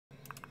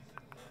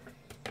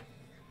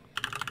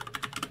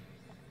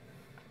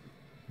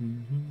There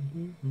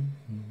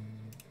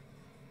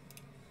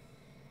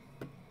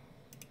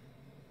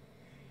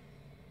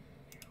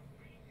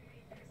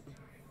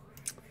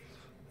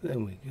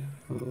we go.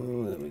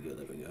 Oh, there we go.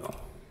 There we go.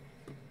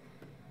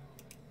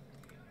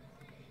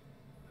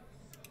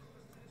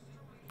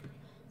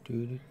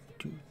 Do, do,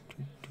 do, do,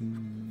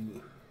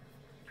 do.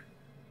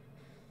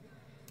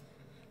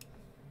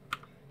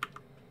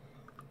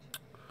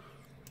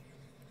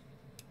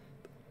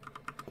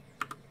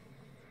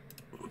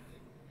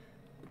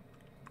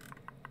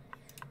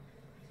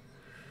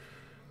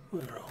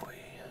 Where are we?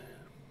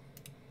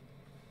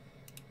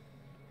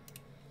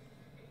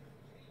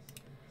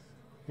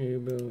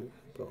 UBOAT.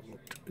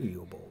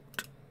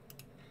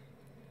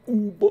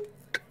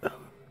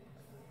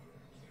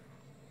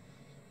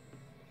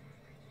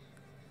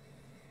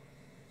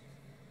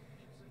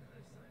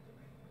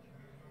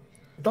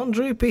 Don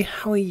Droopy,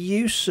 how are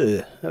you,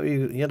 sir? Have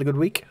you had a good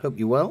week? Hope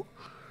you're well.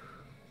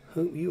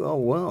 Hope you are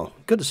well.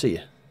 Good to see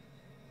you.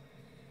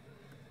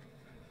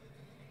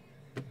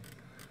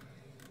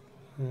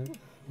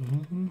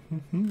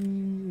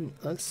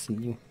 I see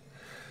you.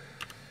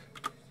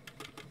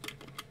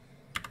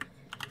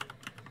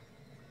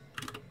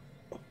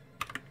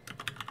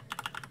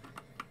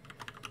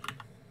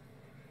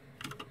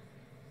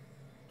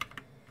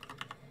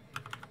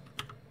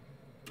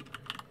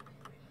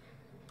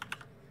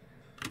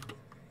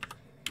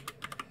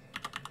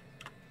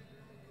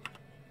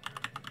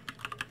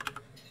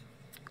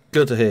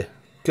 Good to hear.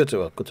 Good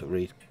to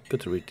read. Good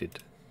to read it.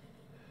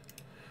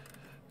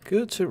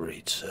 Good to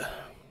read, sir.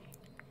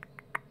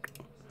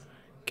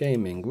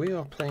 Gaming. We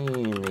are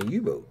playing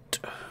U-Boat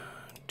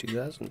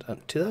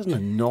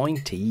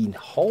 2019.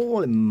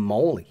 Holy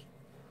moly.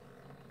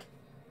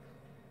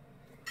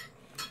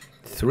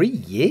 3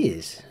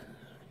 years.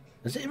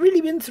 Has it really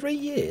been 3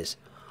 years?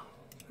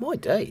 My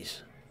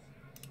days.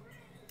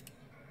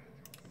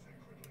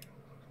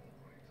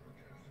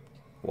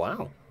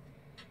 Wow.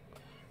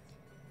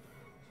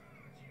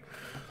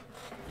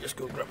 Just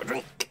go grab a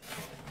drink.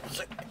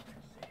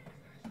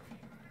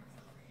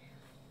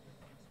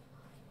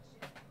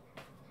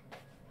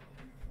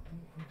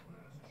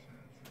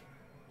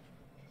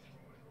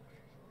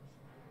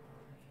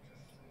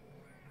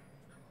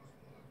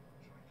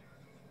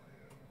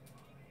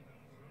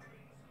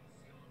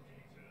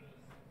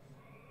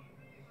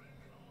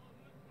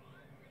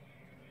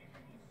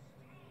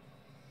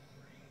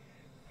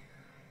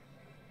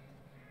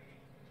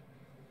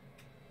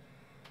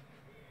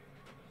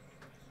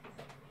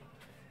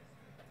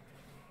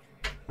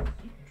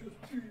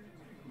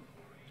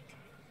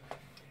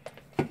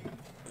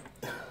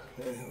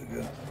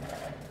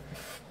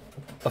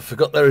 I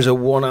forgot there is a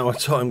 1 hour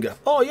time gap.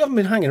 Oh, you haven't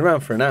been hanging around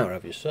for an hour,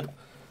 have you, sir?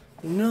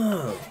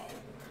 No.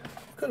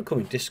 I've got to come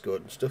in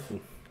Discord and stuff and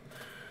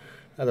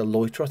had a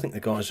loiter. I think the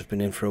guys have been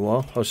in for a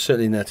while. I was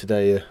certainly in there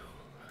today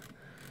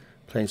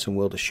playing some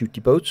World of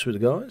Shooty Boats with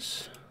the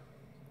guys.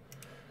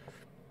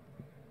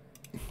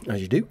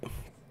 As you do.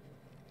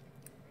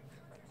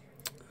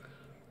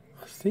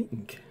 I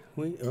think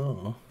we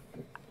are...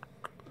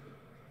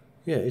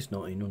 Yeah, it's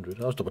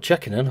 1900. I was double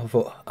checking then. I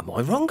thought, am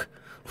I wrong?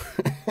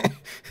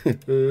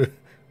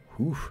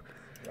 Oof.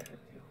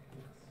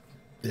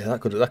 Yeah, that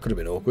could have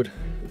been awkward.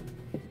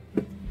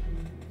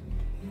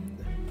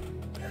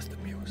 There's the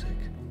music.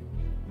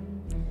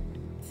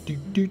 Do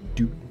do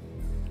do.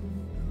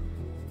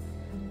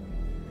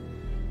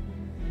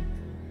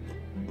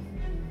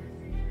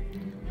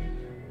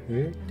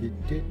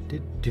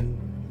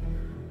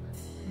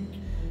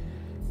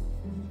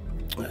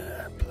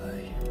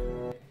 Play.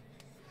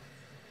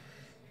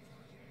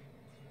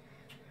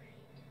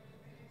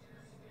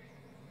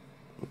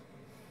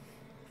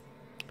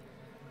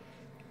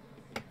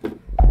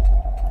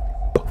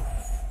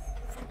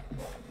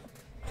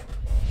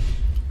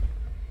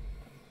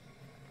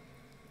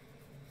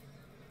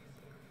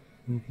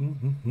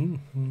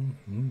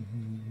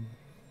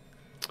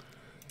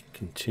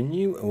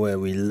 Continue where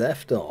we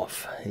left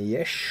off.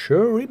 Yes,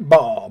 sure,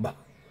 Bob.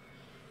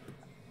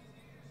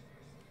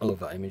 I love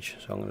that image,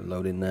 so I'm going to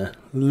load in there.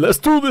 Let's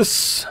do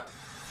this.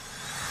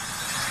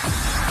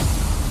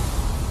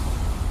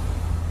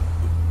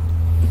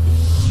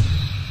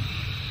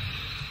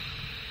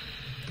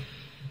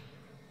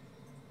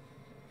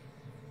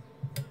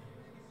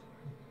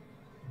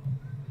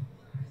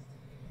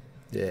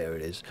 There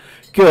it is.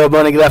 Good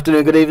morning, good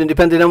afternoon, good evening,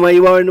 depending on where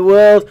you are in the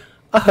world.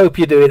 I hope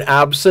you're doing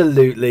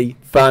absolutely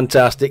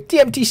fantastic.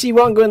 TMTC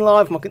 1 going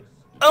live can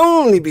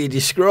only be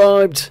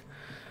described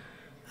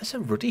as a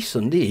ruddy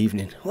Sunday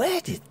evening. Where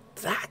did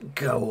that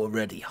go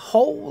already?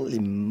 Holy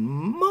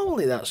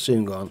moly, that's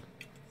soon gone.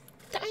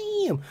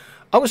 Damn.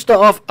 I will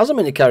start off, as I'm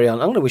going to carry on,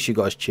 I'm going to wish you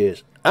guys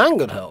cheers and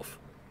good health.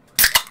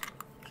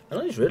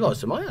 And I just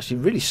realised I'm actually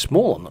really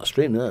small on that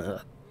stream there.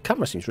 The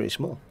camera seems really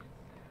small.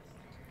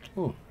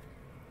 Oh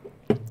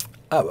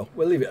well,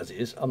 we'll leave it as it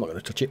is. I'm not going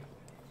to touch it.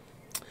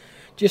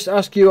 Just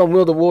ask you on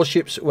World of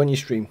Warships when you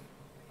stream.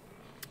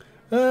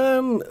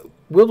 World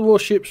of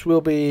Warships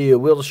will be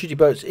World of Shooty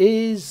Boats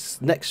is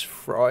next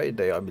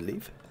Friday, I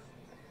believe.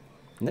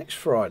 Next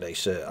Friday,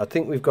 sir. I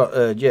think we've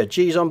got, yeah,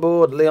 G's on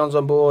board, Leon's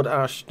on board,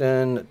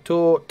 Ashton,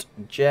 Tort,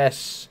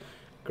 Jess,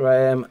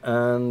 Graham,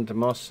 and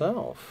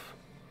myself.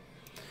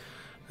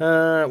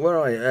 Where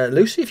are you?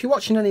 Lucy, if you're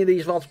watching any of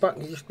these VODs back,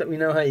 just let me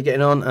know how you're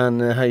getting on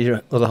and how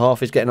your other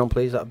half is getting on,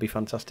 please. That would be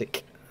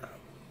fantastic.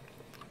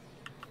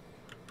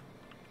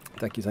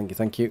 Thank you, thank you,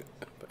 thank you.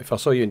 If I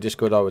saw you in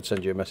Discord, I would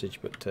send you a message,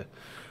 but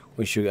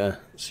we should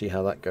see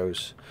how that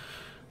goes.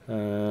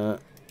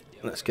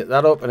 Let's get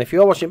that up. And if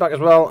you're watching it back as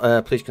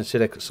well, please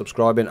consider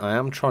subscribing. I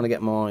am trying to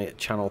get my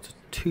channel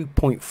to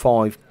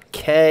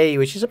 2.5k,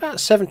 which is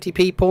about 70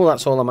 people.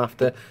 That's all I'm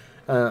after.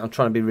 I'm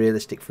trying to be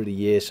realistic for the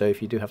year. So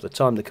if you do have the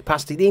time, the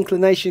capacity, the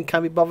inclination,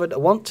 can be bothered,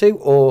 want to,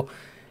 or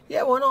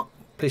yeah, why not?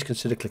 Please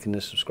consider clicking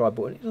the subscribe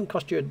button. It doesn't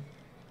cost you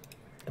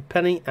a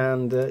penny,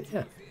 and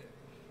yeah,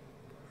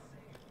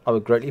 I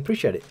would greatly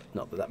appreciate it.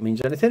 Not that that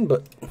means anything,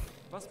 but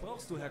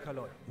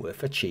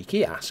worth a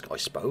cheeky ask, I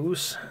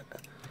suppose.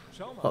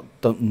 I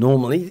don't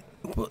normally,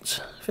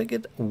 but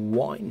figured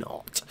why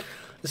not.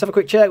 Let's have a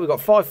quick check. We've got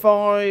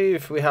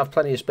 5.5. We have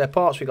plenty of spare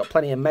parts. We've got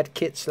plenty of med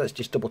kits. Let's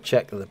just double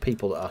check that the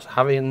people that are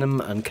having them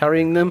and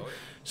carrying them.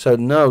 So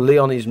no,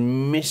 Leon is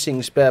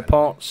missing spare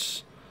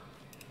parts.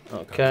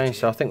 Okay,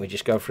 so I think we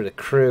just go through the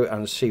crew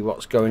and see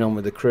what's going on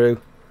with the crew.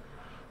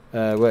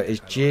 Where is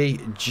G?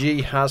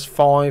 G has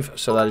 5,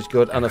 so that is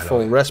good, and a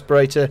full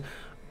respirator.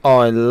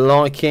 I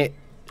like it.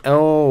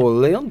 Oh,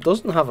 Leon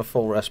doesn't have a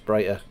full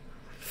respirator.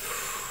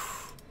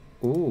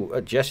 Ooh,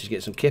 Jess is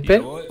getting some kip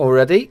in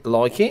already.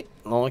 Like it,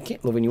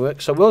 loving your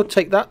work. So we'll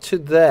take that to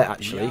there,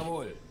 actually.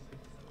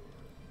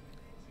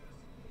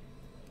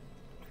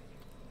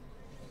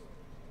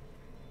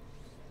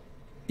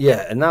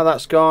 Yeah, and now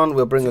that's gone,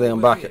 we'll bring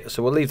Leon back.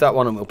 So we'll leave that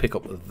one and we'll pick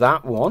up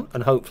that one,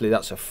 and hopefully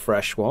that's a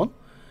fresh one.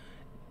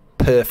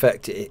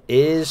 Perfect, it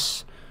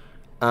is.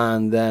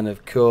 And then,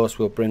 of course,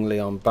 we'll bring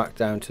Leon back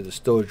down to the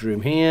storage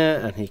room here,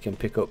 and he can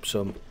pick up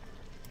some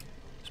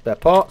spare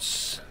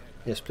parts.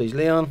 Yes, please,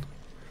 Leon.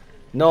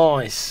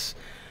 Nice.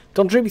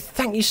 Don Drewby,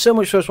 thank you so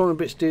much for those 100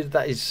 bits, dude.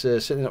 That is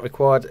certainly not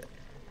required,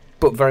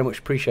 but very much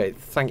appreciated.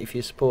 Thank you for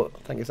your support.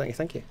 Thank you, thank you,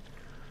 thank you.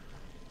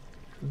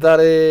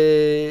 That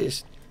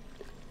is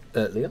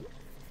Leon.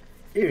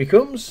 Here he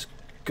comes.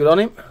 Good on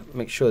him.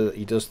 Make sure that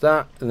he does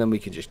that, and then we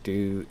can just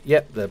do,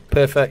 yep, they're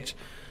perfect.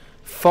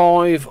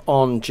 5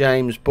 on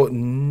James, but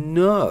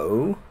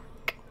no.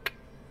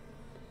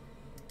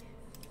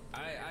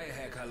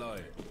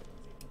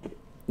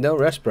 No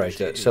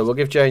respirator, so we'll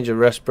give James a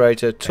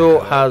respirator.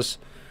 Tort has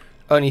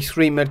only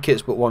 3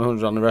 medkits but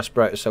 100 on the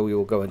respirator, so we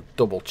will go and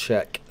double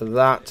check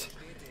that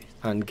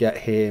and get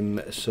him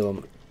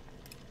some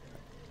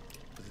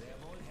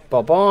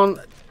bob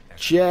on.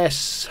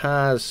 Jess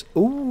has,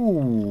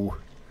 ooh,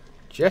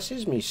 Jess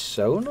is me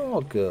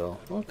sonar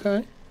girl.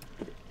 Okay,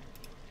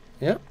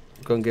 yeah,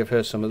 go and give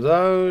her some of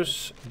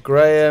those.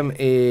 Graham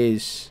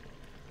is,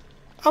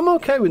 I'm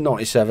okay with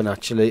 97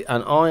 actually,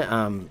 and I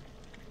am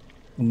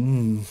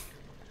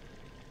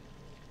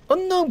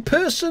Unknown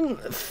Person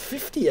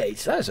 58.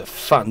 That is a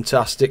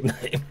fantastic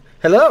name.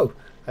 Hello,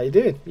 how you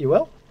doing? You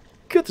well?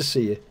 Good to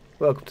see you.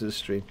 Welcome to the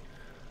stream.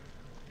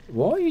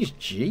 Why is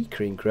G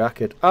cream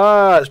crackered?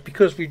 Ah, it's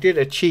because we did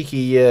a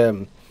cheeky.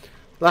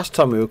 Last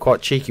time we were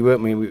quite cheeky,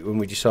 weren't we? When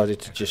we decided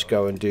to just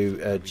go and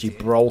do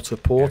Gibraltar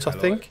port, I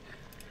think.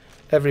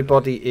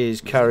 Everybody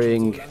is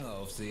carrying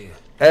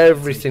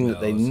everything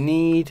that they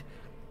need.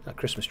 That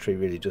Christmas tree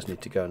really does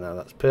need to go now.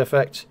 That's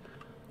perfect.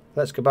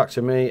 Let's go back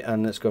to me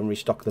and let's go and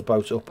restock the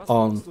boat up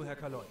on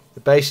the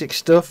basic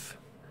stuff.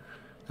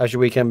 How's your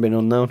weekend been,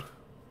 Unknown?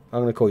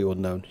 I'm going to call you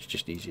Unknown. It's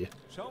just easier.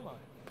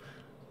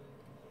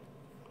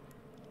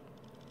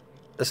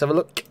 Let's have a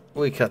look.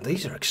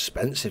 These are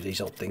expensive, these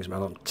old things,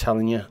 man. I'm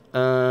telling you.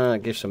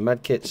 Give some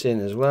med kits in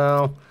as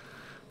well.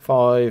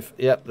 5.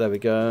 Yep, there we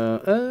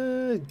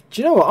go.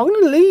 Do you know what? I'm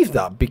going to leave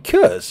that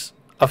because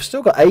I've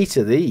still got 8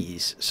 of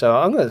these. So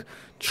I'm going to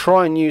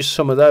try and use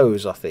some of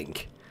those, I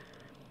think.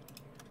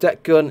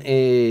 Deck gun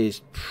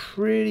is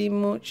pretty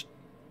much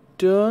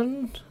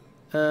done.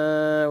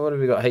 What have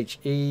we got?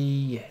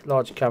 HE.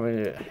 Large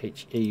camera.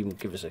 HE will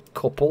give us a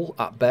couple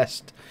at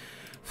best.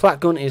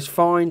 Flat gun is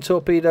fine.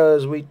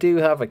 Torpedoes, we do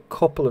have a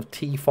couple of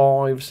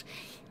T5s.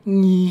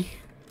 I'm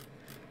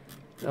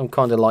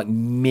kind of like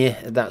meh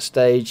at that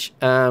stage.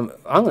 I'm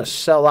going to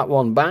sell that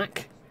one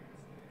back.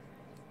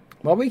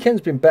 My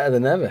weekend's been better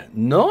than ever.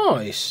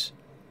 Nice.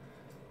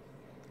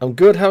 I'm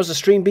good. How's the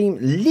stream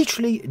been?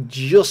 Literally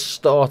just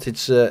started,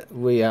 sir.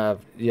 We have,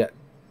 yeah.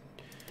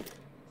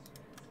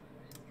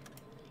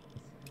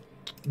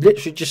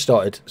 Literally just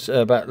started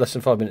about less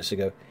than 5 minutes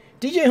ago.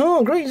 DJ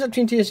Horn, greetings up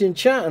TMTC in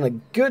chat and a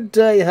good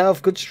day,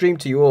 health, good stream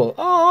to you all.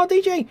 Oh,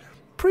 DJ,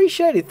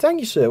 appreciate it. Thank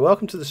you, sir.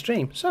 Welcome to the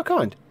stream. So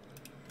kind.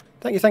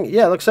 Thank you, thank you.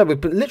 Yeah, like I said,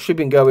 we've literally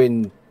been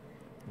going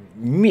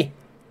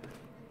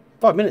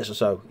 5 minutes or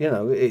so. You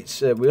know, it's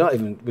we're not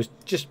even, we're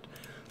just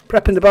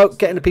prepping the boat,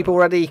 getting the people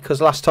ready,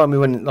 because last time we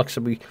went, like I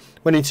said, we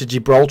went into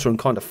Gibraltar and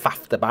kind of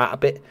faffed about a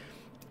bit.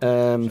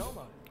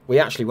 We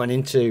actually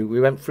went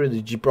through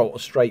the Gibraltar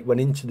Strait,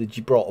 went into the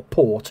Gibraltar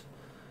port,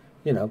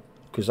 you know,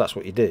 because that's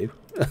what you do.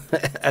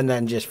 and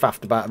then just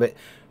faffed about a bit.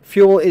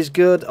 Fuel is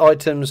good.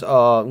 Items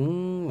are...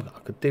 I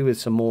could do with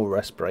some more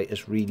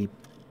respirators, really.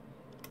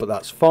 But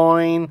that's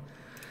fine.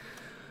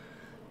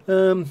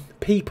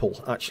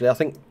 People, actually. I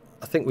think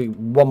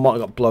one might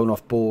have got blown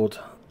off board.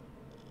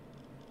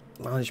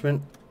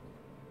 Management.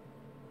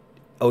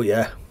 Oh,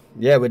 yeah.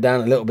 Yeah, we're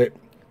down a little bit.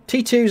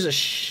 T2's are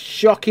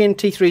shocking.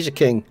 T3's are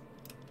king.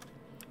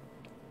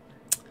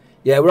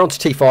 Yeah, we're on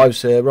to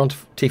T5s. We're on to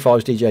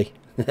T5s, DJ.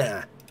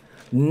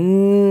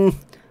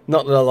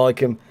 Not that I like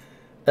them.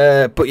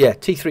 But yeah,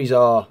 T3s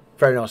are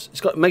very nice.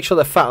 It's got make sure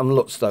they're fat on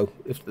LUTs, though.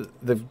 If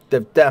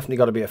they've definitely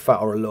got to be a fat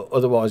or a LUT.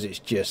 Otherwise, it's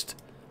just...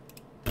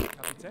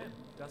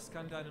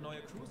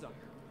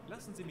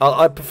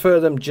 I prefer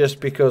them just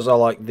because I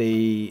like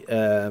the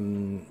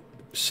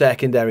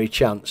secondary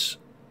chance.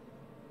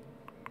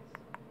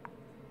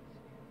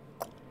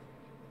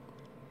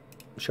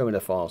 Show me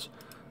the files.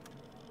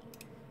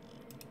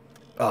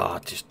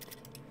 Just...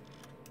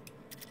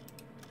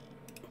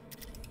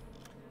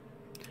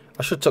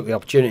 I should have took the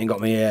opportunity and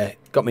got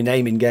me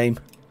name in game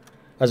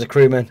as a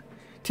crewman.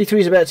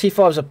 T3s are better.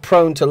 T5s are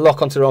prone to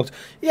lock onto the wrongs.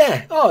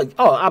 Yeah. Oh,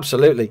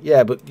 absolutely.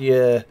 Yeah, but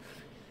yeah.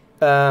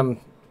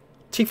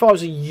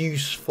 T5s are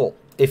useful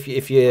if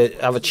you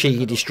have a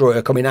cheeky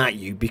destroyer coming at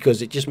you,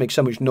 because it just makes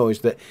so much noise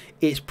that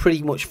it's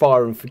pretty much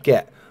fire and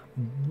forget.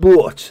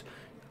 But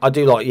I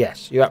do like,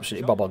 yes, you're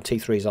absolutely bob on.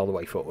 T3s all the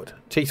way forward.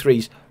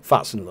 T3s,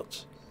 fats and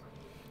LUTs.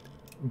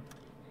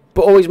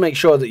 But always make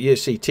sure that you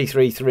see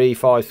T3, 3,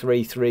 5,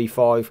 3, 3,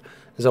 5.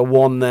 There's a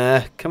 1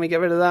 there. Can we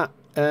get rid of that?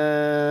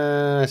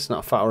 It's not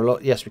a fat or a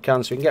LUT. Yes, we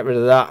can. So we can get rid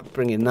of that.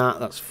 Bring in that.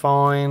 That's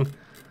fine.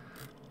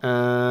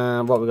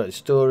 What we got in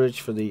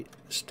storage for the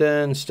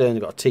stern. Stern's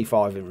got a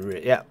T5 in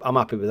rear. Yeah, I'm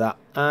happy with that.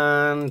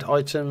 And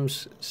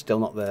items, still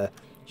not there.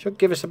 Should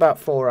give us about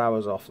 4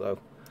 hours off, though.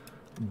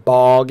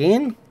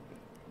 Bargain.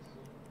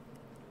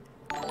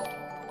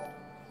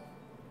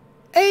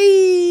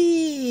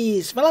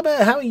 Hey,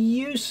 Svalabert, how are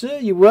you, sir?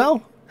 You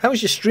well? How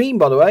was your stream,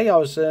 by the way? I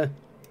was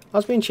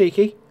being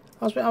cheeky.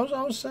 I was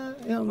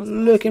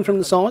lurking from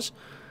the sides,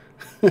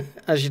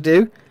 as you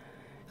do.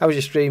 How was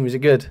your stream? Was it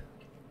good?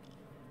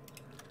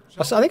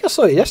 I think I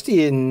saw it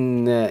yesterday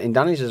in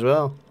Danny's as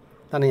well.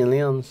 Danny and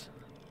Leon's.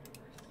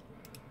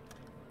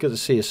 Good to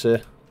see you,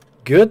 sir.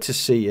 Good to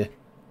see you.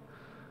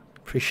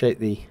 Appreciate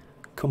the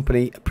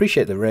company.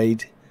 Appreciate the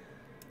raid.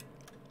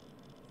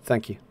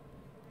 Thank you.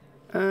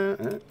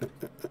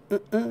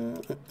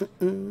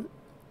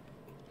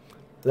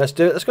 Let's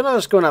do it. Let's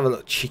go and have a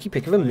little cheeky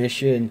pick of a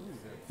mission.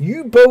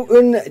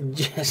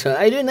 UBOAT.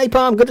 How you doing,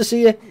 Napalm? Good to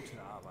see you.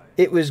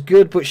 It was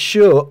good, but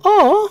short.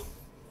 Oh,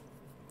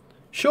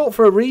 short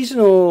for a reason,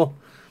 or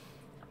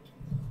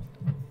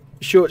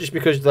short just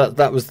because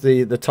that was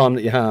the time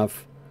that you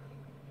have?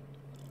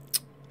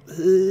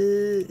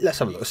 Let's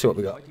have a look. Let's see what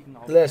we got.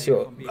 Let's see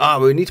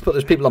what. We need to put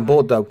those people on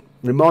board, though.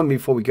 Remind me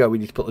before we go. We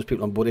need to put those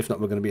people on board. If not,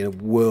 we're going to be in a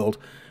world.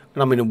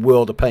 And I'm in a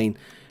world of pain.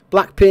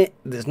 Black Pit,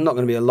 there's not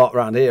going to be a lot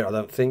around here, I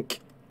don't think.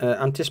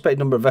 Anticipated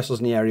number of vessels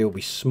in the area will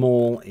be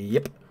small.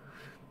 Yep.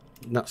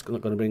 And that's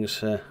not going to bring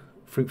us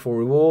fruitful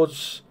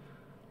rewards.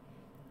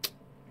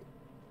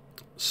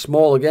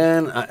 Small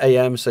again at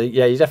AM, so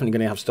yeah, you're definitely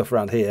going to have stuff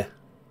around here.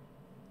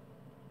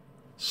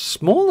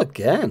 Small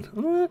again.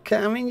 Okay,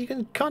 I mean, you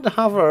can kind of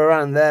hover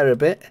around there a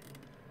bit.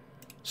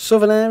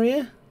 Southern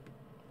area.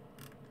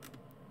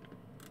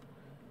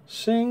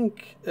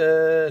 Sink,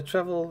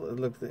 travel,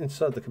 look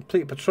inside the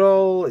complete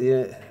patrol.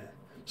 Yeah,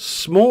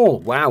 small.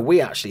 Wow, we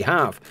actually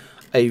have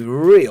a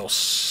real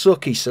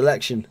sucky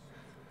selection.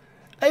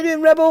 How you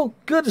doing, Rebel?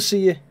 Good to see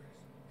you.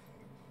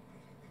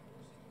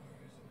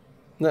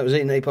 That was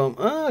eating napalm.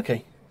 Ah,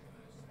 okay.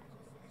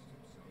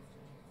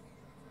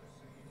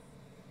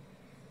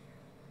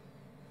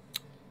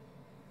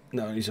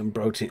 No, I need some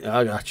protein.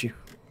 I got you.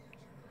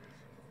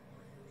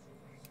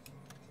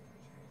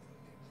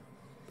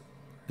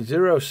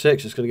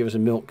 06 is going to give us a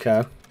milk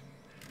cow.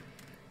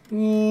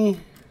 See,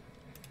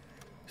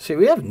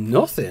 we have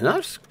nothing.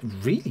 That's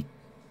really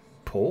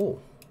poor.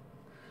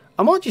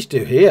 I might just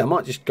do here. I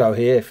might just go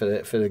here for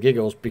the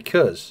giggles,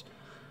 because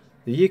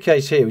the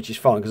UK's here, which is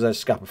fine because there's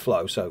Scapa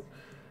Flow, so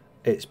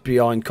it's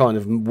behind kind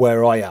of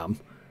where I am.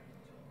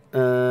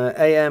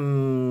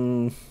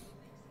 AM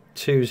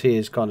 2's here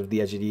is kind of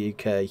the edge of the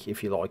UK,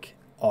 if you like,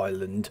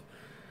 Ireland.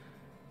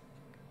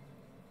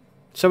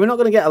 So we're not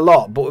going to get a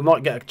lot, but we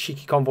might get a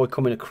cheeky convoy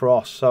coming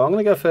across. So I'm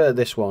going to go for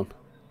this one.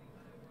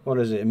 What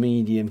is it? A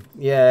medium.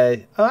 Yeah.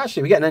 Oh,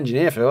 actually, we get an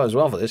engineer for it as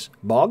well for this.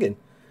 Bargain.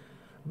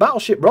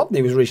 Battleship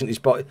Rodney was recently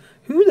spotted.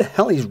 Who the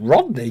hell is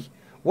Rodney?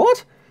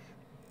 What?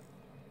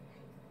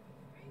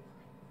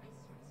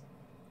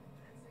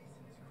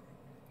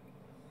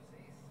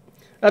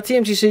 At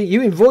TMTC,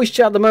 you in voice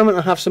chat at the moment.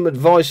 I have some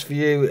advice for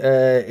you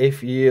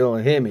if you'll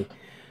hear me.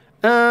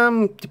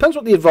 Depends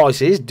what the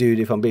advice is, dude,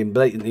 if I'm being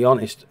blatantly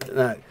honest.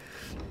 Now,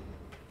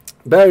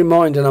 bear in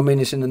mind, and I mean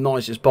this in the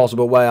nicest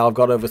possible way, I've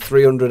got over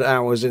 300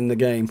 hours in the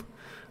game.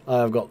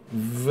 I've got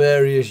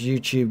various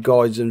YouTube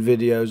guides and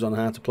videos on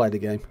how to play the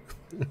game.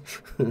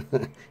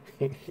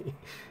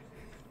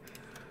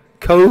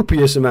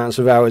 copious amounts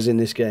of hours in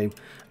this game.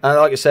 And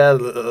like I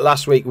said,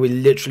 last week we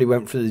literally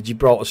went through the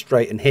Gibraltar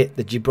Strait and hit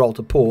the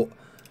Gibraltar port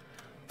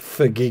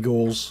for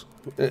giggles.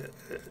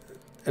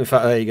 In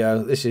fact, there you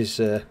go. This is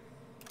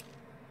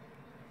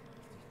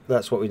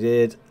that's what we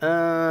did.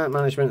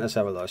 Management. Let's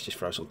have a look. Let's just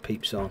throw some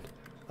peeps on.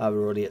 We're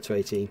already at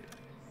 18.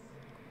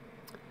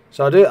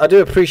 So I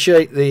do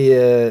appreciate the.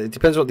 It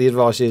depends what the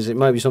advice is. It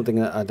might be something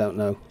that I don't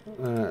know.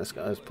 Let's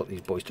put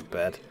these boys to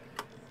bed.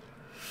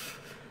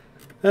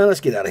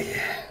 Let's get out of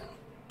here.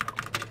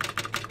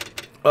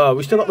 Oh,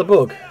 we still got the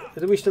bug.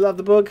 Do we still have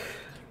the bug?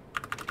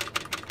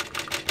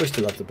 We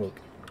still have the bug.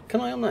 Can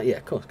I on that? Yeah,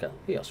 of course I can.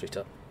 Here you are,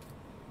 sweetheart.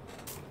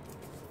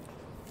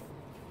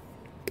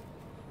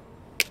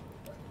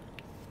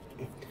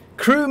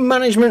 Crew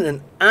management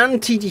and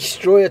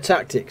anti-destroyer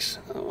tactics.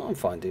 Oh, I'm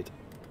fine, dude.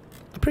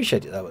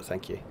 Appreciate it though, but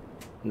thank you.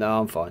 No,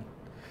 I'm fine.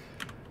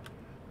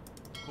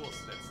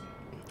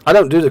 I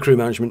don't do the crew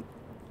management.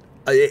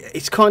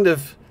 It's kind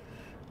of...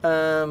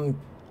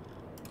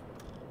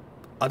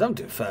 I don't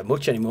do it very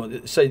much anymore.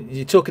 So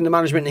you're talking the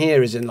management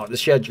here is in like the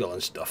schedule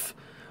and stuff.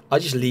 I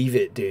just leave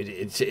it,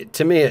 dude.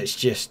 To me, it's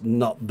just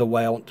not the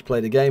way I want to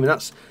play the game,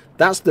 and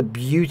that's the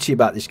beauty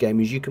about this game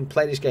is you can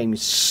play this game in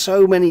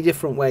so many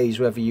different ways.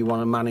 Whether you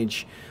want to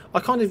manage, I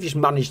kind of just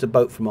manage the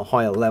boat from a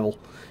higher level.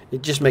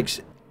 It just makes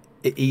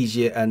it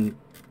easier, and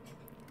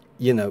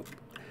you know,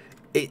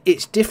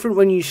 it's different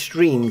when you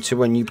stream to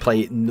when you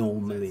play it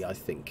normally, I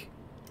think.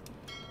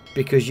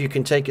 Because you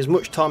can take as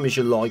much time as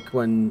you like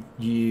when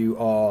you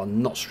are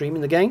not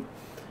streaming the game.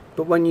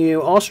 But when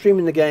you are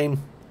streaming the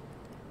game,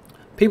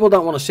 people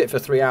don't want to sit for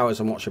 3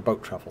 hours and watch a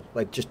boat travel.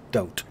 They just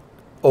don't.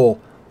 Or,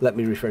 let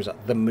me rephrase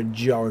that, the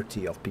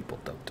majority of people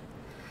don't.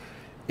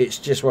 It's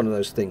just one of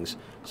those things.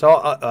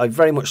 So I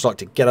very much like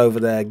to get over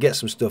there, get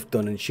some stuff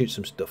done and shoot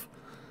some stuff.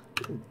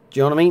 Do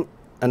you know what I mean?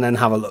 And then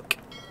have a look.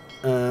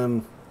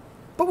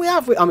 But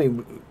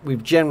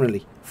we've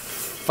generally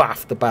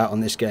faffed about on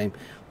this game.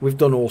 We've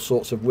done all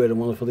sorts of weird and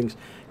wonderful things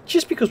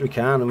just because we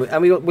can,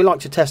 and we like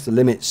to test the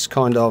limits,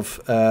 kind of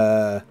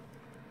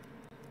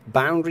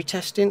boundary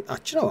testing. Do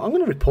you know what? I'm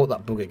going to report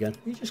that bug again.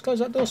 You just close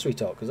that door,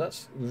 sweetheart, because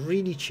that's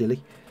really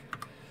chilly.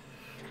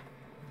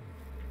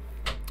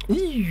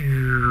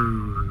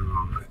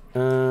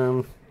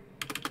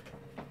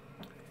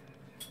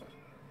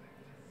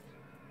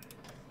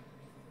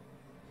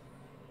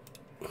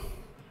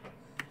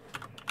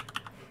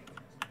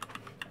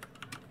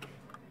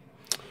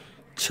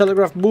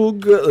 Telegraph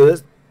bug.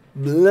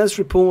 Let's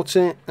report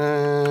it.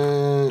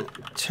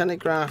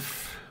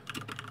 Telegraph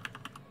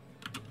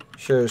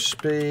shows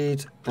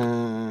speed.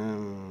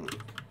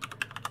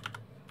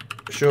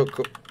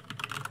 Shortcut.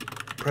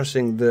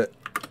 Pressing the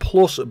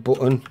plus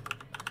button.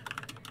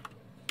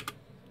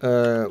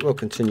 We'll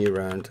continue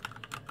around.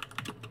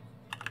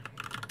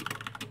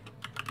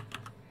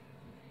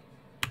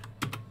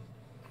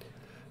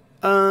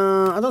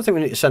 I don't think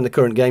we need to send the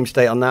current game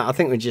state on that. I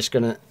think we're just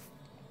gonna.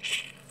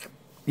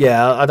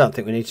 Yeah, I don't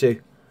think we need to.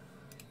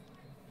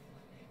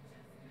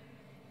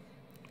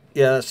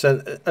 Yeah,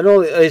 so, and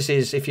all it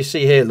is if you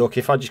see here, look,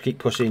 if I just keep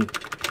pushing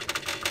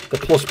the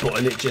plus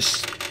button, it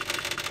just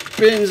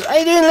spins. How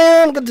you doing,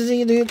 Leon? Good to see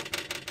you, dude.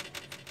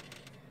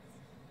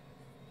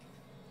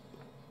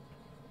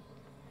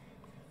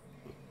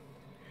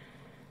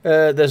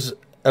 There's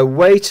a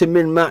way to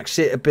min-max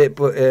it a bit,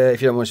 but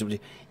if you don't want somebody...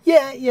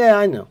 Yeah,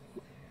 I know.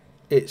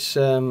 It's,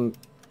 yeah.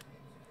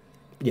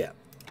 Right,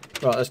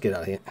 let's get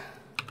out of here.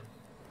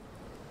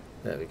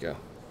 There we go.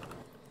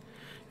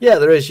 Yeah,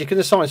 there is. You can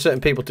assign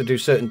certain people to do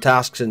certain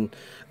tasks, and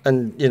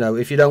you know,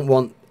 if you don't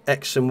want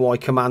X and Y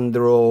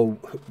commander or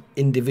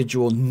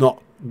individual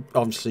not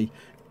obviously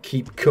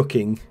keep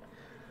cooking.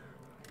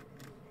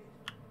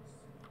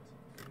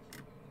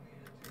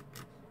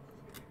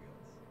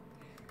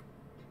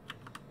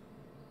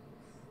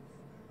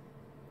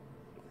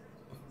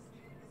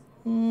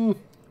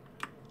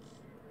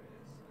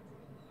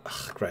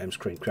 Graham's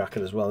cream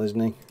cracker as well, isn't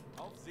he?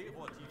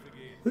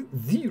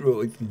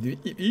 Zero.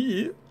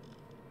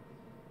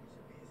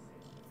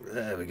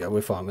 There we go.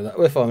 We're fine with that.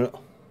 We're fine with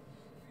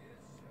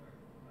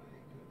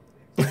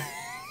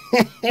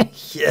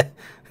that. Yeah.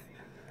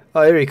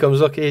 Oh, here he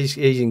comes. Look, he's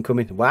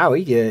incoming. Wow,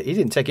 he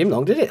didn't take him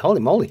long, did it? Holy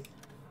moly.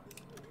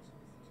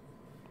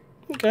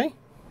 Okay.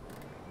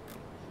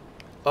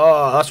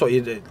 Oh, that's what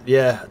you do.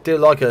 Yeah, do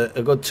like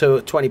a good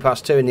 20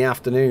 past 2 in the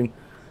afternoon.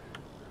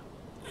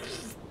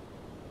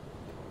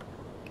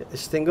 Get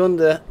this thing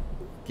under.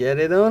 Get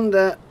it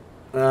under.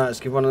 Right, let's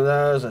give one of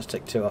those. Let's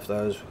take 2 off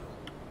those.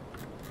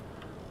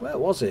 Where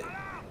was it?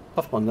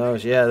 Off my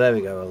nose. Yeah, there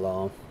we go.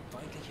 Alarm.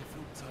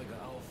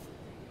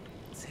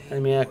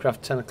 Enemy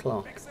aircraft 10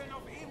 o'clock.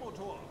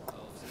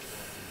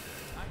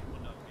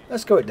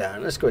 Let's go it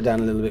down. Let's go it down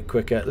a little bit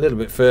quicker. A little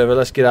bit further.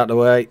 Let's get out of the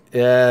way.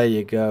 There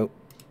you go.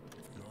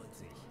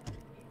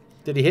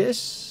 Did he hit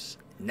us?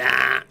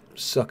 Nah.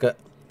 Sucker.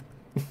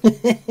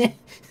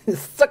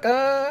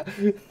 Sucker.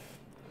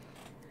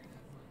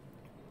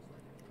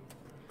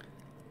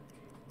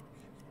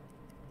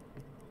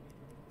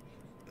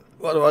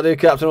 What do I do,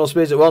 Captain? All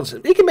speeds at once.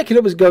 He can make it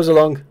up as it goes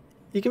along.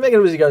 You can make it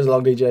up as he goes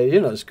along, DJ.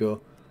 You know the score.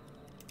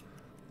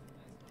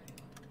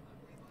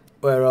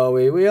 Where are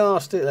we? We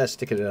are still. Let's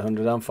stick it at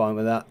 100. I'm fine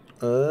with that.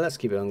 Let's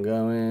keep it on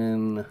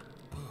going.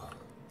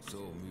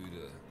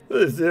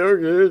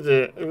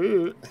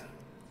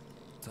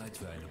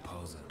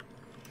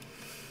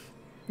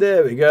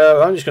 There we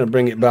go. I'm just going to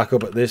bring it back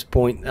up at this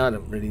point. I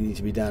don't really need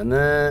to be down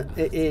there.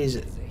 It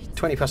is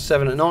 20 past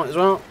 7 at night as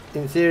well.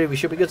 In theory, we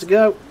should be good to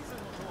go.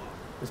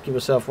 Let's give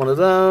ourselves one of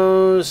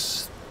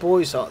those.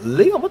 Boys,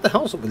 Leon, what the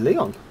hell's up with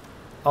Leon?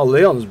 Oh,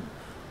 Leon's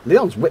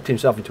whipped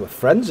himself into a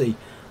frenzy.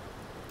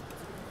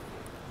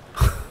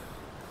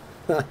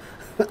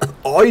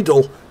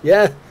 Idle.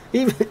 Yeah,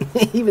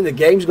 even the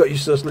game's got you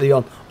sus,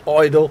 Leon.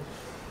 Idle.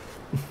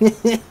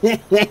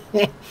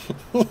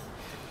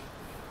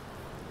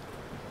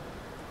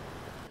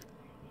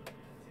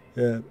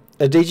 Yeah.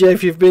 DJ,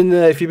 if you've been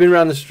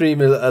around the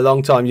stream a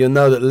long time, you'll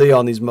know that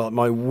Leon is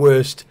my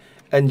worst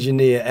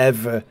engineer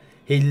ever.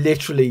 He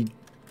literally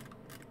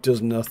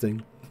does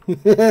nothing.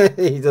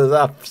 He does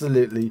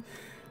absolutely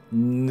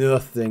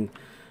nothing.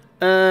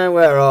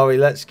 Where are we?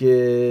 Let's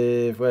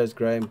give... Where's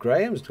Graham?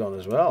 Graham's gone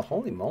as well.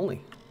 Holy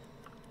moly.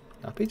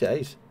 Happy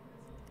days.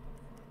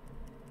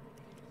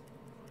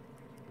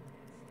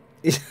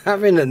 He's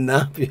having a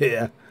nap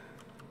here.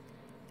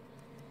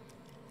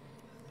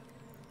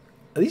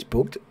 Are these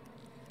bugged?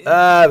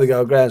 There we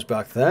go. Graham's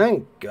back.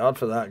 Thank God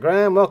for that.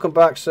 Graham, welcome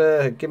back,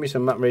 sir. Give me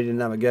some map reading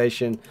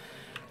navigation.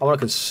 I want to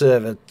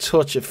conserve a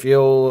touch of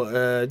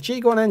fuel.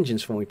 G-Gon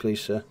engines for me, please,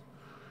 sir.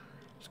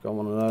 Let's go on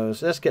one of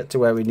those. Let's get to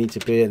where we need to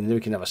be, and then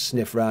we can have a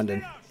sniff round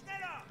and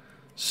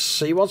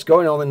see what's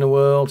going on in the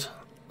world.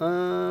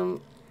 Ooh,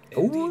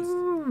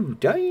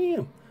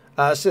 damn.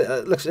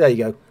 Looks, there you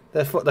go.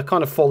 They're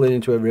kind of falling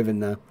into a river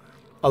now.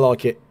 I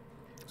like it.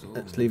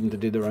 Let's leave them to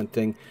do their own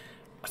thing.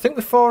 I think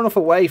we're far enough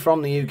away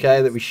from the UK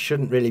that we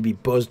shouldn't really be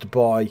buzzed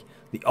by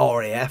the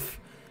RAF.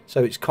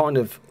 So it's kind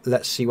of,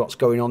 let's see what's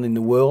going on in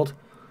the world.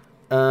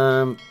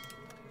 Convoy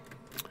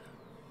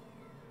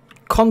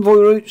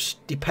routes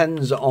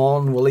depends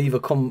on, will either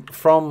come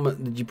from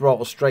the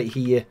Gibraltar Strait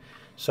here,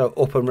 so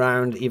up and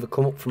round, either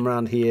come up from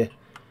around here.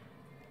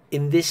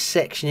 In this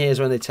section here is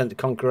when they tend to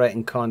conquer it,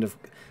 and kind of,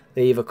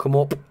 they either come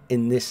up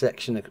in this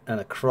section and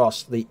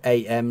across the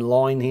AM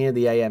line here,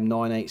 the AM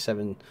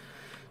 987.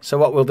 So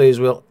what we'll do is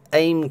we'll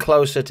aim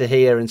closer to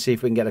here and see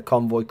if we can get a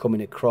convoy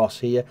coming across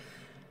here.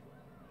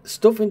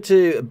 Stuff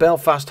into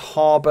Belfast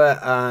Harbour,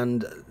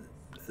 and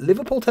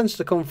Liverpool tends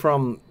to come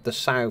from the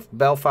south.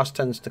 Belfast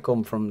tends to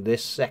come from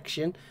this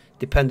section,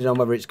 depending on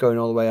whether it's going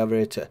all the way over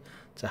here to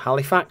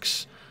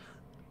Halifax.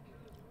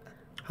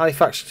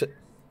 Halifax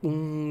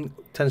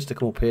tends to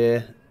come up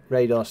here.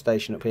 Radar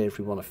station up here if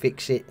we want to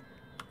fix it.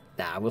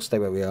 Nah, we'll stay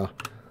where we are.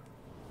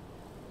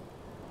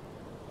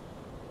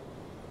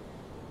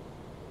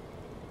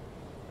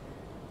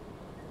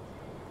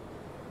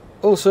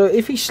 Also,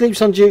 if he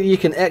sleeps on duty, you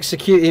can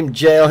execute him,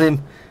 jail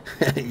him.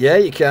 Yeah,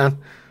 you can.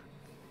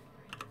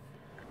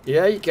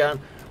 Yeah, you can.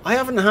 I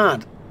haven't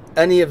had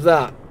any of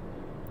that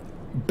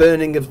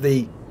burning of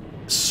the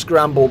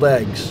scrambled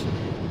eggs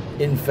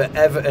in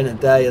forever and a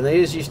day, and they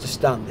used to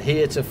stand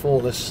here to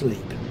fall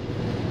asleep.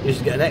 You used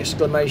to get an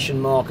exclamation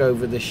mark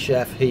over the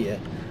chef here,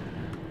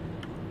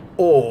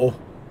 or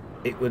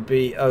it would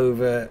be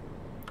over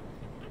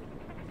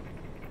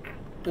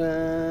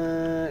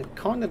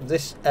kind of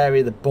this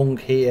area, the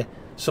bunk here.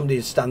 Somebody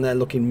would stand there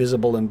looking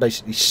miserable and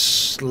basically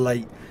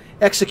slate.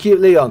 Execute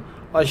Leon.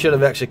 I should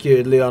have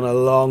executed Leon a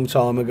long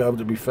time ago,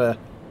 to be fair.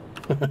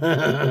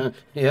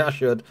 Yeah, I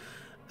should.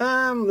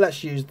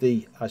 Let's use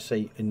the, I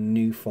say, a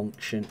new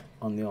function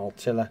on the old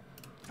tiller.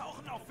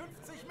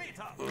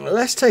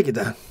 Let's take it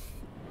down.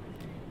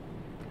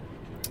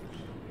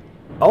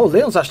 Oh,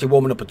 Leon's actually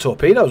warming up a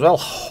torpedo as well.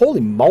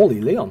 Holy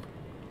moly, Leon.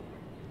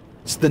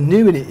 It's the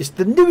new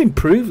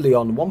improved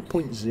Leon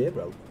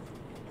 1.0.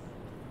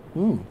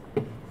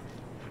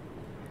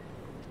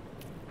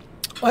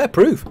 I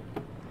approve.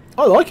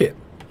 I like it.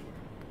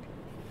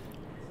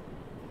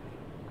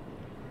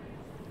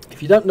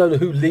 If you don't know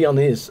who Leon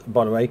is,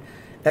 by the way,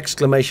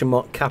 exclamation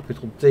mark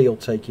capital D will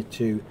take you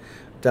to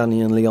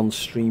Danny and Leon's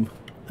stream.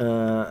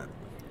 That's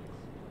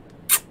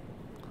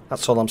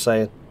all I'm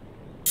saying.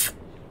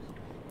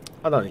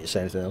 I don't need to say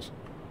anything else.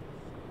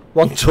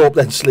 One torp,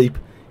 then sleep.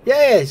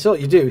 Yeah, it's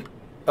what you do.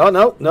 Oh,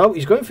 no,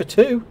 he's going for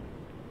two.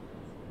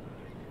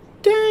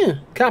 Damn.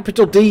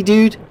 Capital D,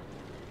 dude.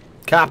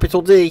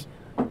 Capital D.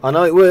 I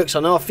know it works. I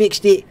know I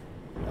fixed it.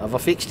 Have I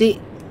fixed it?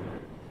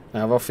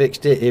 Have I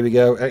fixed it? Here we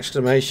go.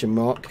 Exclamation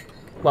mark.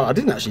 Well, I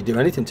didn't actually do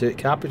anything to it.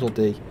 Capital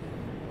D.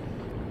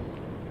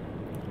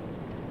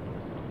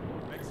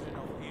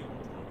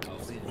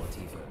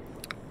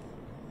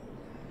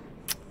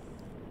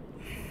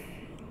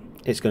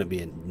 It's going to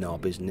be a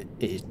knob, isn't it?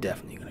 It is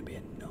definitely going to be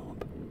a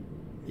knob.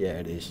 Yeah,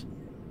 it is.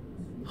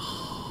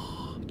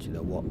 Do you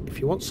know what? If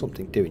you want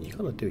something doing, you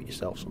got to do it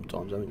yourself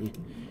sometimes, haven't you?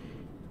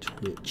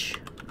 Twitch.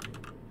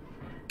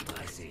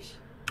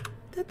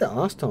 Did that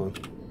last time.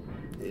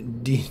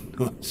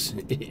 D-nuts.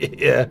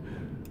 Yeah.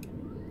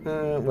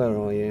 Where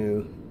are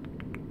you?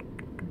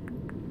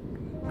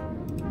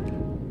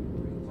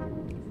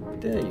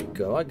 There you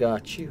go, I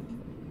got you.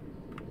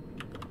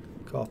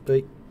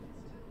 Copy.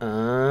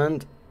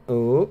 And,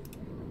 oh,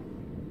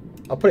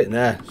 I'll put it in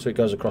there so it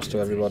goes across to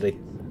everybody.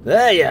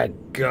 There you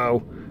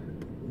go.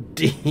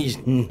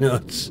 These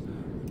nuts.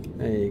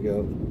 There you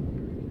go.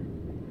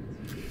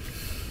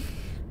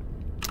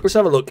 Let's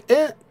have a look.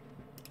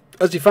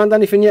 Has he found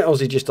anything yet, or is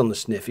he just on the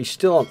sniff? He's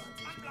still on.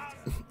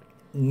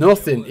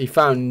 Nothing. He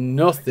found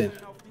nothing.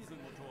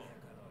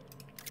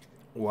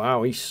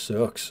 Wow, he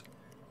sucks.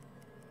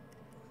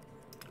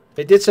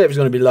 It did say it was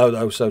going to be low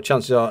though, so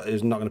chances are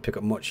it's not going to pick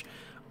up much.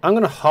 I'm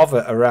going to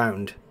hover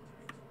around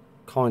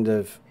kind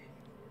of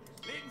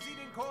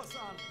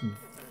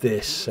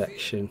this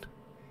section.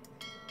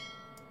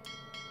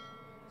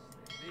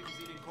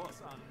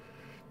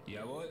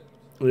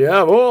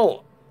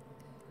 Jawohl.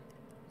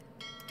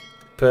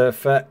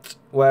 Perfect.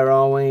 Where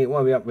are we?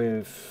 Where are we up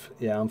with?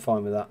 Yeah, I'm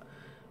fine with that.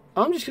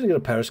 I'm just going to go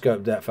to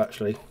periscope depth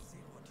actually.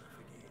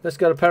 Let's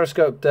go to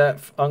periscope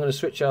depth. I'm going to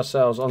switch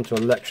ourselves onto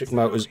electric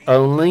motors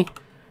only,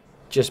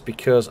 just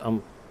because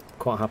I'm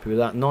quite happy with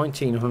that.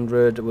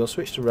 1900. We'll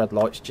switch to red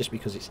lights just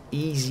because it's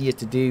easier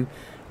to do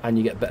and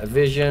you get better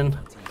vision.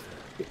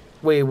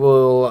 We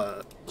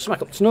will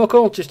smack up the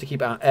snorkel just to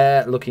keep our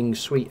air looking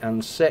sweet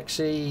and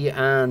sexy.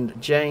 And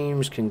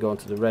James can go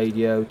onto the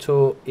radio.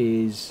 Tor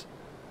is...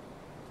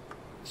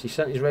 Has he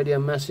sent his radio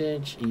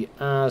message? He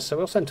has. So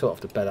we'll send Tor off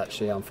to bed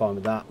actually. I'm fine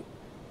with that.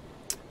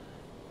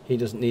 He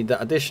doesn't need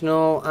that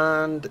additional.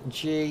 And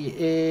G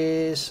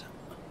is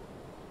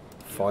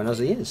fine as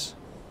he is.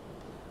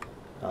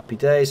 Happy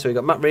day. So we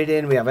got map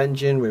reading, we have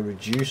engine, we're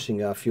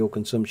reducing our fuel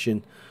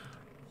consumption.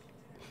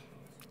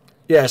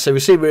 Yeah, so we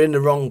see we're in the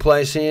wrong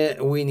place here.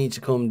 We need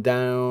to come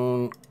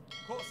down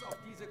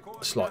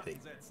slightly.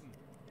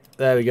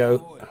 There we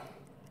go.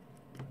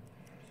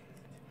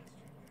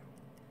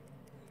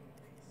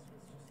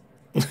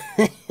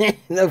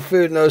 No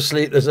food, no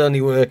sleep, there's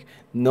only work.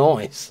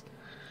 Nice.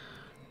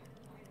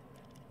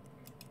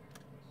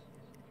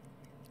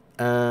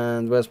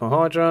 And where's my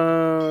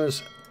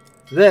hydros?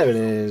 There it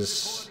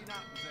is.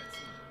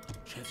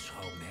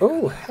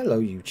 Oh, hello,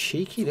 you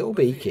cheeky little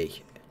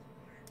beaky.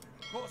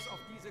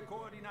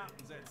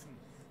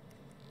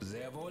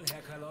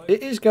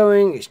 It is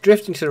going, it's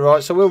drifting to the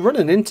right, so we'll run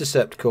an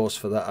intercept course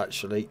for that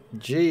actually.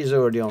 G is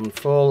already on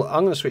full.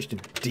 I'm going to switch to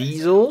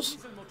diesels.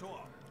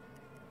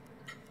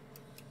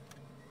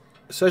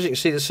 So as you can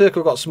see, the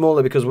circle got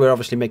smaller because we're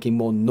obviously making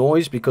more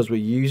noise because we're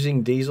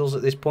using diesels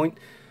at this point.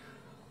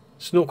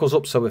 Snorkel's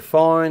up, so we're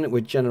fine.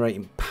 We're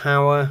generating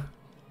power.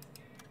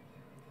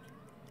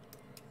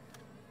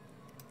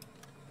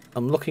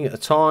 I'm looking at the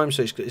time,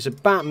 so it's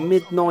about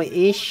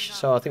midnight-ish,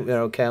 so I think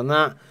we're okay on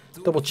that.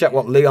 Double check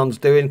what Leon's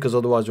doing, because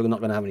otherwise we're not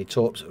going to have any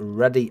torps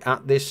ready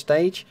at this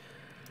stage.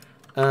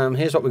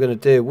 Here's what we're going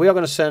to do. We are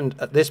going to send,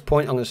 at this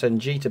point, I'm going to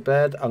send G to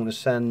bed. I'm going to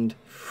send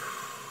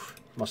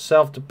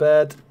myself to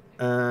bed.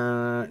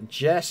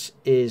 Jess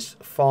is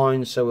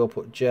fine, so we'll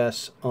put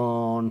Jess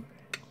on.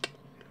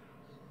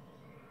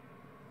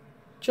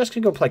 Jess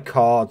can go play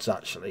cards,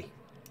 actually.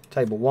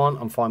 Table 1,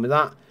 I'm fine with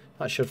that.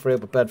 That should free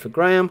up a bed for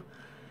Graham.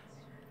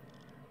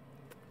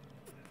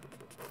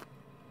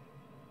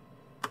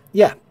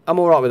 Yeah, I'm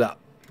alright with that.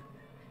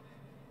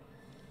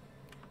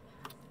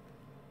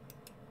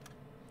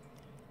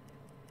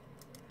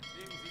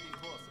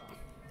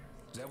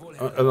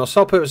 And my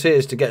sole purpose here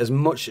is to get as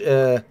much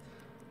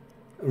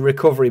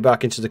recovery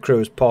back into the crew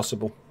as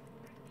possible.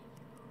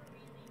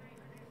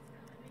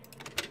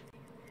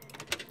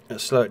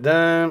 Let's slow it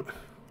down.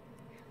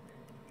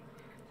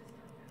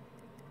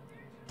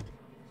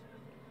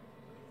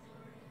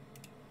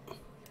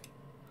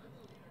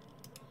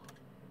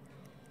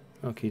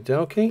 Okie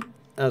dokie.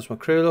 How's my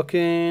crew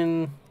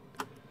looking?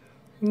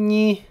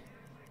 Yeah.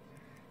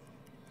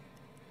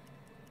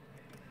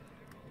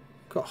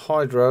 Got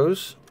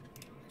hydros.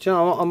 Do you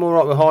know what? I'm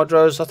alright with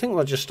hydros. I think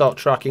we'll just start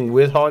tracking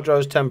with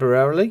hydros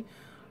temporarily.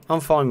 I'm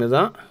fine with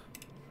that.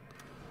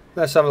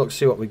 Let's have a look,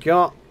 see what we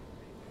got.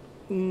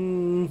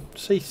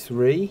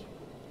 C3.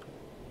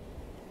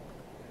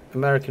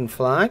 American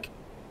flag.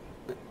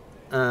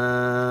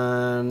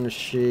 And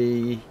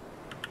she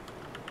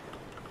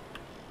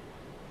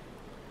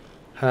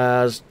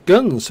has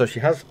guns, so she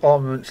has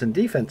armaments and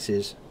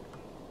defences.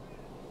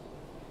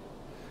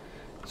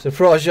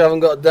 Surprised you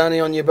haven't got Danny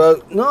on your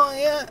boat. Not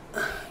yet.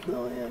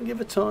 Not yet. Give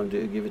it time,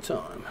 dude. Give it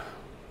time.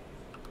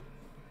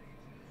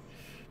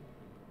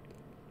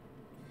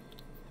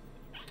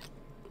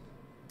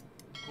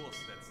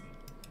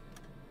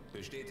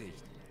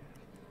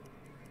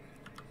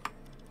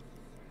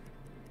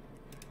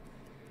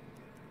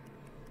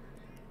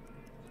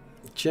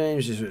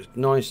 James is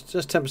nice,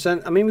 just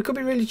 10%. I mean, we could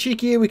be really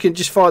cheeky here. We can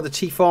just fire the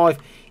T5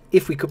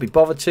 if we could be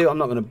bothered to. I'm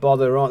not going to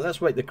bother. Right,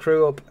 let's wake the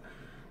crew up.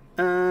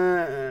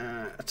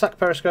 Attack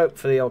periscope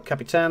for the old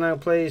Capitano,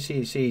 please.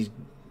 He's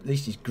at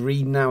least he's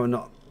green now and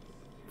not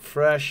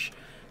fresh.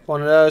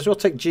 One of those. We'll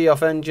take G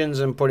off engines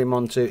and put him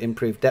on to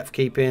improve depth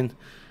keeping.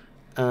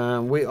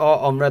 We are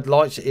on red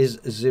lights. It is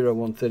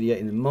 01:38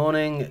 in the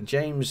morning.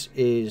 James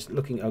is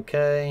looking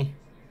okay.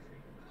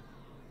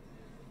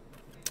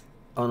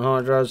 On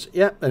hydros,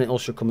 yeah, and it all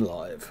should come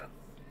live.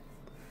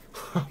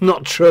 I'm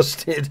not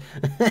trusted.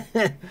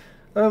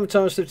 Over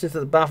time, I slipped into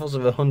the baffles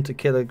of a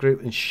hunter-killer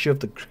group and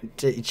shoved the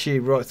dirty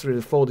tube right through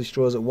the 4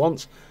 destroyers at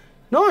once.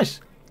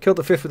 Nice! Killed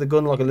the 5th with a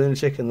gun like a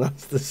lunatic, and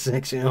that's the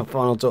 6th in our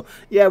final tour.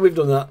 Yeah, we've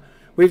done that.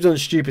 We've done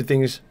stupid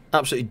things,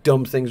 absolutely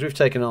dumb things. We've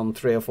taken on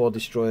 3 or 4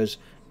 destroyers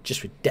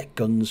just with deck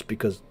guns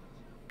because,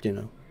 you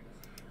know.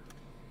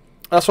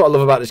 That's what I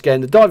love about this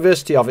game. The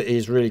diversity of it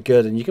is really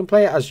good, and you can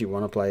play it as you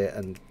want to play it,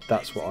 and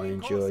that's what I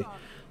enjoy.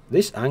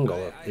 This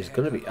angle is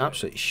going to be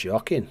absolutely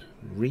shocking.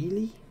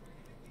 Really?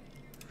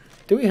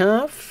 Do we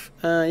have...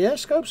 yeah,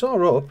 scopes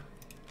are up.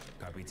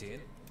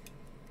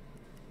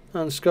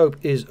 And scope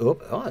is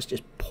up. Oh, that's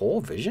just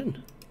poor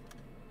vision.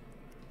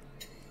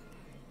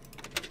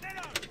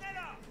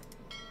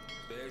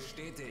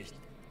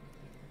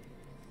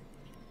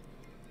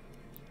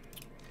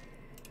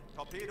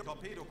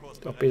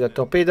 Torpedo,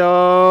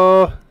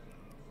 torpedo.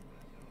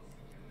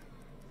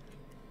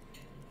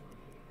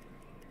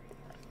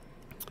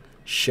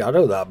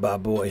 Shadow that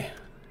bad boy.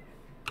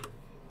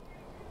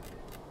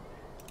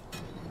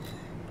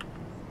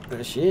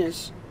 There she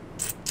is.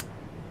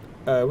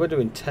 We're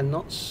doing 10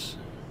 knots.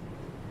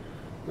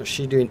 What's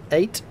she doing?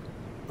 8.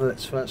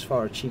 Let's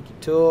fire a cheeky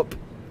torp.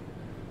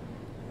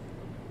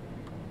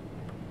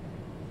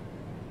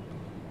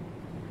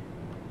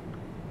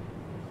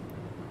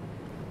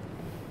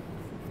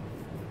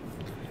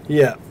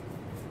 Yeah.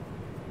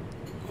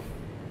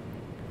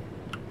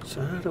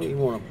 So how do we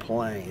want to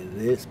play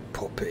this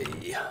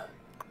puppy?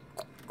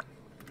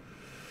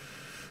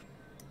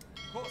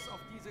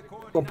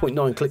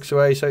 1.9 clicks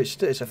away, so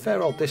it's a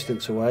fair old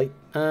distance away.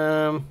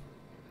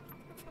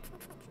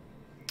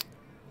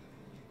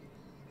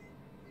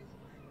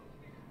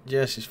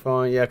 Yes, it's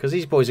fine. Yeah, because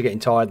these boys are getting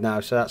tired now,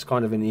 so that's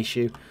kind of an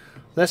issue.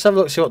 Let's have a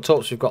look, see what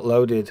torps we've got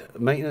loaded.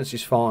 Maintenance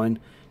is fine.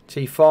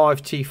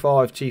 T5, T5,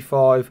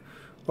 T5,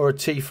 or a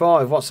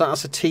T5. What's that?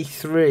 That's a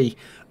T3.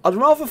 I'd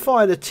rather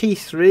fire the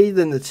T3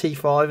 than the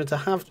T5, and to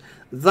have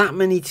that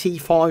many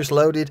T5s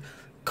loaded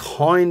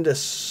kind of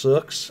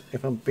sucks,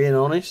 if I'm being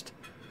honest.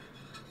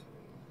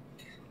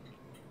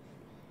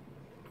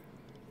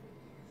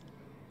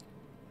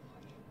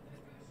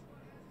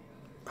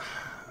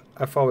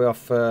 How far are we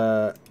off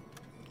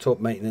torp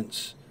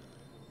maintenance?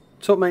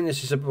 Torp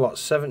maintenance is about what,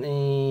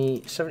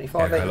 70,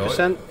 75,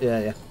 80%?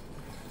 Yeah.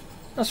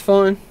 That's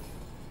fine.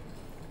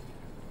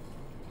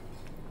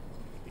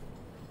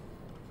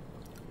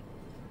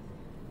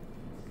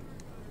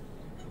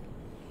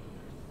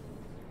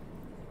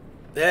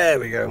 There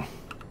we go.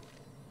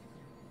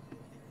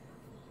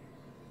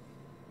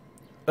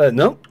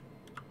 No.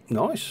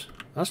 Nice.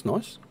 That's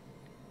nice.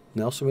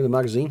 Nelson with a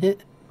magazine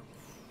hit.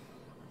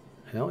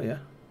 Hell yeah.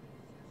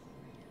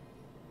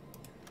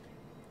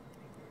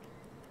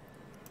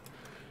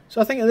 So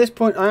I think at this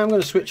point I am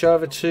going to switch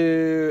over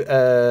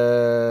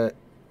to.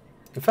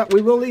 In fact, we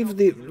will leave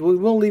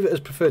it as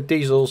preferred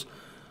diesels,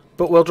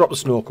 but we'll drop the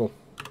snorkel.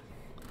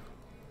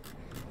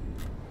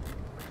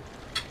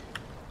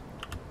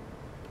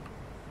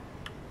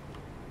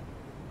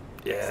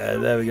 Yeah,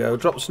 there we go.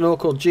 Drop the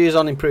snorkel. G is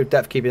on improved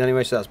depth keeping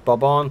anyway, so that's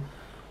bob on.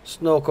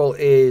 Snorkel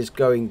is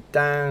going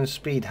down.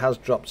 Speed has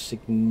dropped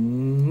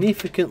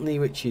significantly,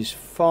 which is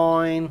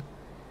fine.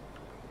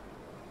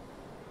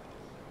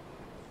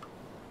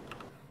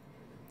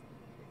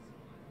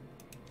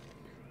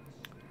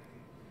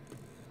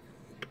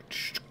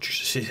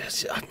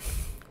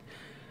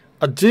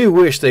 I do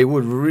wish they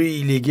would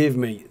really give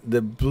me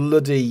the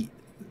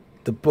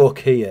book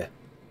here.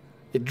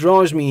 It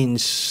drives me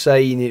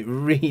insane, it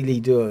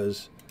really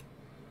does.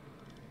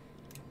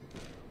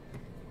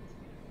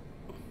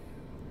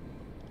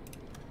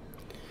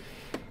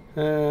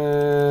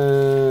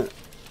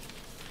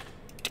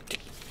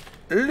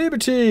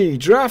 Liberty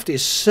draft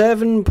is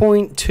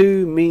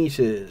 7.2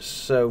 meters,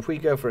 so if we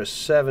go for a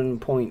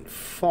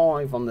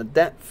 7.5 on the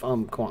depth,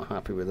 I'm quite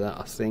happy with that,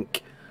 I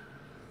think.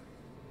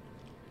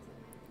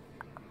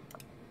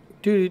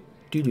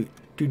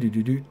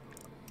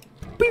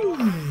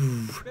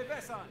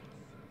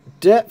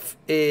 Depth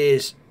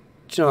is,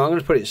 you know, I'm going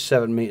to put it at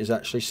 7 meters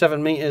actually.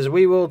 7 meters.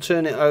 We will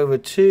turn it over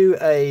to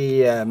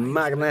a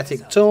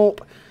magnetic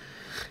torp.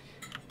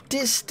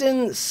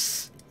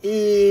 Distance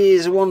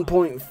is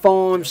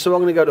 1.5, so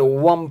I'm going to go to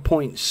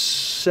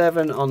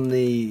 1.7 on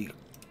the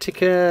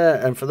ticker.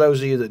 And for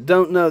those of you that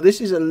don't know, this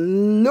is a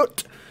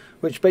LUT,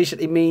 which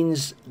basically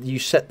means you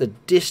set the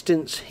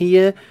distance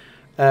here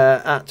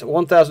at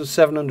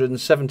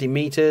 1,770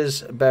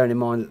 meters, bearing in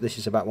mind that this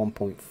is about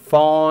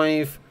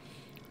 1.5.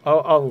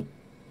 I'll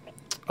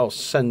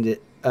send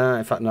it.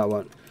 In fact, no, I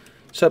won't.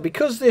 So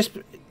because this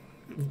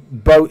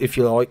boat, if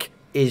you like,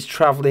 is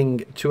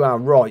travelling to our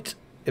right,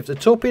 if the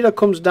torpedo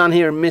comes down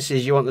here and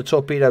misses, you want the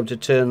torpedo to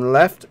turn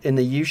left in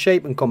the U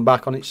shape and come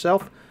back on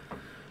itself.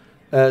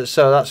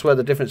 So that's where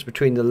the difference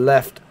between the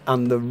left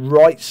and the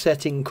right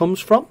setting comes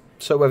from.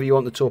 So whether you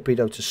want the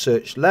torpedo to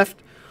search left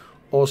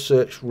or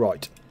search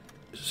right.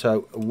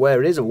 So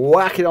where it is,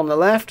 whack it on the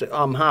left.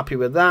 I'm happy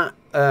with that.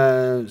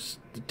 The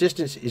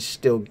distance is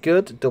still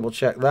good. Double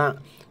check that.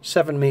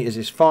 7 meters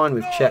is fine.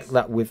 We've checked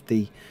that with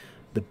the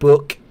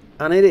book,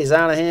 and it is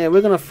out of here.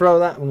 We're going to throw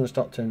that. We're going to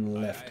start turning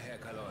left.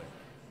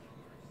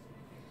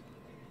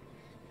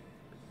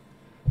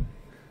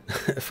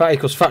 Fat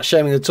equals fat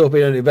shaming the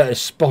torpedo and you better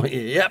spot it.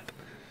 Yep.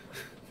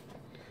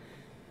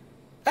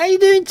 How you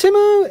doing,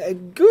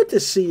 Timo? Good to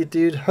see you,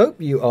 dude. Hope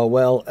you are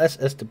well.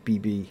 SS to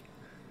BB.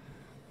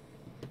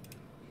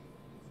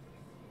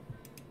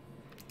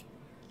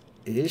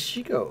 Here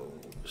she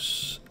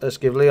goes. Let's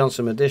give Leon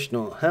some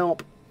additional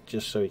help,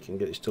 just so he can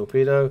get his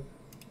torpedo.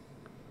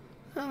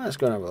 And let's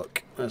go and have a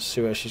look. Let's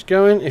see where she's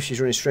going. If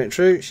she's running straight and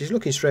true. She's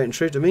looking straight and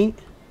true to me.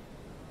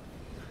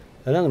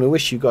 And I'm going to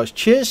wish you guys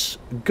cheers.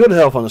 Good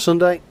health on a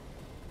Sunday.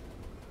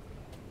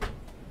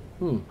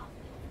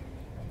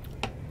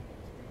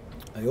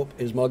 Hey up,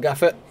 here's my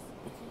gaffer.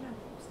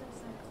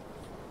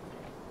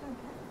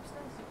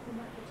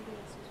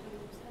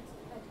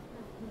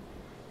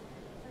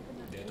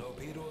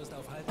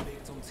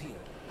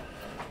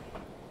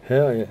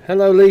 Hell yeah.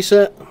 Hello,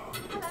 Lisa. Hello,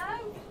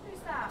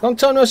 who's that? Long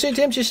time no see,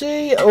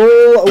 TMTC.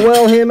 All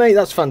well here, mate.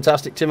 That's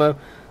fantastic, Timo.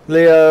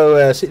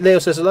 Leo Leo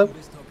says hello.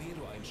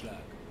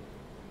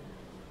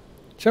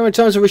 How many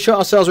times have we shot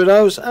ourselves with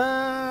those?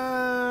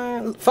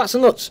 Fats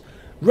and nuts.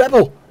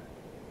 Rebel.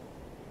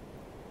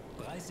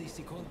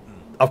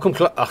 I've come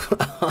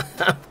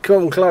I've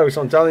come close,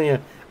 I'm telling you.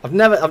 I've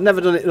never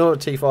done it in order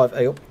T5.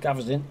 Hey up,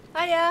 Gav's in.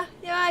 Hiya,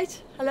 you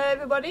right? Hello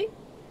everybody.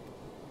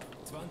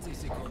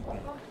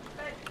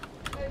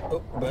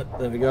 Oh, but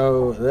there we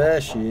go.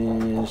 There she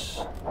is.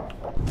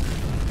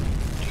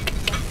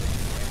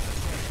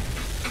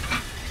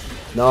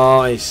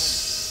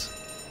 Nice.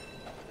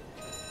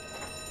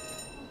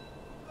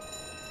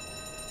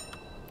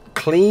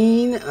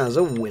 Clean as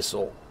a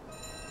whistle.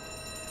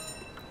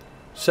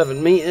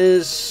 7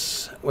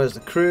 meters. Where's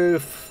the crew?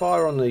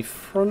 Fire on the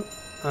front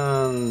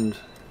and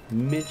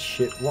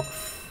midship. What?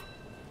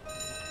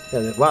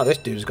 Yeah, wow, this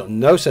dude's got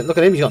no sense. Look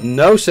at him. He's got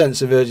no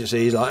sense of urgency.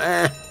 He's like,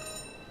 eh.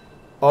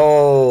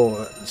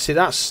 Oh, see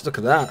that's. Look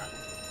at that.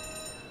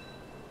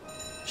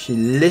 She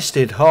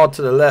listed hard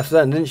to the left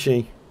then, didn't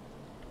she?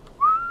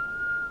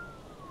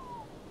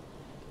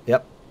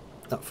 Yep.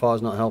 That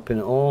fire's not helping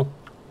at all.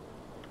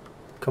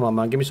 Come on,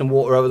 man. Give me some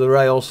water over the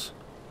rails.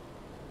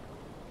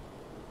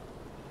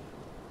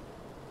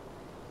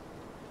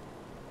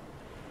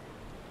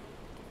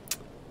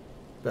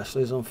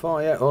 Vessel's on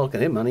fire. Oh, look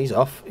at him, man. He's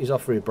off. He's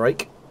off for a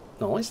break.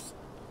 Nice.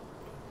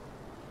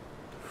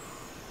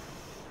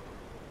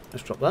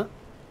 Let's drop that.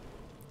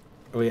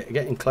 Are we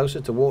getting closer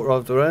to water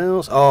over the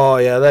rails? Oh,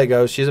 yeah, there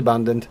goes. She's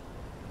abandoned.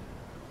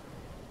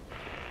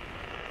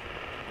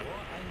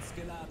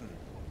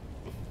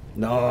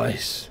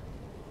 Nice.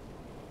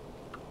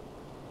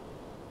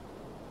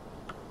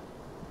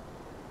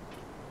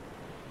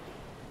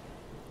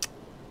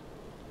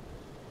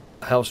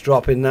 Help's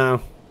dropping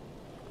now.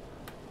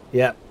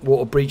 Yeah,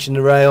 water breaching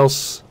the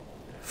rails.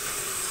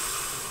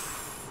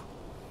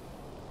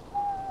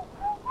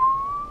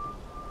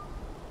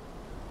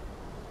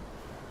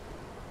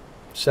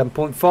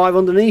 7.5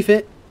 underneath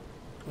it.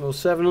 Or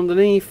 7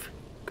 underneath.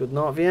 Good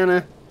night,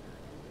 Vienna.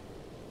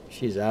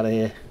 She's out of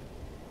here.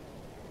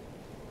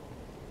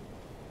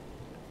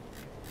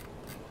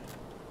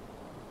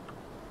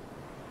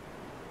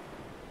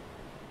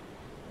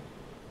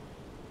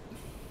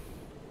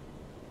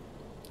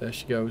 There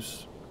she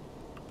goes.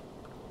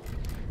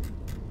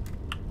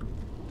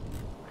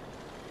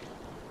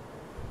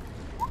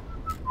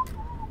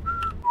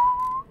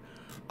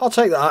 I'll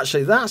take that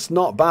actually. That's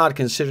not bad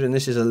considering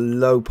this is a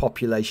low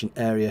population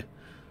area.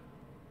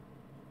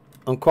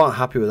 I'm quite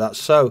happy with that.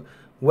 So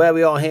where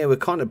we are here, we're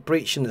kind of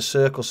breaching the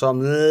circle. So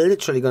I'm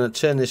literally going to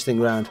turn this thing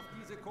around.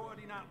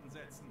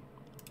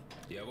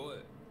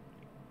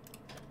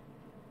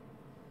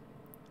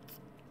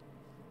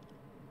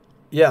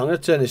 Yeah, I'm going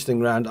to turn this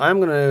thing around. I'm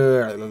going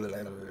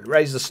to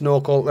raise the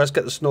snorkel. Let's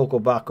get the snorkel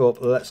back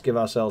up. Let's give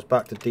ourselves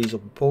back to diesel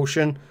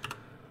propulsion.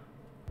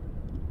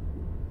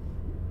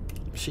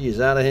 She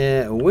is out of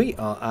here. We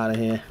are out of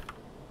here.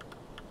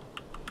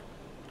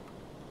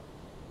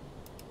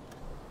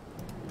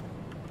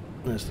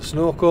 There's the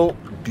snorkel.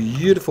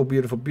 Beautiful,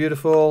 beautiful,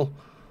 beautiful.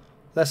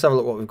 Let's have a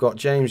look what we've got.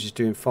 James is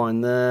doing fine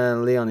there.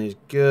 Leon is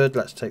good.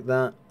 Let's take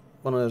that.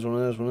 One of those, one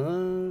of those, one of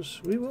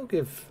those. We will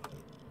give...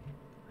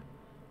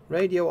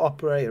 Radio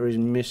operator is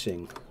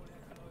missing.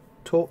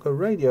 Talk a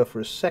radio for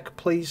a sec,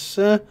 please,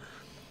 sir.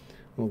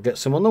 We'll get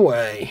some on the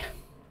way.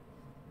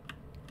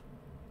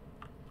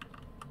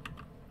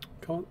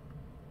 Come on.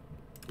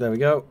 There we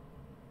go.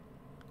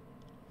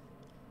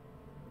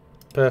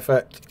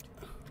 Perfect.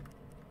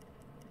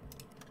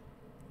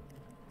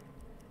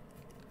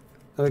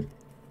 I'm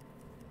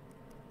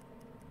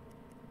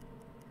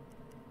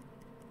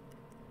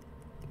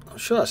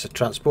sure that's a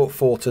transport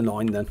 4 to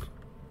 9 then.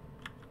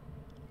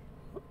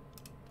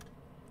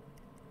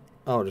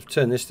 I would have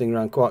turned this thing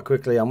around quite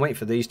quickly. I'm waiting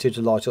for these two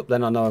to light up.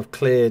 Then I know I've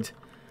cleared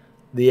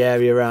the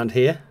area around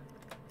here.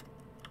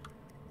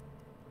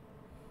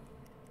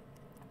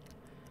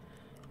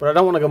 But I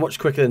don't want to go much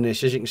quicker than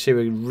this. As you can see,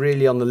 we're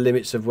really on the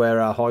limits of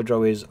where our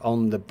hydro is,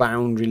 on the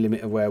boundary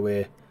limit of where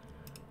we're...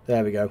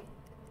 There we go.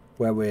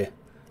 Where we're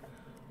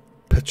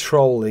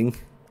patrolling.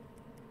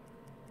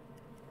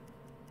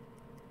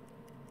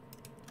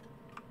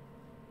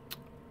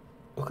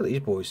 Look at these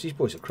boys. These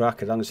boys are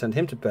crackers. I'm going to send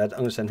him to bed.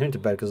 I'm going to send him to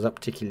bed because I don't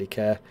particularly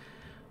care.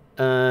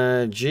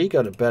 G,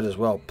 go to bed as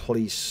well,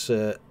 please,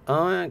 sir.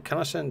 I'm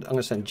going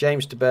to send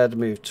James to bed,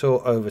 move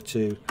Tor over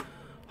to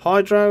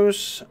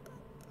hydros.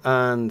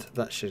 And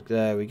that should,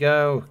 there we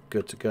go,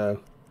 good to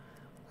go.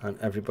 And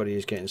everybody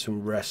is getting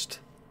some rest.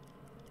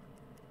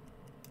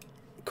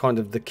 Kind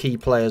of the key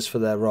players for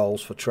their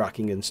roles for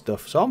tracking and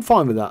stuff. So I'm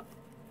fine with that.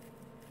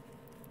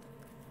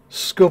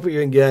 Scope at you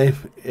in game.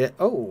 Yeah.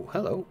 Oh,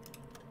 hello.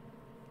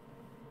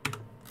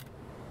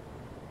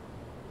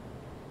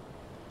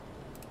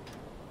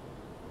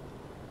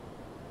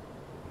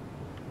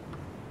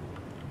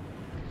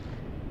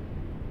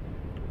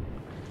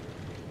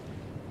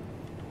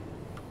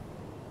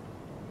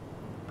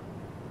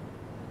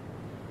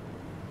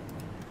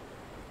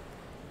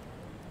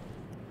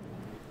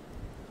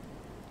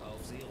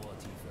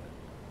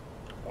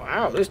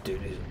 Wow, this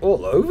dude is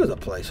all over the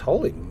place.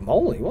 Holy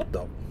moly, what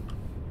the...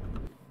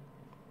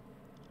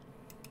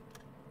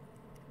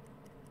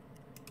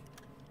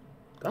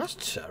 That's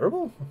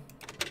terrible.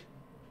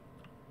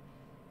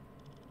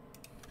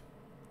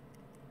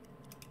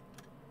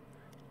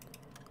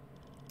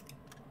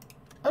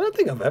 I don't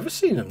think I've ever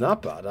seen him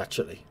that bad,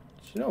 actually.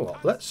 So you know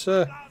what? Let's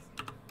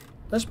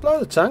blow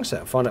the tanks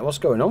out and find out what's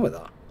going on with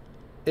that.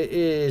 It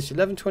is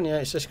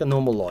 11:28. It's just got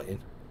normal lighting.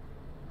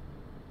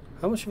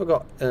 How much have I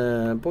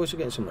got? Boys are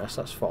getting some rest.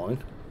 That's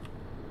fine.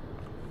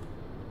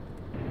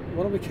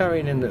 What are we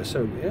carrying in there?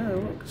 So yeah,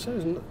 look, so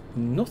there's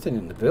nothing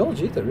in the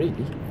bilge either,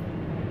 really.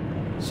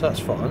 So that's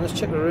fine. Let's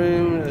check the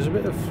room. There's a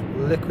bit of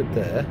liquid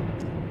there.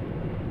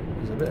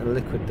 There's a bit of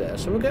liquid there.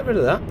 So we'll get rid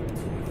of that.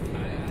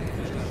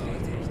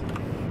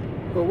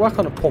 We'll whack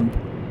on a pump.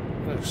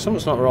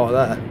 Something's not right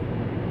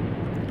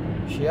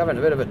there. She's having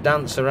a bit of a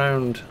dance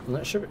around. And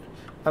that should be,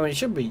 I mean, it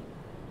should be.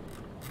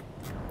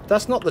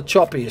 That's not the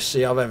choppiest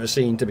sea I've ever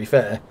seen, to be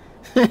fair.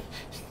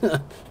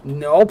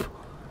 Nope.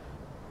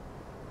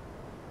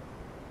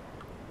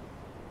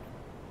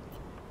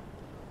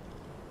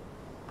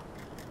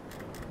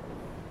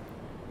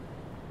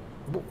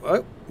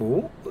 Oh,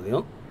 bloody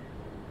on.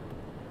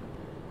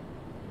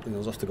 I think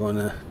I'll have to go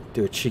and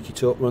do a cheeky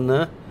talk run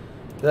there.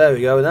 There we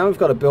go. Now we've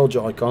got a bilge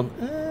icon.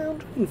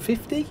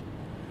 150.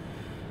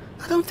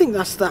 I don't think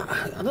that's that.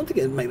 I don't think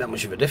it'd make that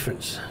much of a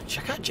difference.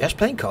 Check out Jess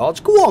playing cards.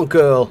 Go on,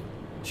 girl.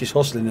 She's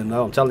hustling in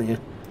though, I'm telling you.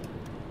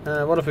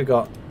 What have we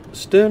got?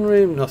 Stern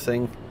room,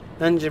 nothing.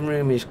 Engine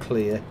room is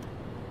clear.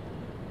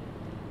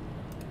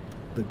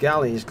 The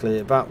galley is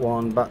clear. Bat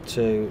 1, Bat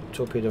 2,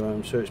 torpedo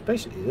room. So it's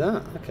basically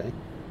that. Okay.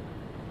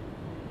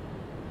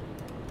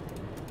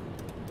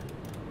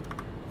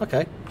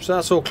 Okay, so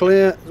that's all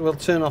clear. We'll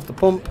turn off the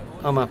pump.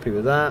 I'm happy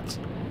with that.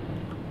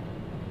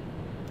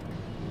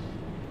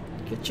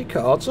 Get your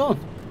cards on.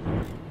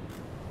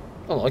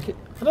 I like it.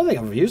 I don't think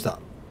I've used that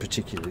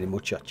particularly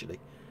much, actually.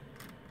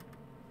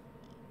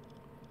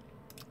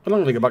 I'm not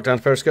going to go back down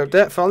to periscope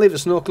depth. I'll leave the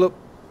snorkel up.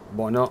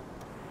 Why not?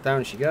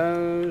 Down she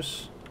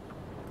goes.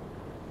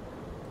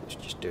 Let's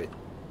just do it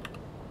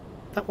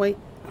that way.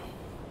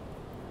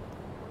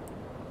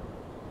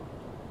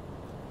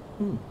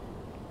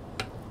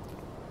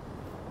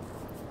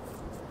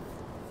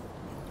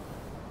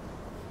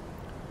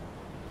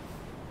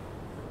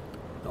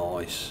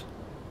 Nice.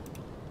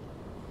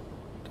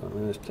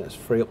 Let's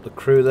free up the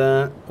crew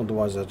there.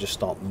 Otherwise they'll just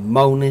start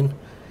moaning.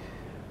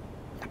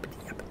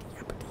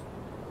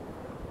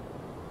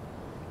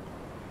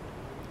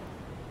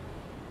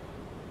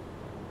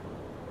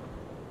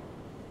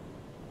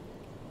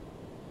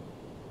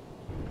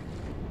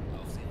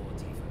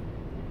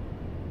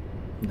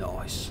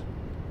 Nice.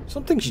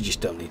 Some things you just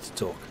don't need to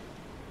talk.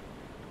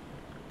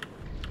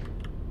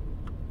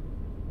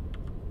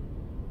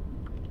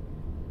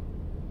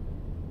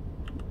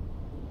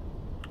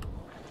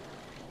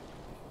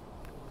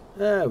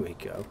 There we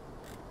go.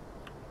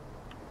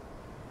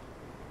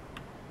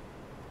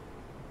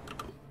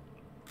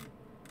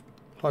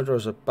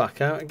 Hydros are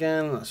back out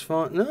again. That's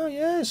fine. No,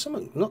 yeah,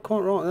 something not quite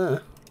right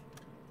there.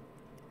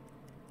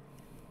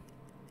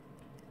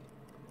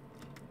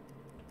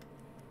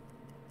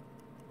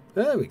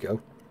 There we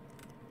go.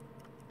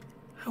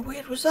 How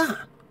weird was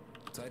that?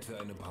 Zeit für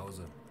eine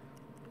Pause.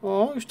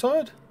 Oh, he's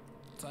tired.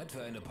 Zeit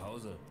für eine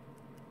Pause.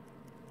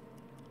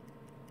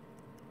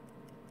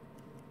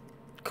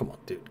 Come on,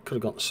 dude. Could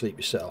have gone to sleep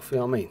yourself. You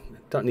know what I mean?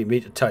 Don't need me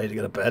to tell you to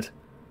go to bed.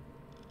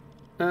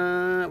 What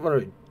are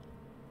we?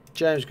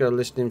 James, go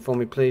listening for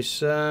me, please.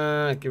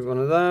 Give me one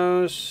of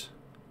those.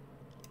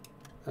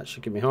 That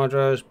should give me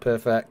hydros.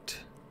 Perfect.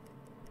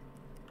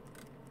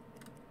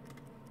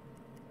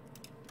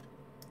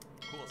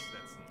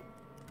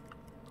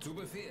 Zu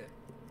Befehl.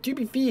 To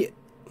be fair.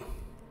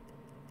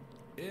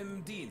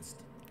 Im Dienst.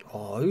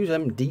 Oh, who's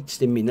them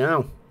deets in me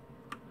now?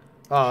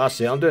 Oh, that's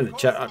it. I'm doing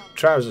a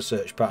trouser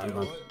search pattern,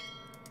 man.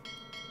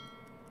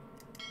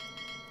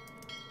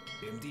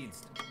 Im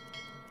Dienst.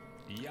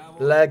 Jawohl.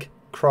 Leg,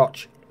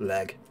 crotch,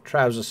 leg.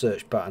 Trouser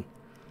search pattern.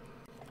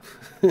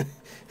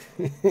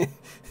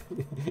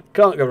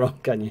 Can't go wrong,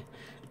 can you?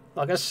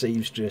 Like a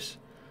seamstress.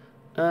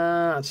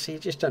 See, you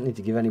just don't need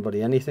to give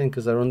anybody anything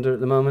because they're under at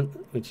the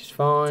moment, which is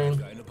fine.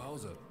 Für eine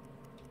Pause.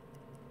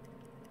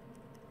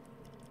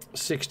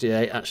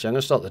 68. Actually, I'm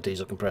going to start the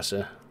diesel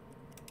compressor.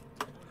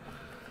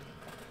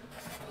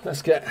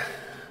 Let's get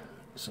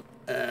some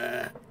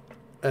air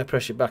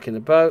pressure back in the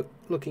boat.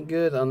 Looking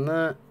good on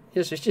that.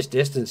 Yes, it's just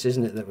distance,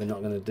 isn't it, that we're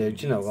not going to do.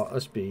 Do you know what?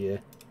 Let's be...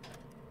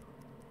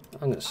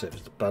 I'm going to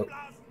service the boat.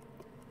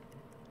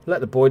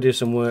 Let the boy do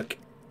some work.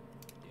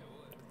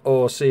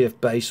 Or see if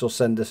base will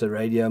send us a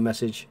radio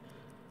message.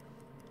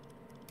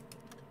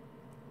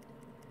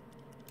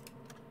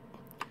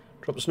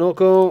 Drop the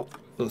snorkel.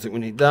 Don't think we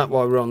need that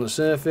while we're on the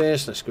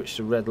surface. Let's switch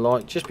to red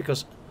light. Just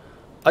because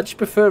I just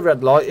prefer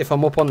red light if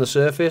I'm up on the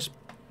surface.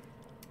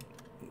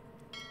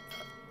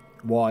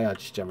 Why? I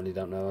just generally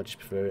don't know. I just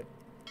prefer it.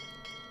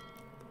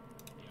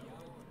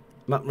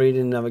 Map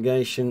reading,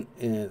 navigation.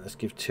 Yeah, let's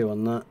give 2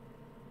 on that.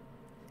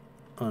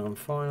 I'm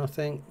fine, I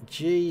think.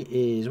 G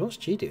is... What's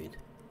G doing?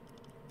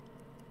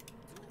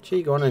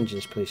 G, go on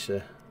engines, please,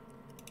 sir.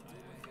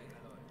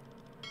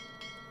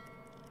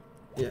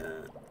 Yeah.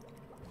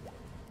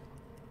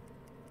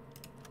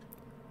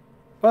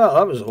 Well,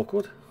 that was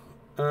awkward.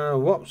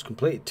 What was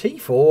complete?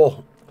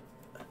 T4.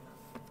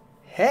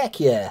 Heck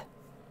yeah.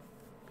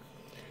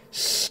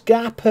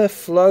 Scapa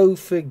flow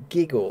for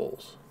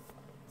giggles.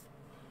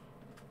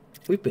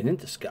 We've been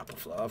into Scapa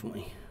flow, haven't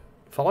we?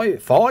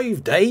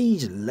 Five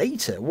days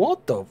later.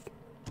 What the...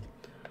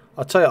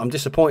 I'll tell you what I'm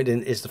disappointed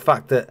in is the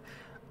fact that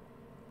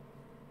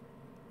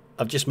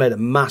I've just made a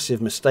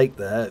massive mistake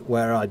there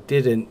where I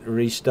didn't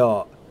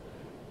restart.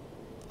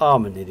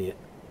 I'm an idiot.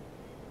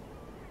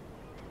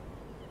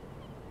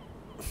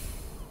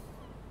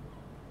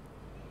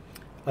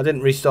 I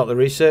didn't restart the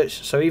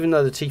research, so even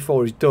though the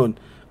T4 is done,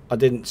 I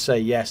didn't say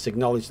yes,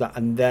 acknowledge that,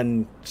 and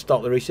then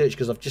start the research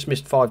because I've just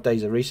missed 5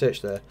 days of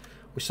research there.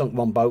 We sunk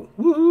 1 boat.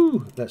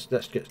 Woohoo!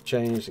 Let's get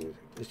changed.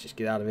 Let's just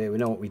get out of here. We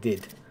know what we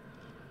did.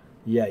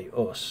 Yay,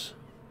 us.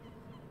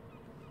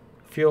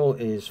 Fuel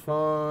is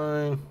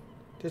fine.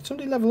 Did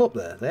somebody level up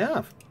there? They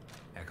have.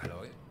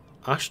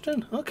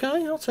 Ashton?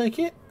 Okay, I'll take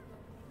it.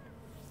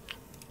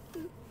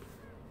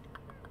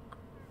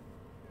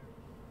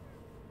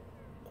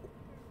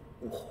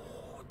 Oh,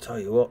 I'll tell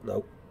you what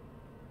though.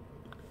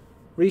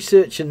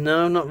 Researcher,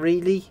 no, not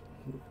really.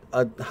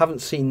 I haven't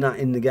seen that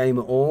in the game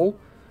at all.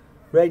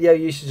 Radio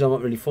usage I'm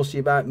not really fussy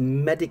about.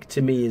 Medic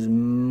to me is a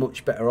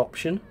much better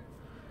option.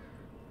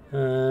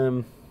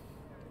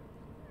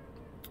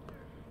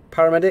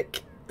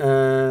 Paramedic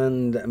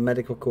and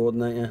medical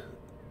coordinator.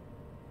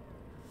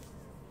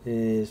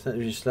 Is that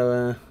really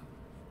slower?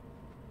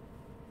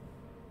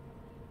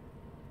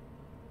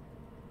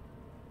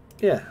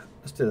 Yeah,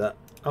 let's do that.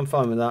 I'm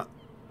fine with that.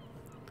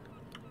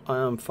 I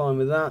am fine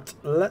with that.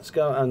 Let's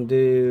go and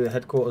do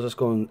headquarters. Let's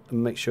go and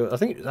make sure. I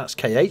think that's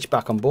KH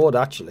back on board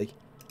actually.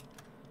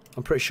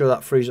 I'm pretty sure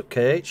that frees up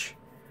KH.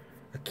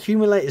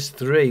 Accumulators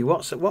 3.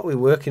 What are we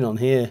working on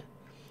here?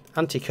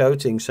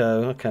 Anti-coating.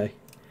 So okay.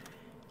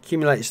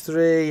 Accumulators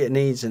 3. It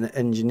needs an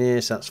engineer.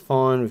 So that's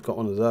fine. We've got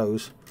one of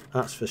those.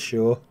 That's for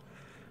sure.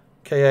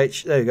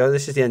 KH. There we go.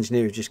 This is the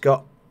engineer we've just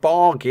got.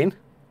 Bargain.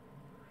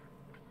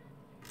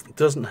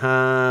 Doesn't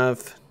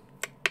have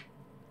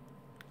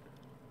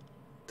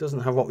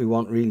what we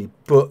want really,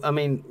 but I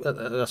mean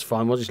that's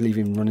fine. We'll just leave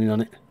him running on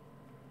it.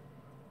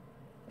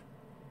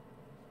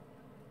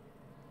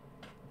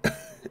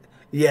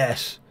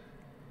 Yes,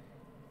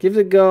 give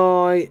the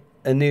guy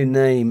a new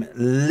name,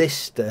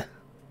 Lister.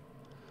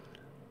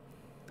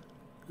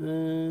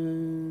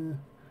 So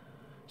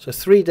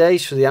 3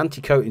 days for the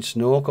anti-coating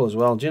snorkel as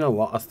well. Do you know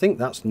what? I think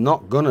that's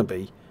not gonna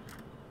be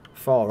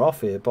far off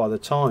here by the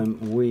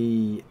time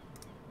we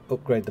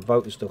upgrade the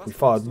boat and stuff. We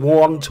fired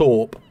 1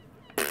 torp.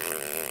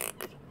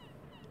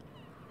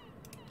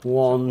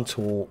 1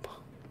 torp.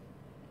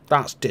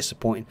 That's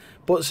disappointing.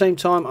 But at the same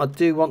time, I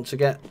do want to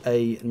get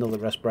another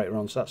respirator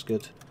on, so that's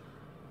good.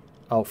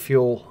 Oh,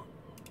 fuel.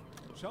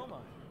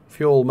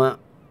 Fuel map.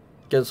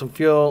 Get some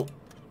fuel.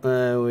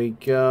 There we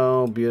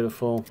go.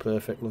 Beautiful.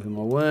 Perfect. Loving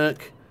my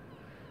work.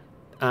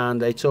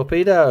 And a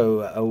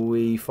torpedo.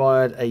 We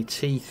fired a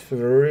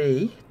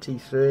T3.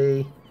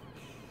 T3.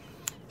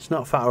 It's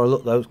not fat or a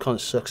look though. It kind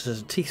of sucks.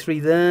 There's a T3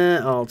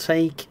 there. I'll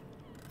take.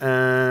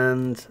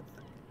 And...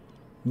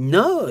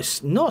 no,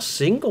 it's not a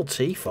single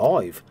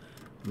T5.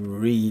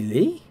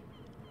 Really?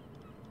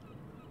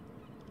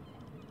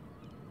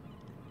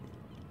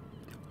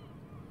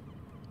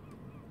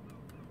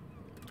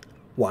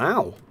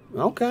 Wow.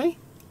 Okay.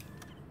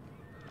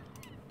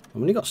 I've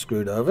only got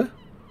screwed over.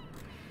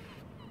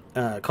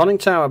 Conning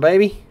tower,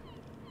 baby.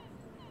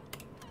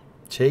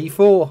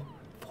 T4.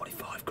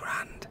 45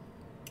 grand.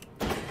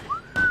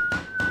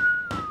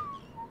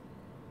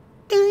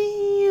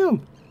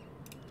 Damn.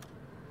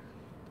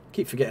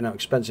 Keep forgetting how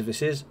expensive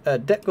this is.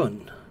 Deck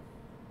gun.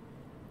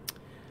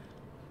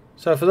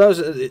 So for those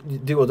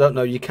that do or don't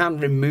know, you can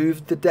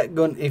remove the deck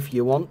gun if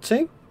you want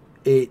to.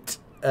 it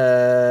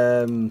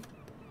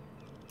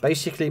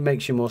basically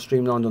makes you more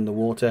streamlined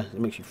underwater. It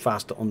makes you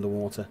faster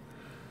underwater.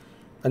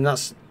 And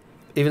that's,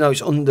 even though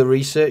it's under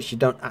research, you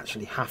don't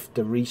actually have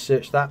to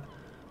research that.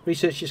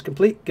 Research is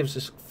complete, gives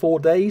us 4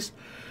 days.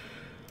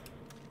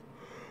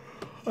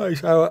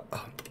 So,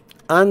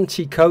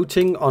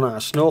 anti-coating on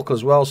our snorkel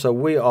as well, so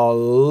we are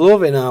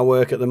loving our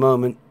work at the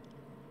moment.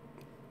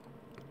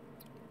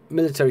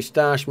 Military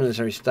stash,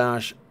 military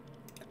stash.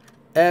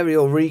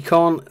 Aerial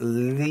recon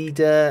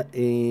leader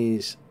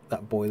is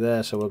that boy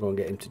there, so we're going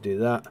to get him to do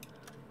that.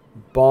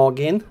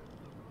 Bargain.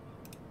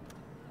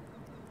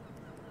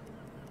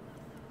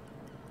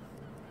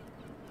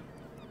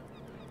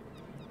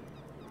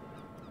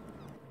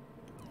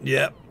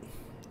 Yep.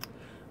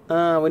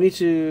 We need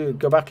to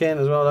go back in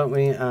as well, don't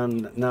we?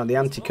 And now the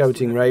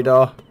anti-coating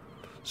radar.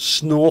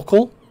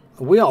 Snorkel.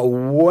 We are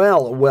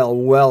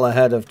well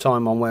ahead of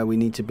time on where we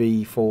need to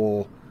be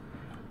for...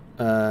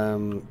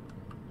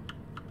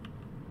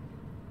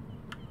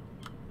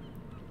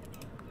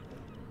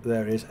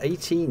 there is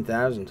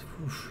 18,000.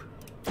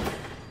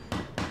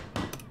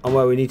 And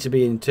where we need to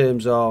be in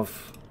terms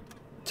of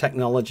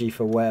technology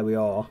for where we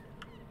are.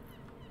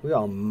 We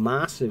are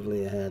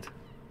massively ahead.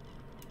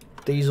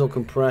 Diesel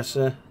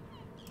compressor.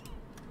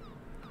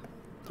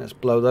 Let's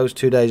blow those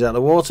 2 days out of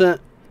the water.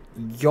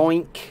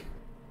 Yoink.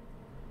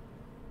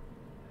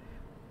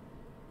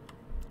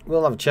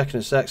 We'll have a check in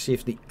a sec, see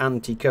if the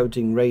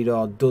anti-coating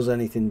radar does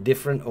anything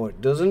different or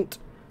it doesn't.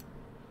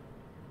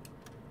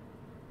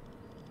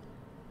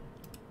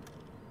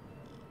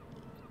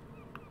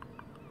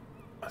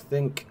 I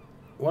think,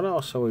 what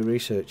else are we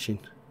researching?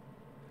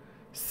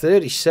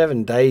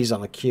 37 days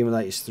on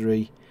accumulators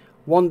 3.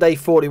 1 day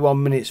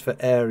 41 minutes for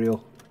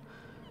aerial.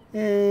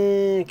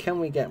 Can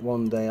we get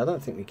 1 day? I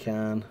don't think we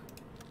can.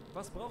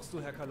 I'm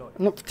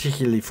not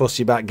particularly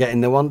fussy about getting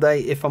the 1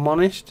 day, if I'm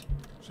honest.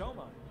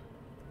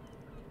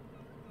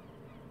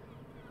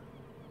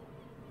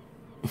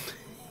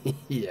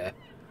 Yeah.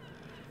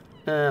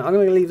 I'm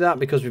going to leave that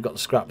because we've got the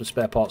scrap and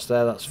spare parts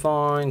there. That's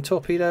fine.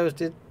 Torpedoes,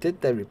 did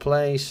they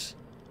replace?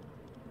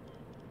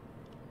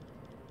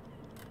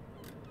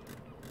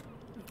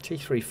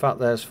 T3 fat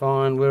there's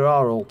fine. We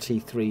are all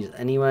T3s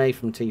anyway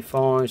from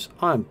T5s.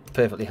 I'm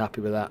perfectly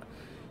happy with that.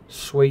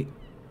 Sweet.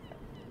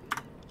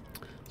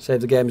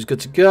 Save the game is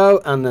good to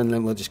go, and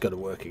then we'll just go to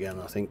work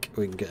again. I think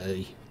we can get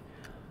a...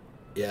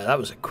 Yeah, that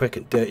was a quick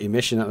and dirty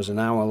mission. That was an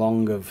hour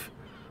long of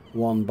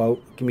one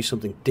boat. Give me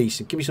something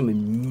decent. Give me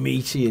something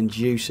meaty and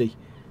juicy.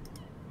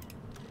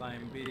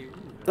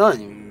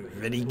 I'm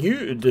very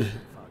good.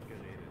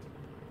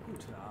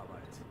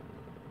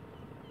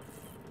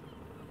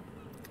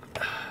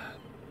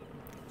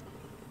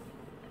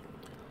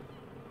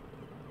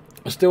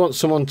 I still want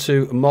someone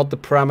to mod the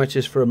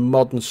parameters for a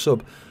modern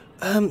sub.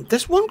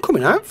 There's one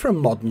coming out for a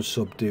modern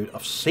sub, dude.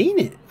 I've seen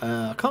it.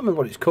 I can't remember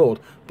what it's called,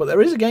 but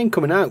there is a game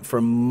coming out for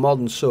a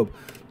modern sub.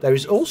 There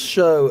is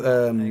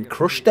also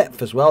Crush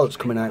Depth as well that's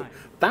coming out.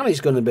 That is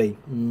going to be...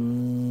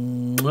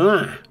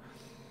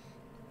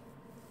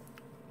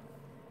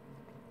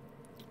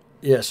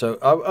 Yeah,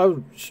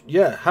 so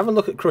yeah, have a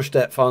look at Crush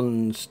Depth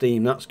on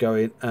Steam. That's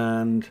going,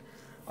 and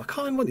I can't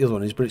remember what the other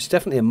one is, but it's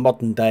definitely a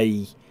modern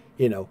day,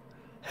 you know,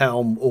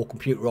 helm, all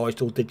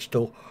computerized, all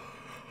digital.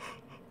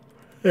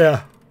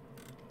 Yeah.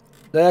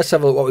 Let's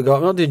have a look what we got.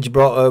 We're not doing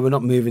Gibraltar, we're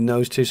not moving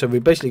those two. So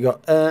we've basically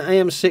got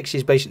AM6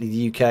 is basically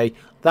the UK.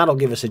 That'll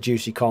give us a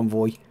juicy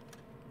convoy.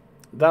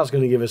 That's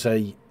going to give us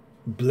a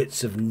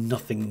blitz of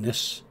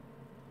nothingness.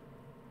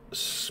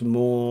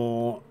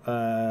 Small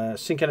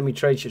sink enemy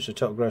trade ships with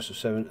total gross of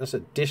 7. That's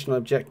additional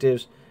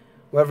objectives.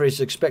 Weather is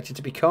expected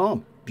to be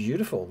calm.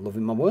 Beautiful.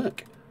 Loving my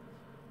work.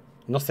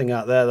 Nothing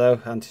out there though.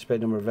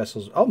 Anticipated number of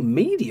vessels. Oh,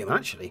 medium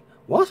actually.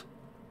 What?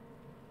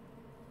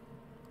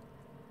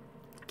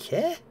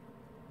 Okay.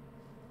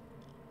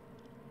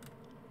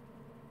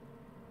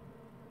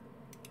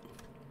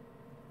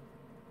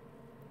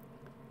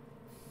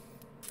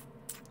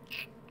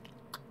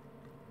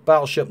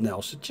 Battleship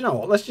Nelson. Do you know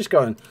what? Let's just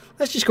go and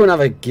have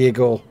a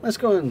giggle. Let's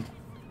go and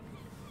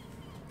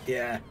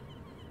yeah.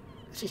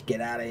 Let's just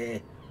get out of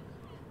here.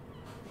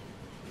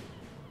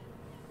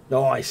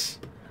 Nice.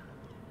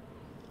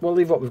 We'll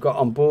leave what we've got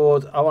on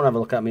board. I want to have a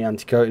look at my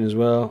anti-coating as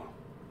well.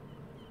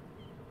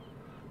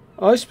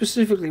 I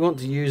specifically want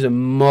to use a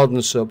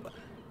modern sub.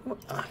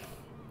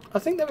 I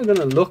think that we're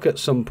going to look at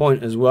some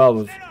point as well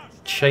of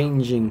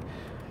changing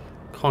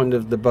kind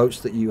of the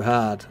boats that you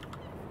had.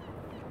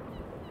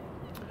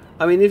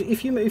 I mean,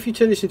 if you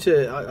turn this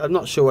into, I'm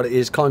not sure what it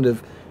is, kind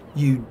of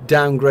you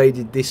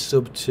downgraded this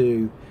sub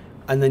to,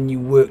 and then you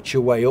worked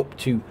your way up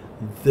to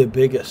the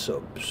bigger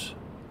subs,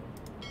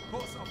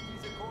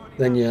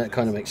 then yeah, it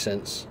kind of makes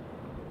sense.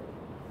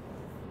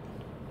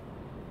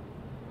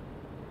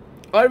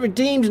 I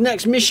redeemed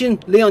next mission.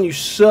 Leon, you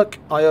suck.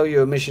 I owe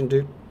you a mission,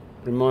 dude.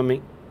 Remind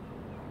me.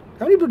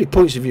 How many bloody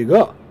points have you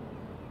got?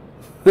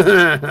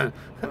 How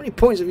many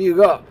points have you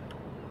got?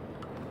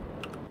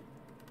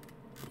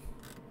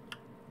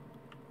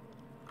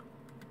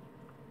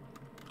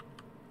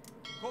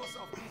 Kurs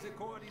auf diese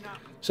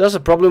Koordinaten. So that's a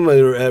problem with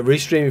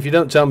restream. If you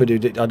don't tell me,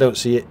 dude, I don't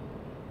see it.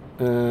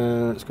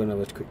 Let's go and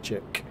have a quick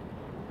check.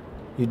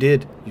 You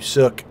did. You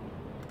suck.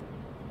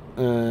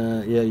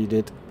 Yeah, you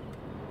did.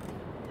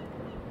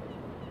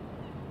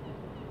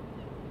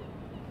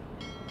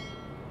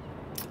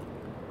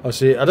 I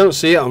see it. I don't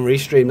see it on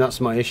restream. That's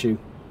my issue,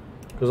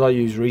 because I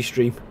use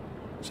restream,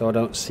 so I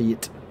don't see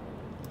it.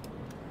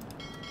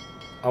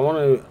 I want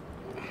to.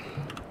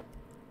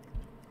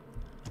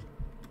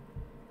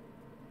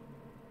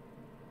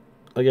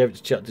 I gave it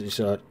to chat to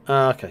decide.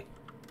 Ah, okay,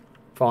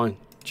 fine.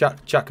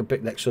 Chat can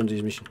pick next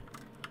Sunday's mission.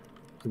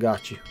 I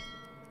got you.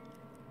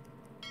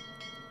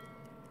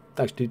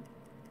 Thanks, dude.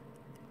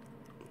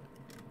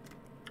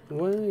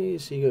 Why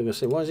is he going to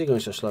say? Why is he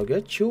going so slow?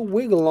 Get your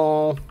wiggle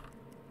on.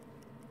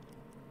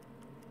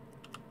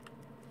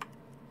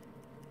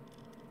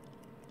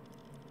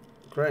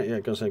 Great, yeah,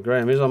 gonna say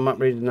Graham is on map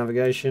reading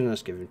navigation.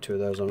 Let's give him 2 of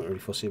those. I'm not really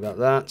fussy about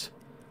that.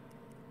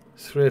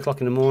 3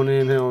 o'clock in the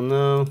morning. Hell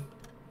no.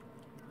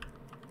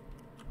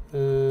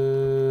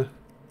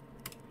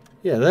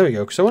 Yeah, there we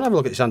go. So I want to have a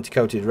look at this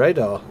anti-coated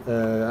radar,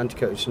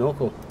 anti-coated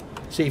snorkel.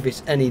 See if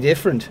it's any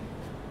different.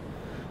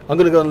 I'm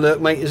going to go and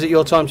look, mate. Is it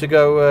your time to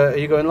go? Are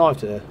you going live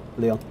today,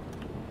 Leon?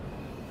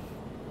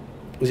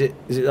 Is it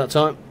that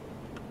time?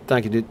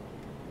 Thank you, dude.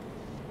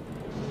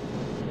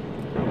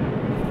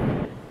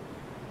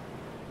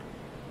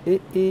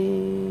 It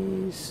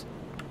is.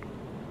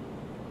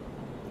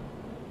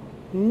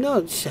 No,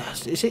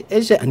 is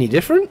it any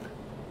different?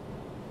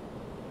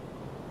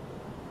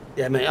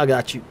 Yeah, mate, I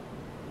got you.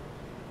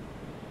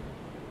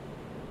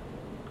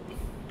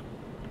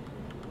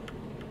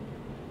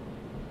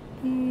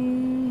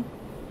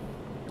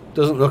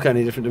 Doesn't look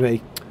any different to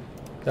me.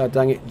 God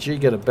dang it. G,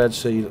 get a bed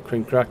so you look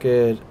cream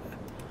cracked.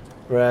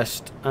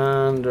 Rest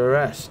and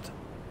rest.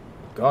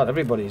 God,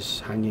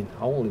 everybody's hanging.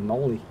 Holy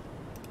moly.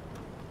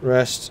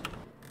 Rest.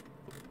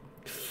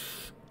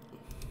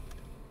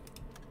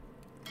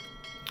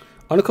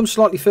 I'm going to come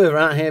slightly further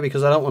out here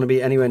because I don't want to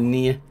be anywhere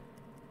near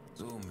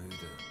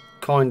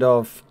kind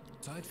of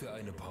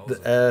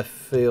the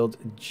airfield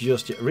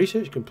just yet.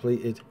 Research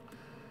completed.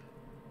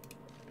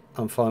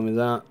 I'm fine with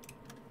that.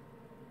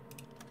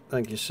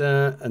 Thank you,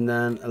 sir. And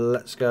then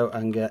let's go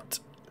and get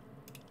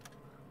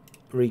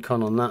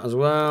recon on that as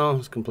well.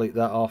 Let's complete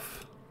that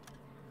off.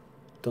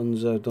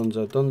 Dunzo,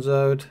 dunzo,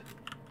 dunzoed.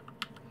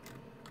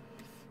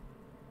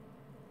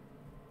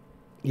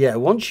 Yeah,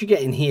 once you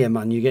get in here,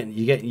 man,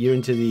 you're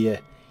into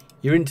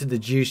the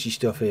juicy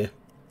stuff here.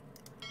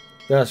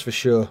 That's for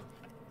sure.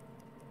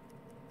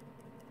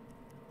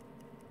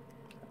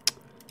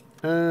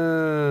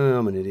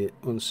 I'm an idiot.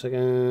 1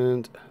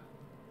 second.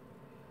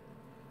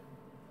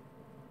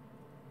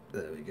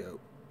 There we go.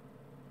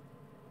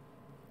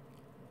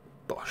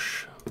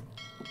 Bosh.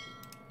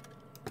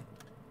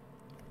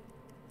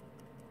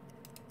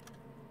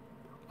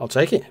 I'll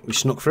take it. We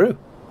snuck through.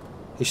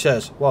 He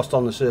says, whilst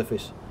on the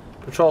surface.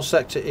 Patrol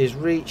sector is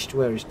reached.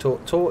 Where is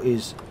Tort? Tort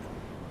is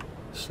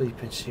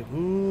sleeping.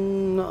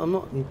 I'm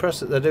not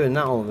impressed that they're doing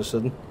that all of a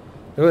sudden.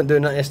 They weren't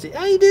doing that yesterday.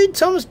 How you doing,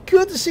 Thomas?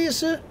 Good to see you,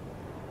 sir.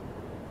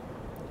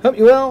 Hope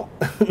you well.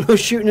 No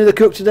shooting of the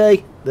cook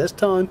today. There's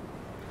time.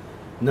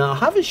 Now, I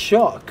haven't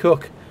shot a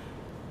cook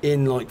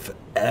in like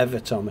forever,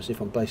 Thomas, if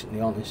I'm blatantly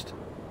honest.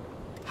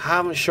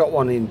 Haven't shot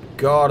one in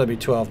gotta be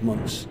 12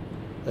 months.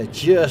 They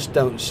just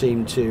don't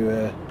seem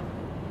to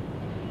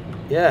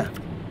yeah.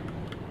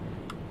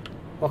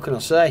 What can I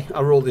say?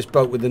 I ruled this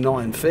boat with an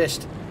iron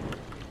fist.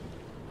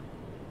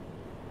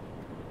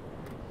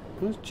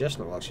 What does Jess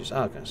look like? She's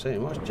I can't see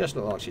him. What does Jess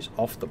look like? She's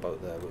off the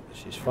boat there, but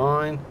she's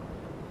fine.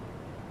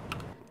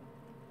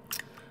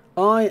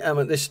 I am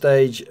at this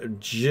stage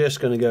just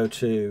going to go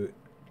to...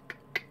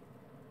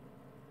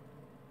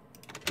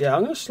 Yeah,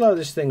 I'm going to slow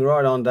this thing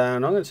right on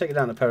down. I'm going to take it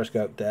down to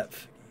periscope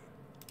depth.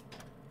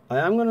 I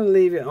am going to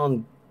leave it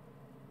on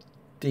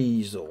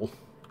diesel.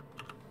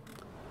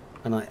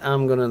 And I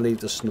am going to leave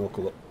the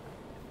snorkel up.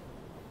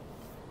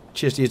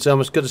 Cheers to you,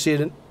 Thomas. Good to see you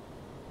then.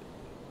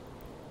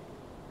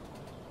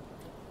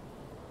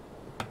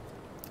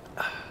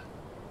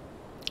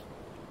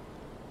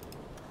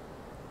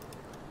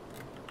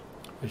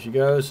 There she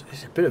goes.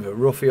 It's a bit of a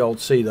roughy old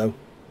sea, though.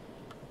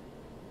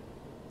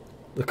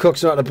 The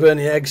cook's not to burn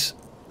the eggs.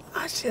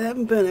 Actually, they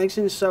haven't burnt eggs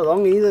in so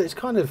long either. It's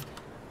kind of...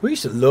 We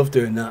used to love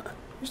doing that.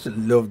 We used to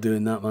love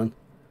doing that, man.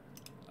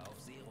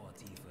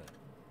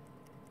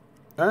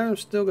 I'm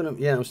still gonna...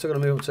 Yeah, I'm still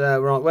gonna move up to...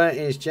 right, where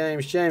is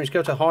James? James,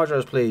 go to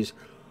Hydros, please.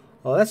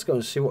 Well, let's go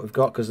and see what we've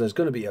got, because there's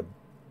going to be a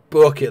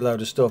bucket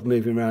load of stuff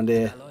moving around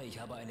here.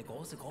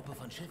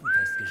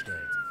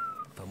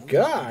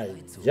 God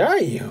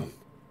damn!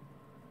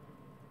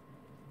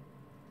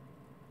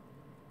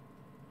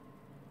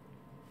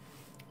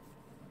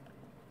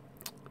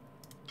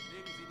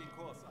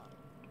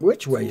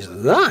 Which way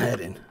is that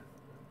heading?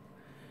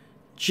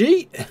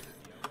 Gee.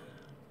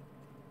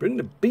 Bring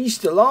the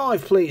beast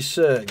alive, please,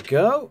 sir.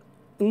 Go.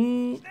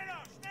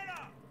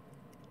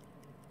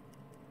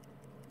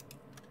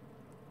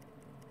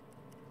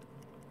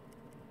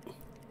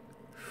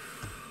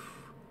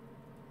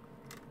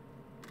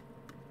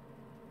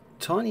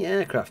 Tiny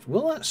aircraft.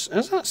 Well,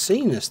 has that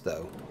seen us,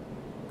 though?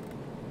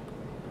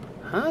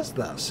 Has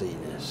that seen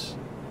us?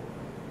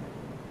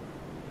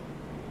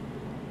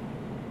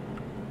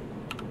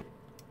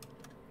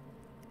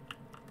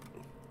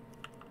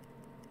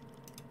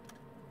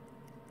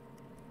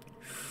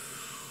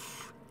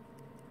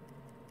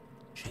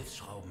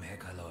 Schiffsschrauben, Herr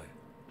Kaloi.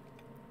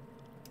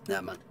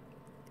 Nah, man.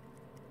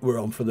 We're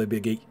on for the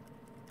biggie.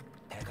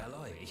 Herr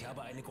Kaloi, ich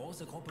habe eine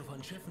große Gruppe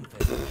von Schiffen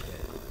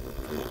festgestellt.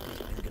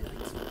 Ein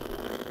Geleitzug.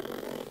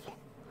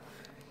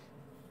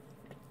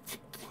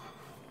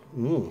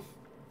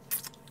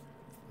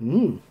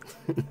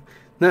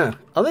 Now,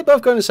 are they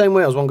both going the same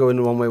way, or is one going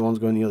the one way, one's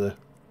going the other?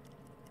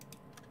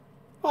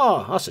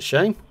 Oh, that's a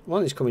shame.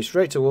 One is coming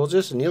straight towards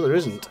us, and the other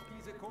isn't.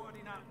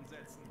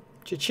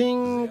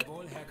 Cha-ching! Sehr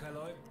wohl, Herr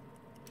Kaloi.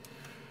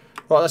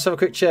 Right, let's have a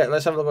quick check.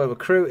 Let's have a look where the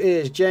crew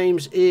is.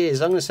 James is.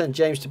 I'm going to send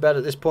James to bed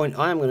at this point.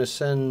 I am going to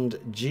send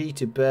G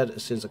to bed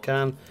as soon as I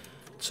can.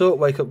 Talk,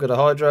 wake up, go to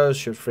hydros.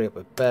 Should free up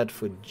a bed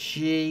for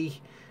G.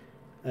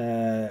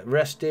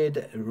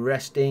 Rested,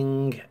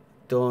 resting.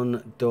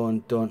 Done,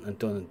 done, done, and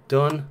done, and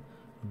done.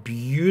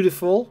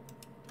 Beautiful.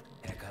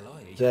 Herr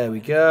Kaloi, There we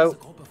go.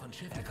 Gruppe von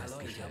Schiffen. Herr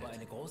Kaloi, ich habe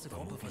eine große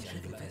Gruppe von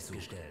Schiffen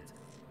festgestellt.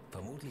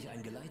 Vermutlich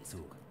ein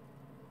Geleitzug.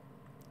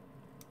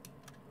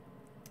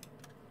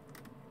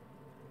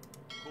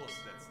 Kurs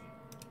setzen.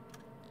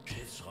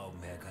 Schiffsschrauben,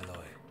 Herr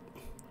Kaloi.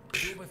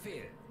 Zu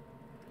Befehl.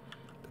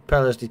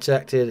 Propellers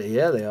detected.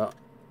 Yeah, they are.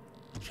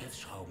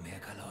 Schiffsschrauben, Herr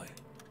Kaloi.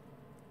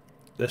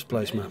 This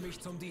place, Melde man. mich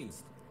zum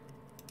Dienst.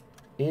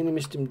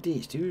 Enemy Mr.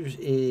 Deast. Who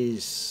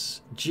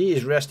is... G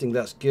is resting.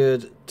 That's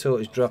good.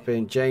 Tort is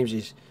dropping. James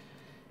is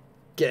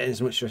getting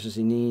as much rest as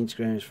he needs.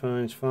 Graham is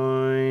fine. It's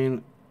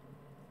fine.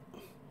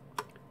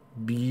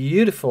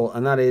 Beautiful.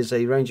 And that is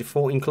a range of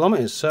 14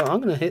 kilometers. So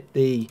I'm going to hit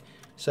the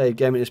save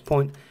game at this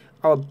point.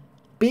 Our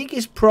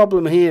biggest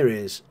problem here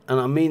is, and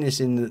I mean this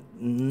in the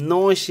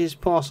nicest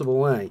possible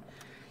way,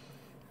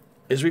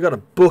 is we got a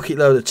bucket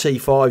load of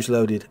T5s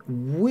loaded,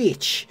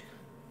 which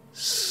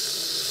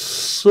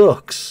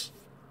sucks.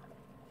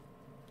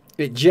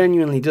 It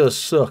genuinely does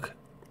suck.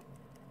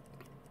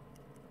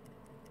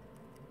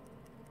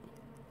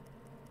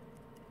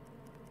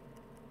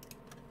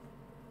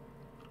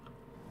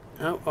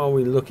 How are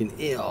we looking?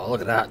 Oh,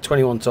 look at that.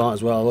 21 times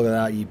as well. Look at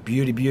that. You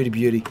beauty, beauty,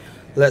 beauty.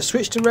 Let's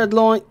switch to red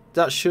light.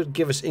 That should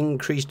give us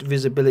increased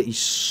visibility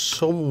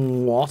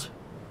somewhat.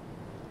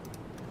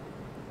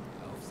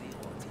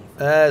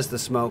 There's the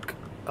smoke.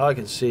 I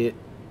can see it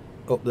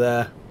up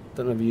there.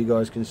 Don't know if you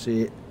guys can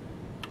see it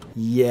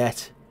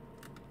yet.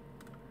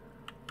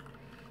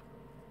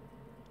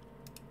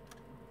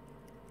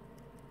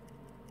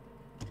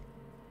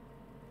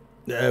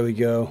 There we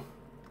go.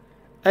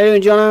 How you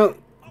doing, Jono?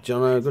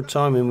 Jono, good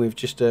timing. We've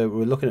just we're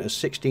looking at a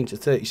 16 to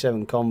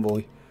 37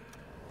 convoy.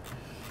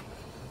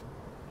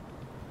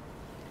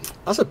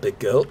 That's a big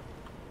girl.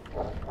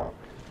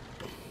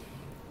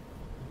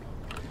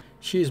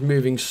 She's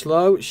moving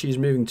slow. She's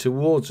moving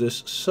towards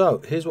us.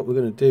 So here's what we're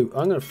going to do.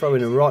 I'm going to throw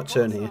in a right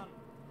turn here.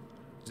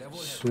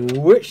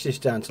 Switch this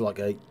down to like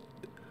 8.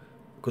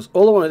 Because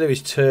all I want to do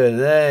is turn.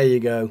 There you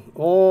go.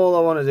 All I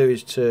want to do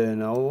is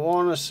turn. I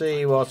want to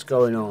see what's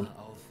going on.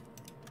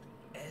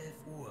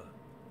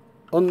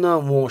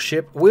 Unknown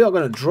warship. We are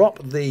going to drop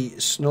the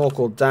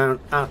snorkel down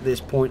at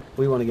this point.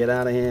 We want to get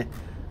out of here.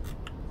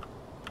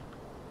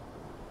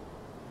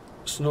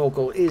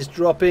 Snorkel is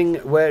dropping.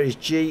 Where is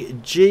G?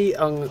 G,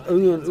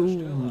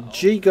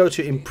 G, go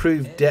to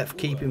improve depth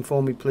keeping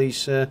for me, please,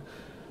 sir.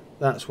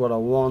 That's what I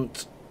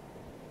want.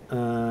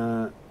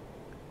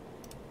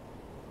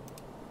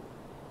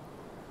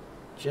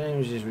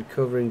 James is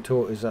recovering.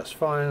 Tortoise, that's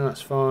fine.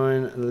 That's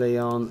fine.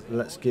 Leon,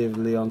 let's give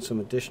Leon some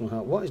additional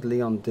help. What is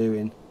Leon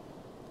doing?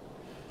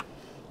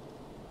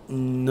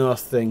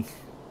 Nothing.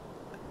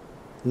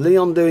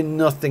 Leon doing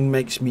nothing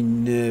makes me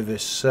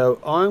nervous. So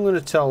I'm going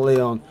to tell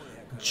Leon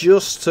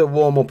just to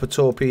warm up a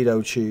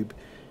torpedo tube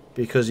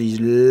because he's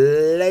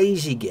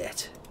lazy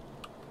get.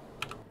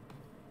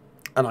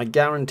 And I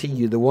guarantee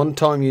you the one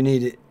time you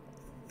need it.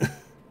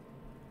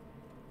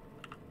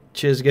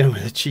 Cheers again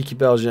with a cheeky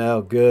Belgian.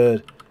 Oh,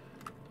 good.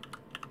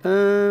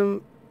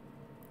 Unknown,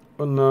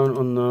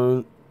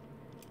 unknown.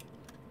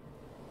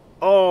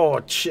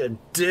 Oh,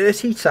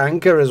 dirty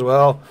tanker as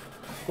well.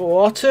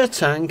 What a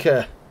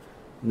tanker.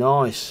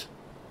 Nice.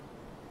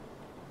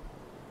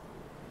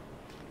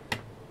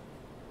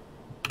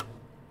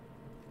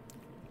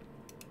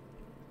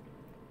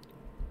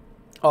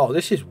 Oh,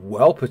 this is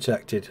well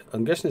protected.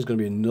 I'm guessing there's going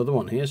to be another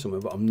one here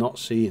somewhere, but I'm not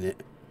seeing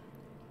it.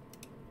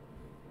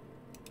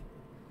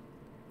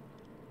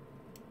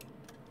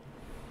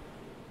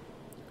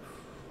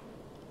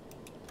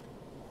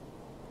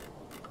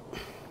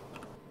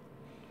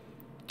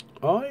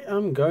 I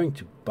am going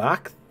to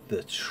back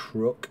the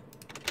truck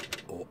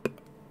up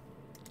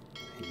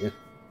here.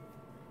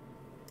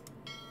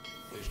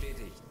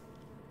 Bestätigt.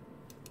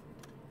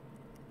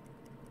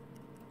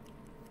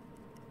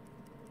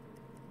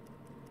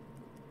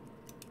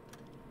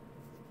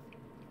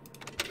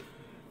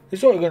 This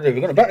is what we're going to do.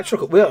 We're going to back the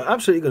truck up. We are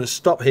absolutely going to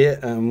stop here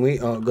and we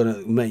are going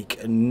to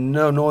make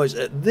no noise.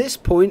 At this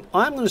point,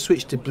 I'm going to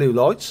switch to blue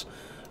lights.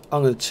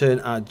 I'm going to turn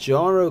our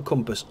gyro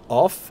compass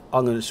off.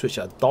 I'm going to switch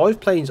our dive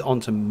planes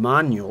onto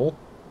manual.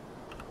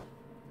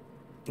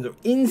 So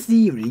in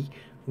theory,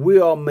 we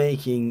are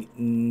making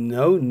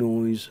no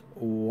noise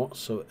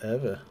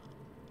whatsoever.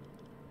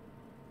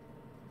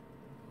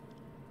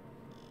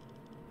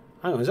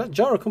 Hang on, is that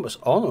gyro compass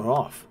on or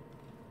off?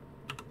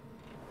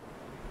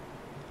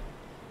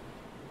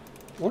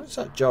 What is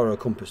that gyro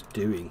compass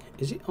doing?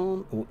 Is it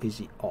on or is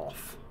it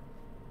off?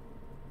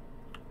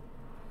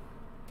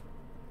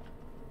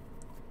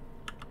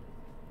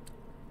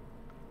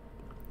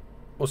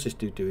 What's this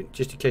dude doing?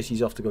 Just in case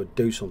he's off to go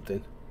do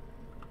something.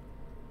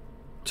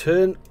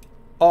 Turn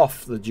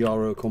off the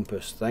gyro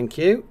compass. Thank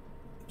you.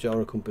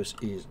 Gyro compass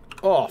is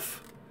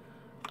off.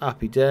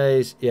 Happy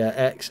days. Yeah,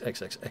 X.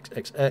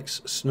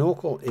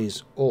 Snorkel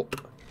is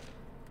up.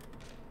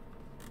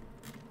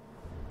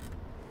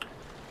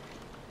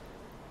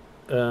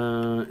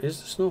 Is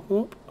the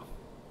snorkel up?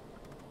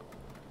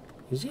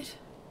 Is it?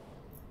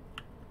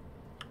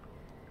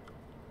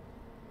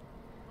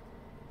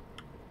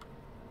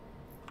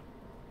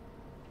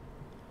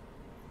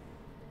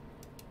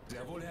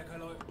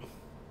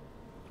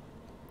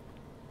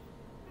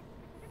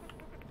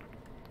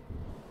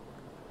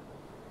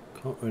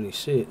 Can't really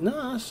see it.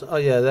 No, that's, oh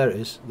yeah, there it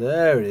is.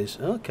 There it is.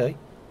 Okay.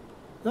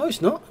 No,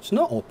 it's not. It's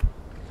not up.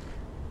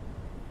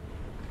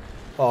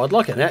 Oh, I'd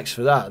like an X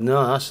for that.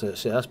 No, that's it.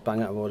 See, that's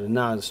bang out of order.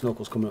 Now the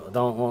snorkel's coming up. I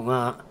don't want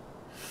that.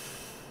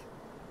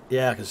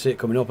 Yeah, I can see it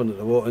coming up under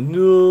the water.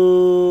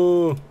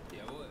 No.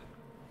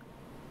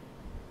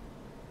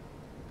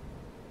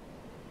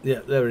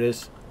 Yeah, there it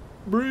is.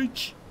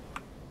 Breach.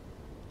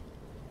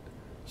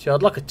 See,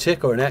 I'd like a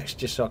tick or an X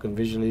just so I can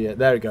visually...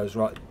 there it goes.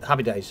 Right.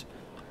 Happy days.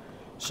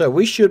 So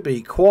we should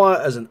be quiet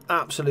as an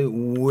absolute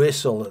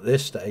whistle at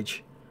this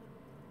stage.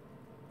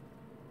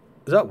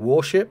 Is that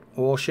warship?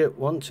 Warship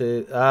 1,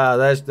 2. Ah,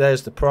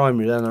 there's the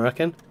primary then, I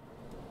reckon.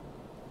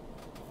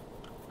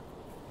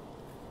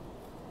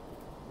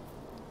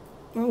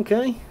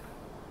 Okay.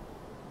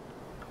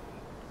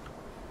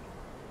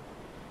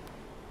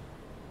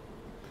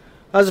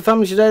 How's the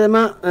family today then,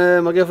 Matt?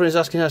 My girlfriend is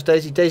asking how's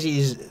Daisy.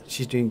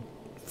 She's doing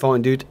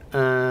fine, dude.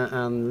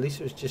 And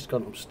Lisa has just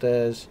gone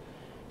upstairs.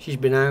 She's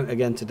been out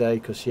again today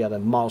because she had a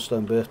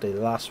milestone birthday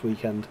last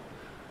weekend.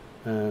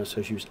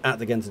 So she was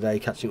out again today,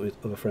 catching up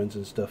with other friends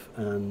and stuff.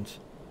 And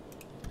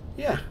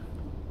yeah,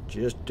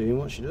 just doing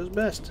what she does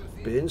best,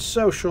 being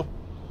social.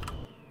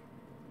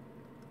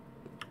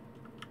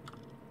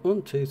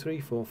 1, 2, 3,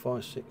 4,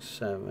 5, 6,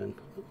 7.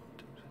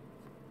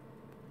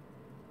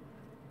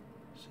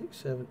 6,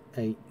 7,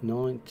 8,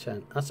 9,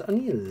 10. That's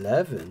only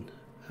 11.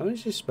 How many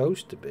is this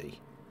supposed to be?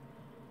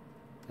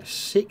 A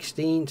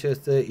 16 to a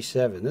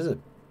 37. There's a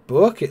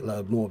bucket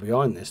load more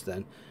behind this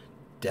then.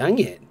 Dang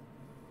it.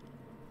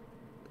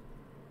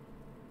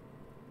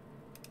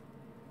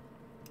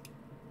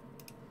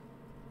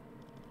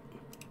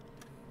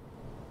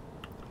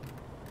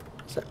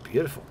 That's that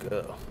beautiful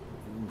girl.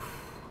 Oof.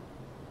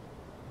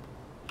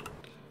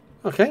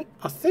 Okay,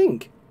 I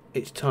think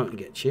it's time to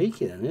get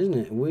cheeky then, isn't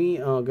it? We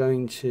are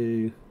going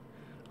to...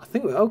 I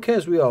think we're okay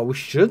as we are. We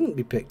shouldn't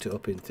be picked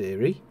up in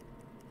theory.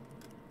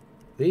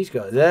 These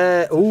guys,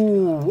 there.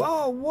 Ooh,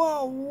 whoa,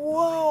 whoa,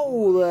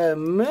 whoa there.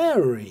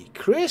 Merry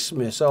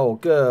Christmas,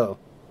 old girl.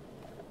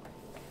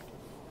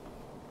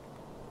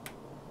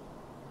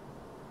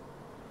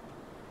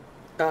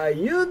 How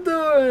you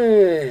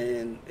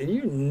doing?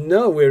 You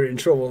know we're in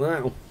trouble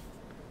now.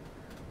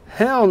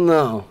 Hell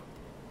no.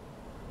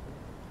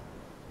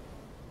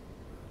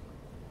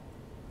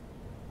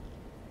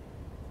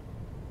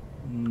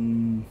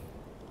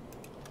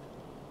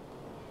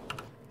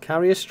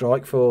 Carrier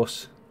strike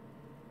force.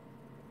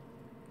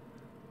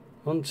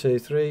 1, 2,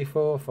 3,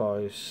 4,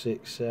 5,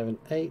 6, 7,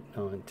 8,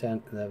 9,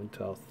 10, 11,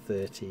 12,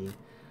 13.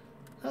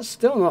 That's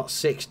still not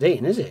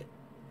 16, is it?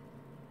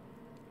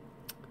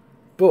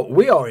 But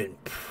we are in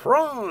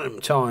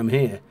prime time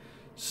here.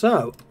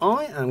 So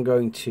I am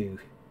going to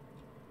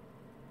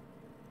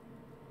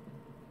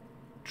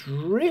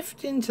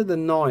drift into the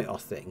night, I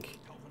think.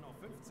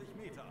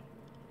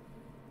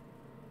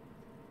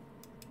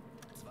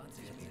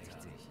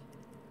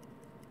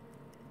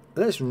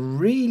 Let's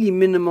really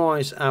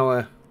minimise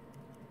our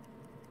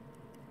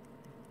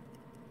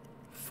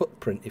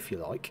footprint, if you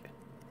like.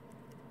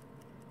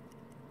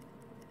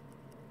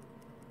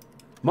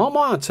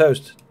 My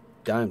toast.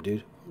 Damn,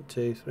 dude. 1,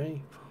 2,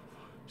 3, 4,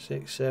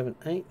 6, 7,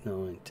 8,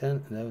 9,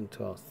 10, 11,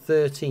 12,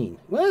 13.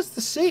 Where's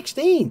the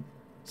 16?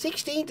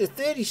 16 to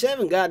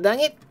 37, god dang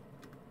it.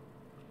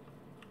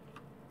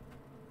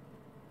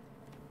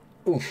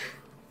 Oof.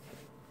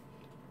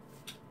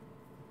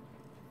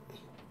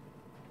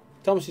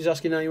 Thomas is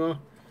asking how you are.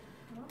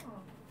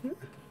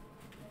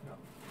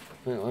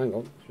 Oh, hang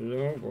on.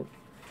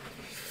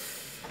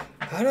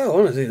 I don't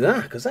want to do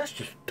that because that's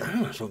just,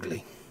 damn, that's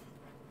ugly.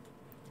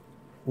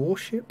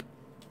 Warship.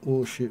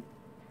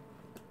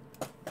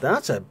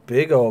 That's a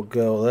big old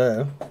girl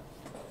there.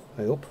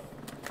 Hey up.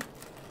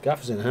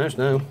 Gaffer's in the house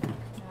now.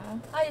 Yeah.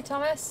 Hiya,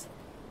 Thomas.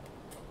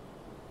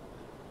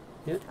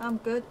 Yeah. I'm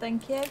good,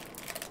 thank you.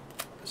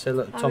 So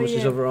look, How are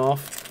Thomas's you? other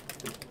half.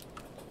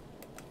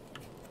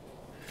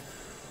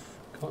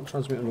 Can't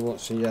transmit under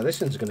what? So yeah, this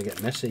one's going to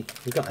get messy.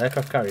 We've got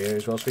aircraft carrier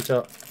as well,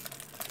 sweetheart.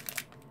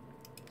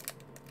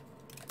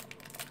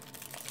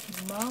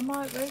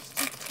 Marmite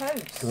roasted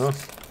toast. Oh,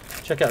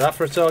 check out that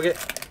for a target.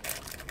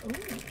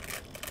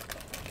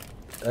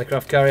 Ooh.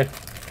 Aircraft carrier.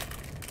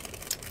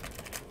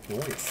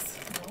 Nice.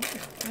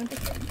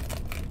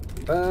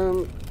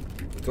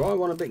 Do I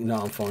want a big? No,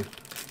 I'm fine.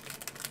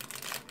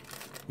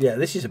 Yeah,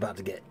 this is about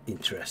to get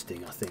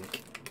interesting, I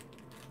think.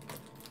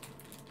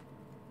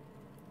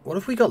 What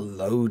if we got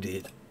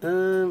loaded?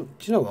 Do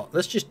you know what?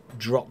 Let's just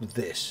drop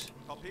this.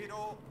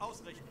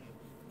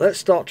 Let's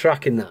start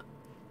tracking that.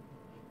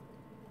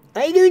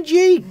 How you doing,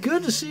 G?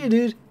 Good to see you,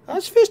 dude.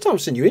 That's the first time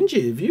I've seen you in,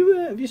 G.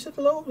 Have you set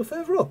the load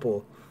further up,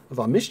 or have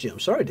I missed you? I'm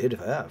sorry, dude,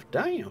 if I have.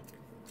 Damn.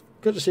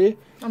 Good to see you.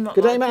 I'm not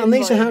Good day, Matt and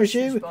Lisa. How's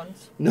you?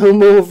 Response. No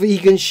more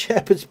vegan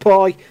shepherd's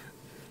pie.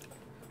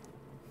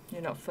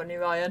 You're not funny,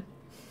 Ryan.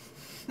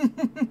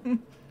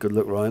 Good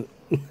luck, Ryan.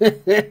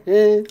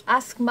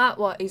 Ask Matt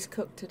what he's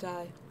cooked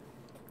today.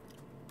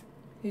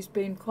 He's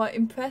been quite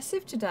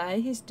impressive today.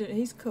 He's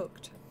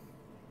cooked.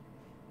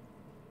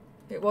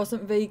 It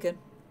wasn't vegan.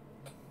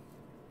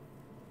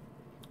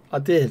 I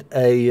did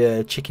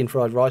a chicken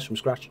fried rice from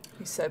scratch.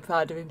 He's so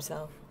proud of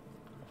himself.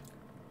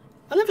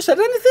 I never said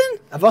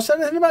anything. Have I said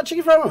anything about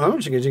chicken fried rice? I'm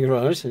chicken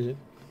fried rice.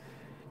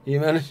 You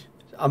managed?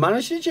 I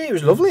managed it, G. It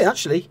was lovely,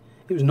 actually.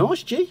 It was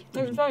nice, G.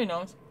 It was very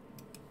nice.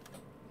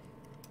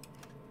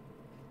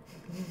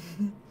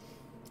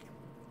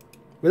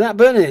 Without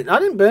burning it. I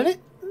didn't burn it.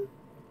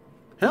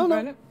 Hell no.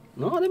 Burn it?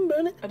 No, I didn't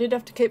burn it. I did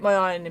have to keep my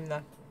eye on him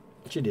though.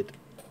 But you did.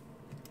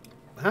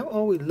 How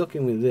are we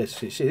looking with this?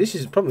 See, this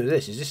is the problem with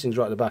this. Is this thing's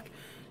right at the back.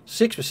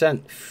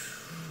 6%.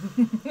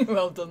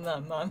 Well done,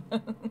 that man.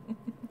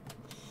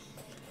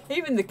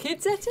 Even the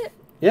kids ate it.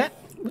 Yeah.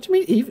 What do you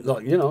mean? Even,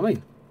 like, you know what I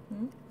mean?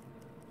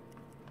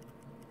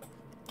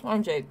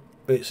 I'm Jake.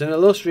 It's an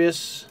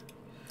illustrious.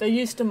 They're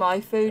used to my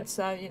food,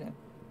 so you know.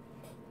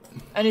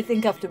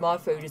 Anything after my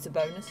food is a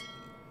bonus.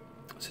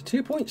 It's a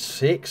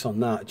 2.6 on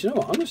that. Do you know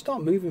what? I'm going to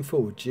start moving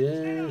forward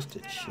just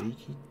a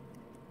cheeky.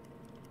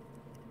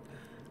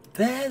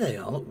 There they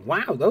are.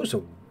 Wow, those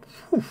are.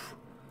 Whew.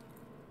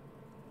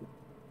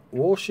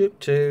 Warship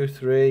 2,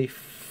 3,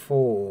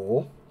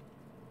 4,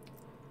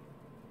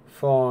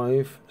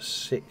 5,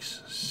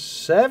 6,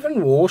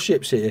 7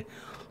 warships here.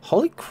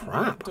 Holy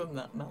crap. I've done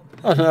that, man.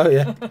 I know,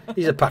 yeah.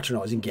 He's a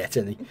patronising get,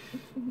 isn't he?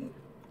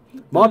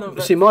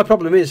 My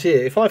problem is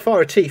here, if I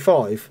fire a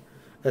T5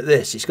 at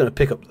this, it's going to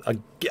pick up, I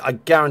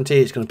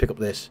guarantee it's going to pick up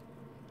this.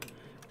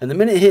 And the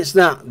minute it hits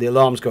that, the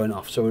alarm's going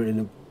off. So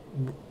we're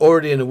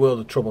already in a world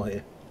of trouble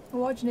here.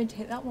 Well, why do you need to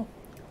hit that one?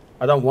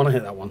 I don't want to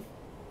hit that one.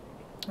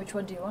 Which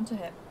one do you want to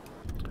hit?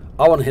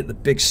 I want to hit the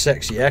big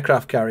sexy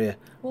aircraft carrier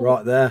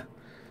right there.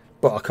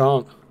 But I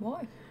can't.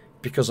 Why?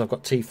 Because I've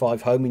got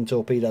T5 homing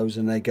torpedoes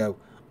and they go,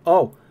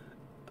 oh,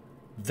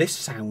 this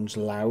sounds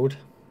loud.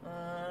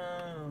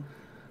 Oh.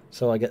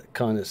 So I get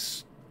kind of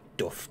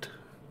stuffed.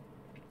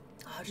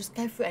 I'll just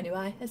go for it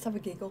anyway. Let's have a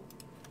giggle.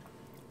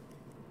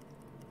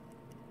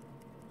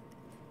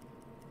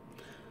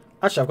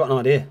 Actually, I've got an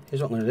idea.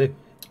 Here's what I'm going to do.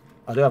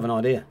 I do have an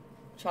idea.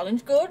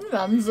 Challenge Gordon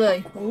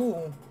Ramsay.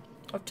 Ooh.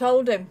 I've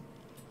told him.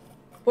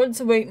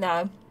 Once a week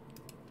now,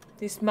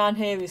 this man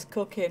here is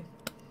cooking.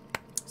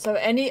 So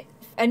any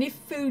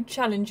food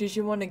challenges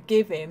you want to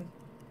give him,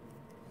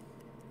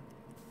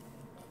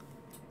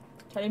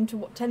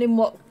 tell him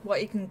what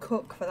he can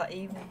cook for that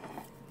evening.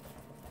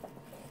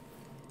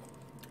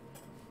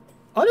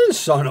 I didn't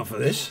sign up for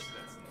this.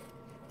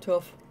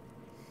 Tough.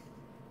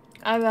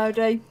 Hi,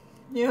 Rowdy.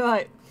 You're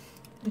right.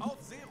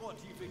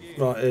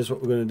 Right, here's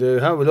what we're going to do.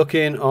 How are we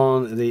looking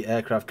on the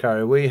aircraft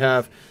carrier? We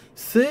have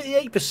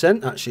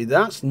 38% actually.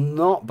 That's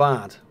not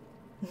bad.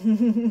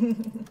 You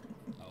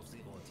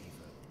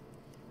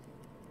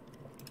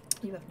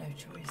have no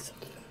choice.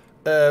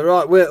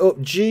 Right, we're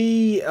up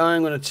G.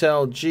 I'm going to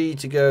tell G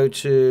to go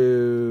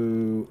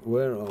to...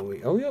 Where are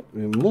we? Oh, yep.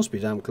 We must be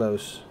damn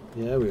close.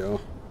 Yeah, we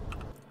are.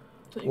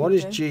 What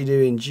is G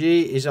doing?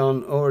 G is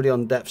already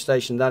on depth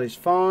station. That is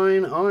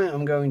fine. I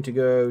am going to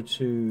go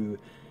to...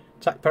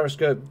 Attack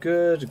periscope,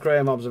 good.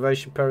 Graham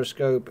observation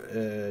periscope.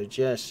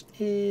 Jess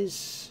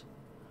is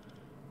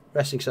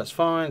resting, so that's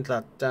fine.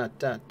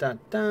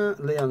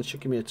 Leon should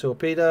give me a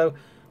torpedo.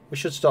 We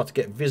should start to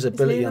get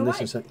visibility on this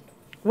in a sec.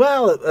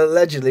 Well,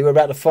 allegedly, we're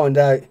about to find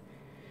out.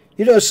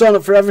 You don't sign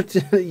up for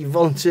everything. You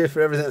volunteer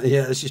for everything.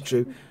 Yeah, this is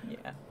true. Yeah.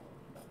 So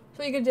what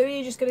are you going to do? Are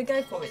you just going to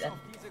go for it then?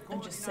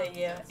 And just see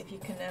if you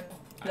can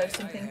blow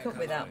something up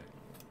with that?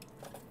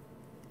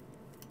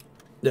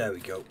 There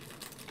we go.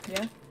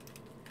 Yeah?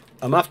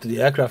 I'm after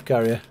the aircraft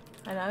carrier.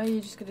 I know,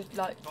 you're just going to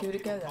like give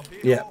it a go then?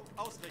 Yeah.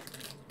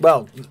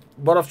 Well,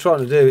 what I'm trying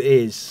to do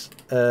is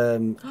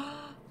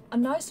a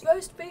nice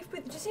roast beef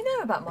with... Does he know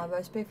about my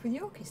roast beef with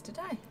Yorkies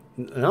today?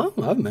 No,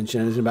 I haven't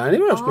mentioned anything about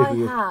any roast beef with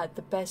you. I had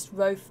the best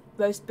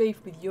roast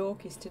beef with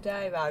Yorkies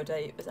today, Rowdy.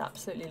 It was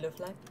absolutely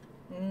lovely.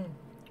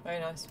 Very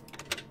nice.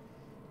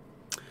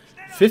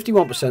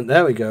 51%,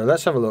 there we go.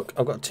 Let's have a look.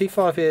 I've got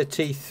T5 here,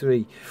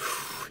 T3.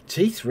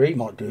 T3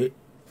 might do it.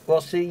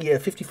 What's the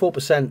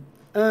 54%?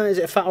 Is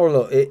it a fat or a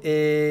lot? It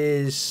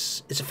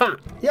is. It's a fat.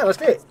 Yeah, let's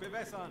do it.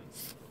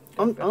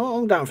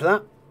 I'm down for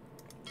that.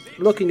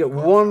 Looking at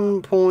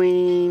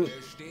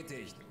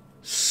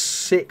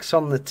 1.6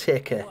 on the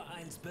ticker.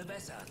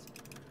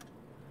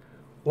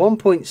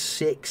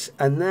 1.6,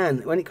 and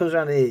then when it comes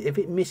around here, if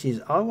it misses,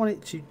 I want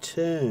it to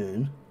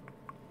turn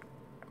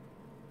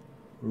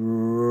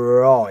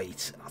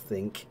right, I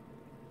think.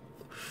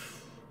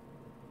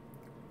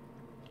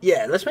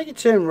 Yeah, let's make it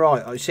turn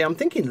right. Oh, see, I'm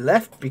thinking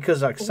left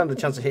because I stand a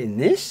chance of hitting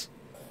this.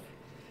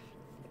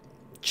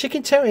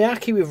 Chicken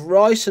teriyaki with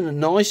rice and a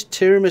nice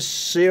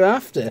tiramisu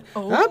after.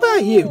 Oh. How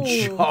about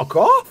you? Jog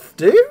off,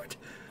 dude.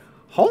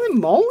 Holy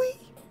moly.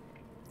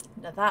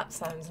 Now that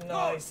sounds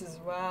nice as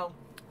well.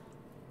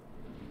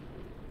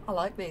 I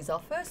like these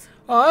offers.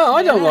 Oh,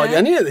 I don't like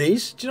any of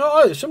these. Do you know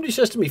what? If somebody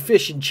says to me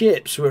fish and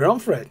chips, we're on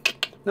for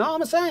it. No,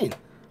 I'm saying.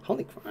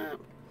 Holy crap.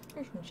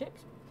 Fish and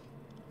chips.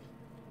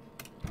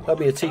 That'll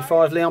be a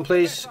T5, Leon,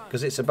 please,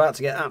 because it's about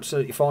to get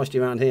absolutely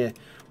feisty around here.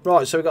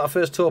 Right, so we've got our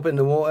first torp in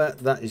the water.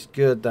 That is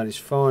good. That is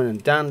fine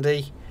and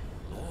dandy.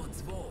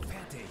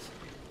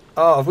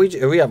 Oh,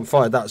 we haven't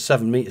fired that at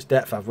 7 meters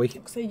depth, have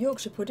we? So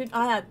Yorkshire pudding.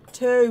 I had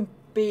 2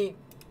 big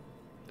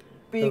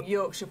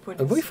Yorkshire puddings.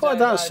 Have we fired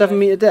that at 7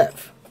 meter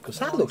depth? Because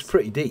that looks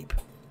pretty deep.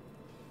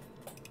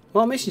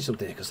 Well, I'm missing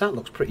something here, because that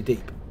looks pretty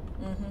deep.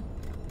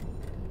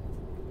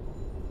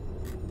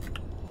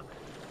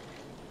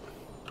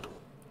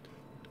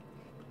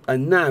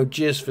 And now,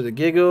 just for the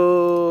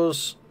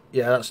giggles,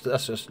 yeah, that's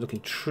just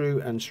looking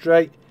true and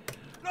straight.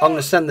 I'm going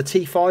to send the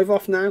T5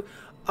 off now.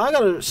 I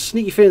got a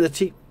sneaky feeling the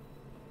T.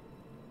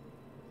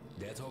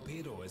 Der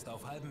Torpedo ist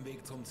auf halbem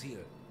Weg zum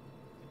Ziel.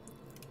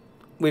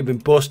 We've been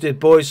busted,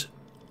 boys.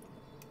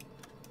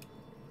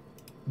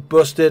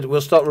 Busted.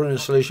 We'll start running a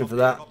solution for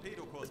that. How do you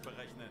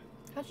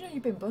know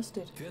you've been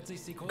busted?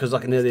 Because I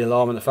can hear the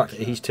alarm and the fact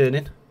that he's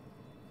turning.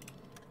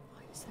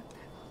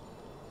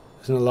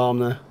 There's an alarm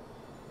there.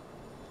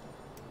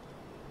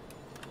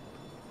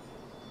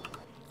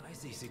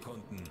 30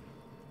 Sekunden.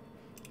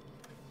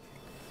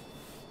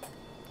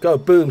 Go,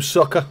 boom,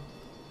 sucker.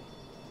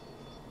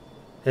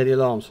 Hear the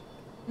alarms.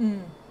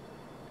 20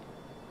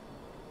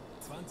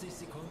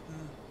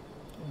 Sekunden.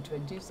 In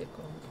 20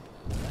 seconds.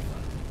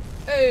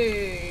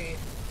 Hey!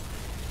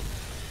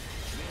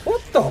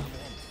 What the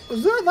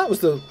was that? That was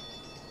the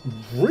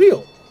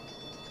real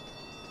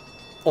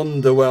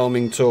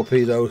underwhelming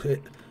torpedo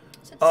hit.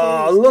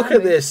 Oh, look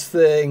at this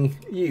thing,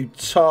 you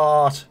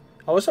tart.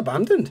 Oh, it's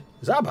abandoned.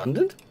 Is that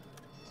abandoned?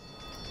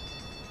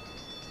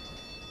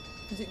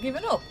 Is it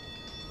given up?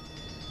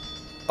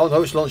 Oh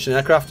no, it's launched an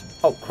aircraft.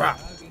 Oh crap.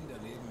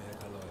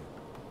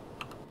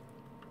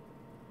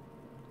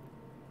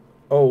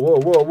 Oh, whoa,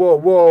 whoa, whoa,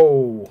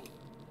 whoa.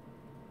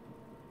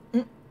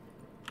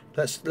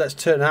 Let's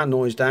turn our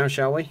noise down,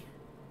 shall we?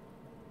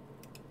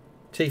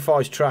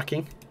 T5's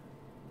tracking.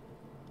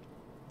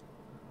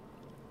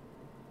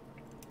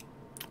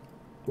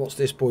 What's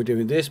this boy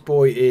doing? This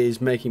boy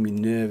is making me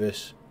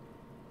nervous.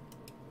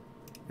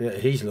 Yeah,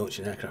 he's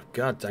launching an aircraft.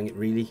 God dang it,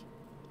 really?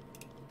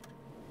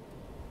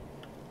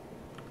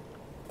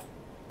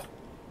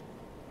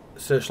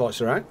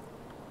 Searchlights are out.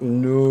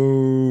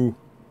 No.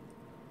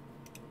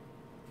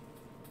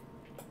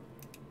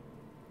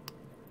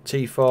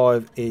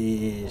 T5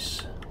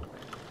 is...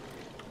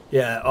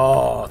 Yeah,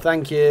 oh,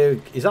 thank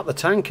you. Is that the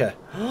tanker?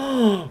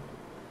 No.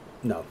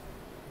 Oh.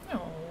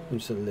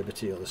 It's the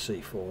Liberty or the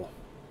C4.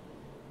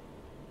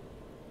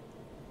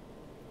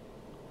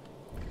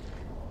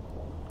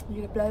 You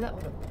gonna blow that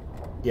one up?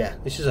 Yeah,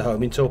 this is a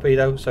homing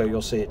torpedo, so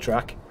you'll see it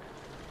track.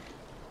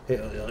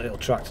 It'll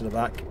track to the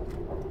back.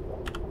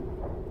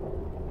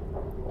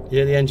 You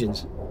hear the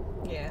engines?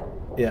 Yeah.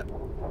 Yeah.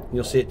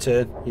 You'll see it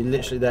turn. You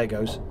literally, there it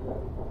goes.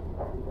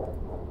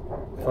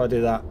 If I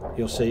do that,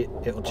 you'll see it.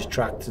 It'll just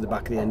track to the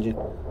back of the engine.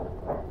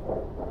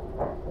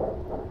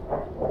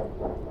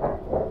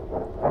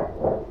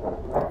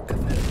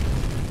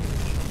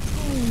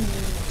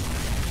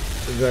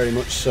 Very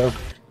much so.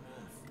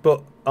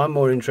 But I'm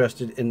more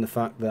interested in the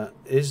fact that,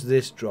 is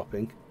this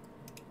dropping?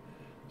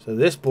 So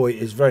this boy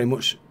is very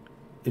much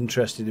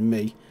interested in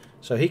me.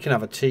 So he can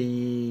have a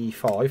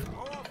T5.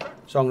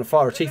 So I'm going to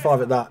fire a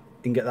T5 at that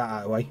and get that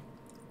out of the way.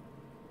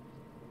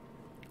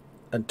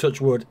 And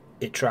touch wood,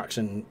 it tracks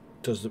and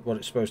does what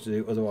it's supposed to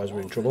do, otherwise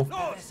we're in trouble.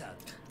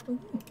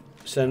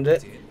 Send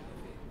it.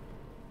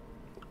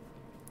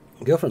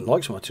 Girlfriend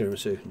likes my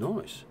tiramisu.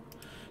 Nice.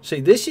 See,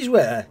 this is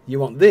where you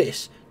want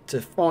this to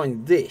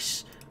find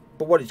this,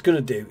 but what it's going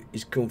to do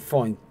is go and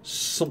find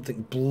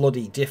something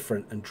bloody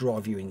different and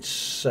drive you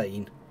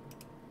insane.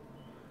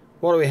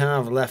 What do we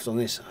have left on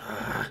this?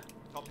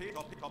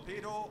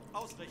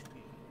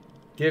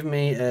 Give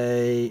me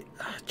a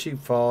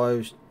Tube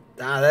 5s.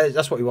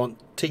 That's what we want.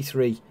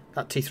 T3.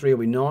 That T3 will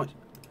be nice.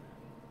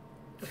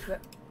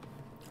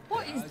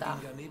 What is that?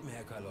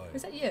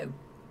 Is that you?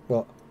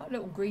 What? That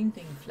little green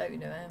thing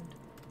floating around.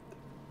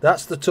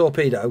 That's the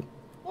torpedo.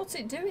 What's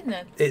it doing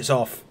then? It's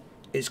off.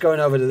 It's going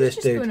over to this It's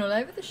just dude. going all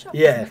over the shop.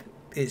 Yeah,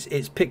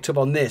 it's picked up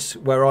on this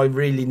where I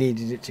really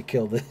needed it to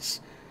kill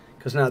this,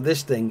 because now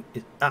this thing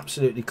is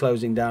absolutely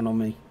closing down on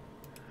me,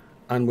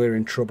 and we're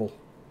in trouble,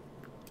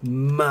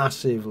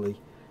 massively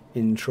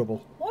in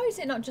trouble. Why is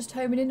it not just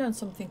homing in on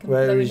something and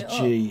Where blowing is it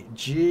G? up?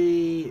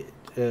 G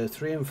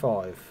 3 and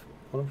 5.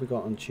 What have we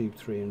got on tube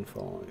 3 and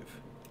 5?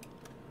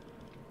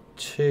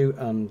 2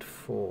 and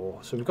 4.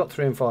 So we've got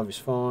 3 and 5 is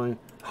fine.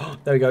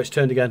 There we go. It's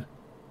turned again.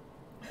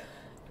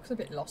 Looks a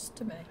bit lost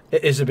to me.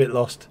 It is a bit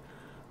lost.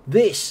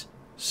 This.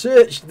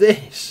 Search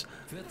this.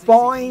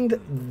 Find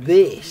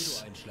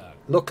this.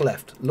 Look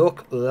left.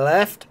 Look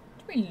left.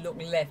 What do you mean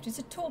look left? It's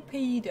a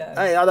torpedo.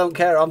 Hey, I don't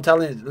care. I'm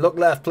telling you. Look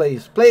left,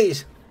 please.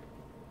 Please.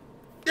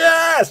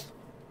 Yes!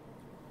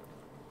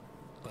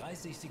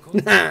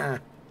 Nah. I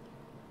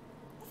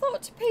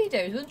thought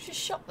torpedoes, once you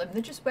shot them,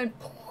 they just went...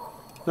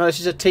 No,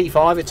 this is a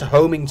T5. It's a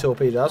homing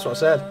torpedo. That's what I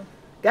said.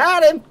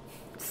 Got him.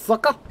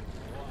 Fucker.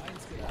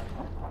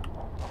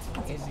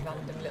 It's a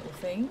random little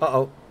thing.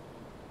 Uh-oh.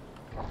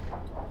 I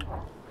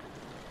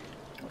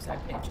was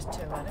hoping it just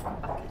turned around and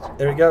come back at you.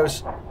 There it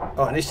goes.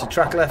 Oh, it needs to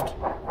track left.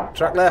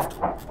 Track left.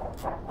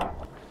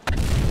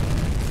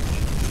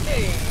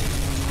 Hey.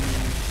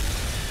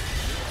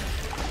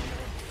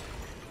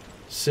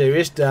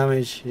 Serious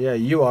damage. Yeah,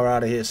 you are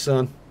out of here,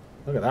 son.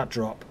 Look at that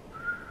drop.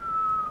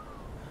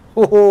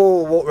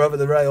 Oh, walk over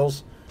the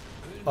rails.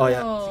 Oh,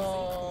 yeah.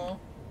 Aww.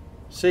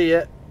 See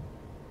ya.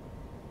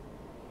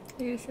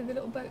 You see the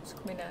little boats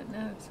coming out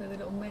now, so the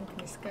little men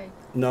can escape.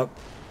 No,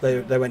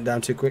 they went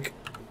down too quick.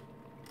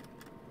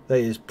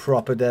 They is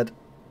proper dead.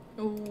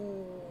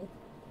 Ooh.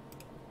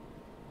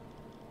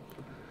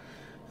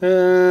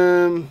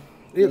 The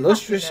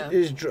illustrious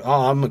is.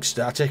 Oh, I'm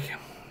ecstatic.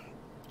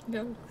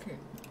 Okay.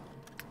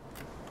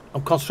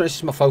 I'm concentrating. This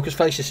is my focus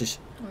face. This is.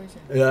 Oh, is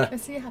it? Yeah.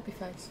 Let's see your happy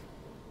face.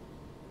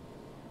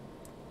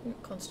 You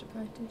look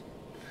constipated.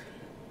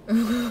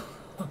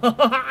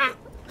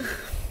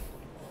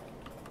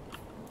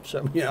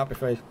 Show me your happy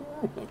face.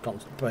 I'm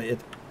constipated.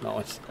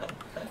 Nice.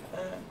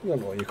 I don't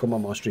know why you come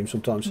on my stream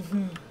sometimes.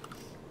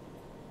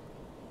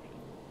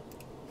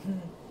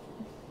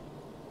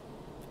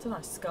 It's a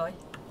nice sky.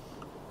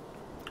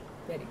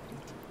 Very pretty.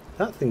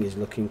 That thing is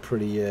looking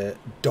pretty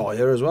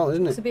dire as well,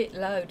 isn't It's it? a bit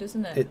low,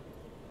 doesn't it? It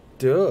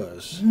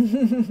does.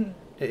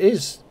 It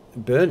is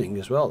burning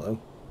as well, though.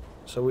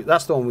 So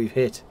that's the one we've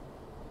hit.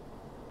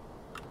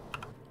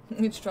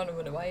 It's trying to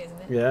run away,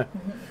 isn't it? Yeah.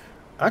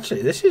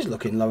 Actually, this is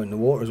looking low in the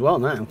water as well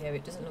now. Yeah,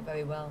 it doesn't look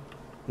very well.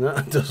 No,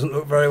 it doesn't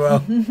look very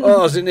well.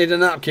 Oh, does it need a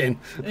napkin?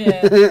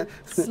 Yeah.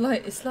 It's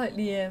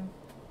slightly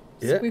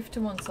swift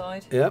to one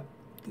side. Yep.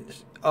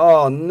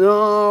 Oh,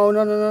 no,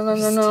 no, no, no, no,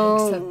 no,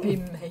 Mistakes have no.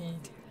 been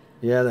made.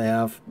 Yeah, they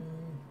have.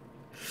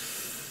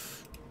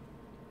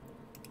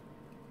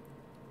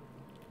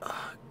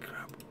 Oh,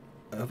 crap.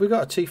 Have we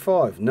got a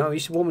T5? No,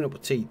 he's warming up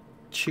with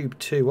tube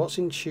 2. What's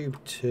in tube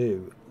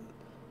 2?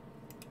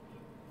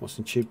 What's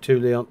in tube 2,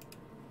 Leon?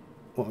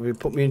 What have you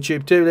put me in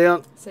tube 2,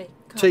 Leon? See,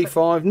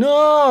 T5.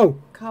 No!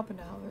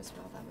 carbonara as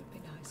well, that would be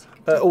nice.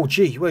 Oh,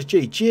 G. Where's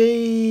G?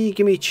 G,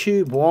 give me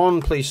tube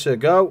 1, please, sir.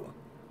 Go.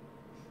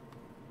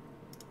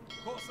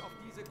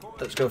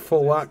 Let's go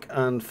full whack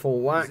and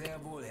full whack.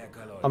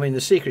 I mean,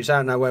 the secret's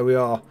out now where we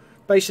are.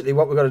 Basically,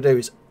 what we've got to do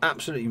is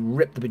absolutely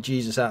rip the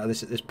bejesus out of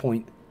this at this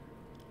point.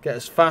 Get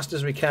as fast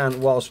as we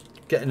can whilst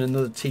getting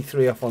another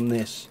T3 off on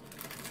this.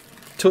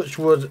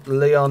 Touchwood,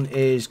 Leon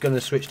is going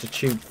to switch to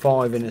tube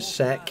 5 in a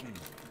sec.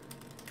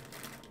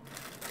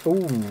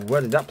 Ooh,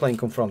 where did that plane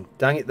come from?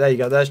 Dang it, there you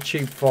go. There's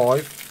tube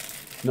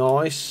 5.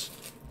 Nice.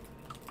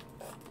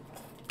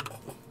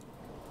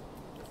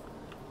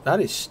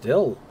 That is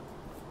still...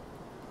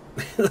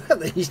 Look at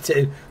these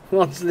two.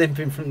 One's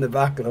limping from the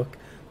back, look.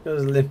 The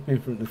other's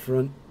limping from the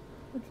front.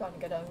 We're trying to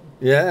get home.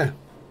 Yeah.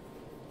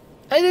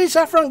 Hey, dude,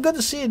 Saffron, good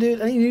to see you,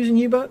 dude. Any news in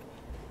U-boat?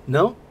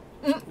 No?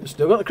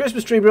 Still got the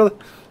Christmas tree, brother.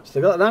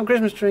 Still got the damn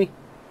Christmas tree.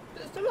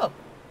 Is it still up?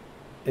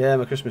 Yeah,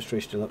 my Christmas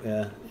tree's still up,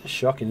 yeah. It's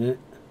shocking, isn't it?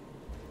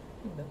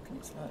 You're milking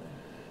it slightly.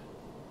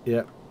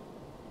 Yeah.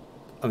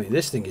 I mean,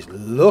 this thing is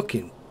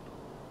looking...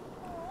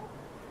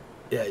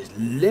 Yeah, it's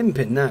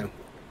limping now.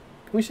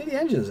 Can we see the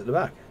engines at the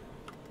back?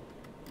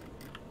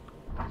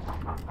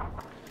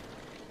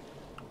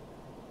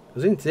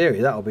 Because in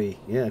theory, that'll be,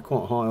 yeah,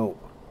 quite high up.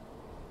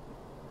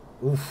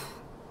 Oof.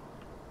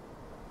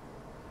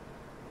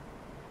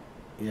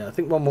 Yeah, I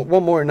think one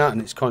more in that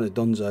and it's kind of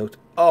donezo.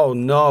 Oh,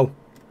 no.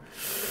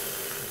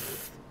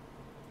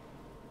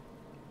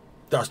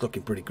 That's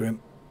looking pretty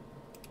grim.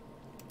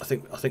 I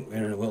think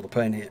we're in a world of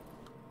pain here.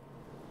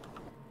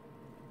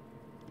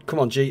 Come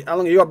on, G. How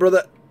long are you got,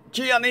 brother?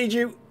 G, I need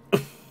you.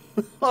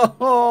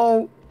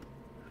 Oh.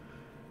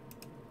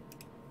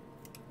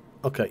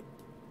 Okay.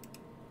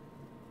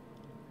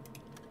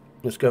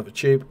 Let's go for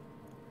tube.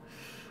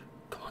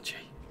 Come on, G.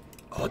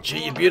 Oh,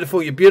 G, you're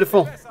beautiful. You're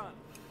beautiful.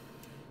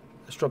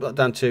 Let's drop that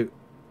down to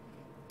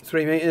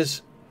 3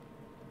 meters.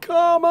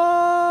 Come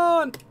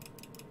on!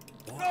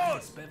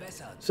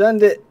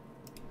 Send it.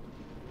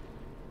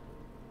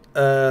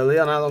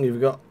 Leon, how long have you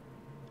got?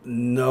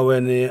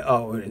 Nowhere near.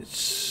 Oh, we're in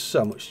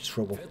so much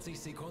trouble.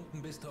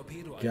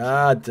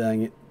 God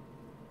dang it.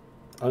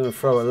 I'm going to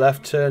throw a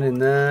left turn in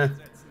there.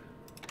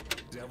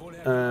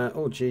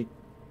 Oh, gee.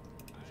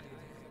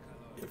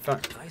 In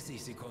fact.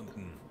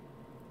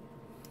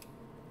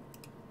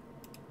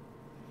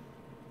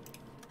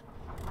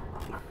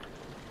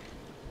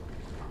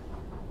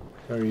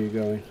 Where are you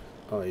going?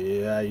 Oh,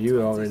 yeah,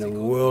 you are in a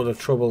world of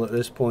trouble at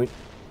this point.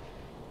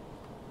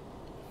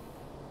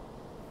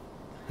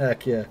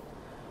 Heck yeah.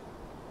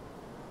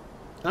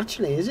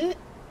 Actually, is it?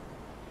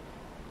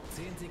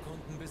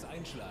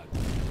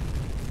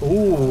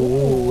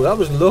 Ooh, that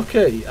was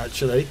lucky,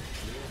 actually.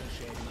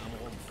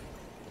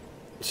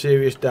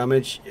 Serious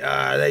damage.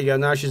 Ah, there you go.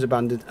 Now she's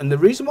abandoned. And the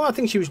reason why I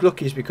think she was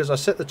lucky is because I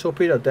set the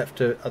torpedo depth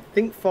to, I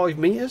think, 5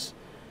 meters.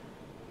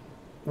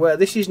 Where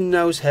this is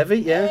nose heavy,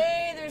 yeah.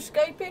 Hey, they're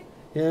escaping.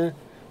 Yeah.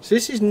 So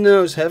this is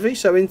nose heavy.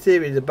 So in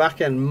theory, the back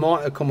end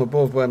might have come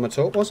above where my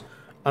torque was.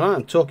 And I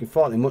am talking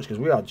fartly much because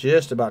we are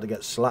just about to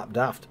get slapped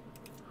daft.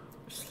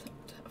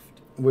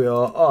 We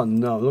are. Oh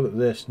no! Look at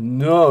this.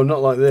 No,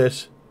 not like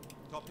this.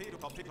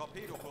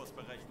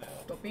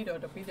 Torpedo.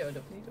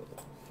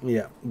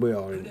 Yeah, we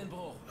are in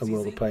a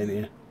world of pain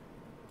here.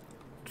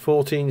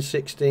 14,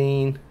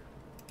 16.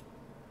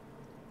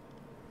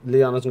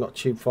 Leon hasn't got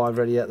tube 5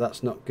 ready yet.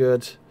 That's not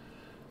good.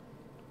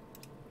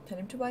 Tell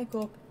him to wake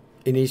up.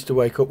 He needs to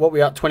wake up. What we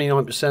at?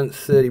 29%,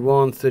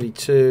 31,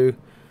 32,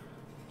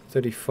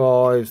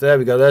 35. There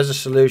we go. There's a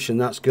solution.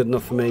 That's good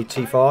enough for me.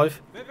 T5.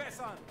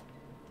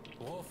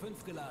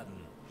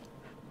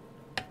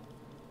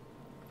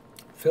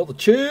 Fill the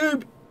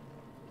tube.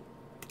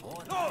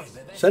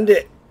 Send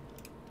it.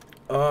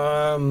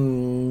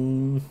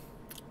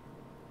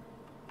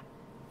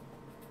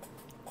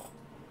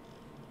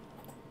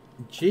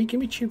 G, give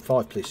me tube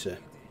 5, please, sir.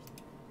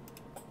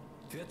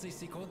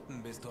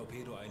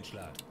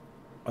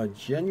 I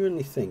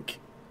genuinely think.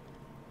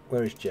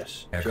 Where is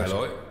Jess? Jess.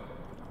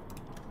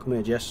 Come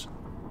here, Jess.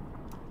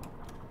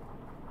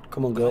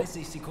 Come on, girl.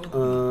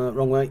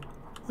 Wrong way.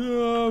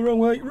 Wrong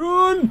way.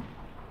 Run!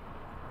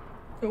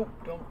 Oh,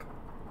 donk.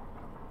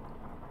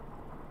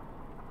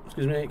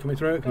 Excuse me, coming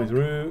through, coming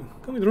through,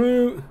 coming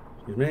through.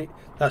 Excuse me.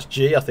 That's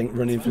G, I think,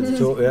 running for the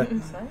talk, yeah.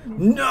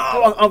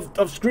 No!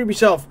 I've screwed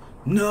myself.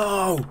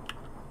 No!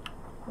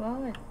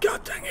 Why?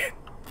 God dang it.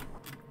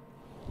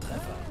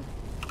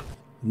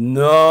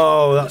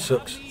 No, that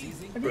sucks.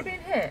 Have you been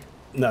hit?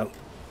 No.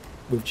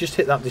 We've just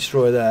hit that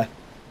destroyer there.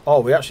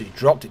 Oh, we actually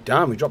dropped it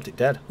down. We dropped it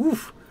dead.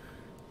 Oof.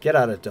 Get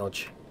out of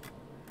dodge.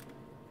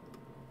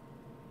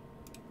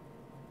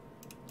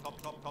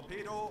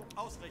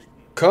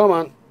 Come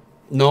on.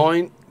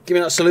 9. Give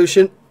me that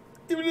solution.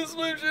 Give me the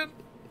solution.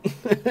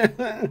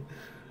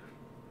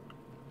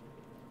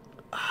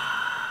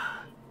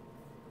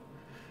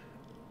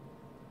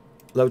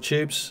 Low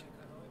tubes.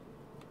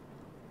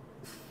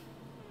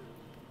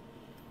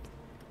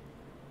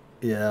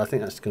 Yeah, I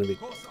think that's going to be...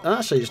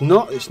 Actually,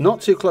 it's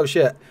not too close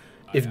yet.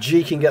 If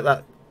G can get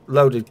that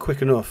loaded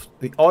quick enough.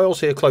 The oils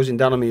here closing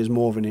down on me is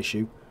more of an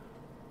issue.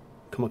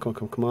 Come on, come on,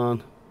 come on, come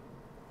on.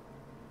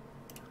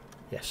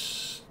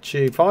 Yes.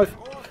 Tube 5.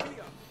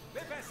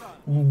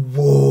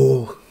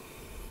 Whoa.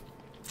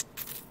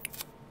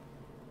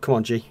 Come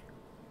on, G.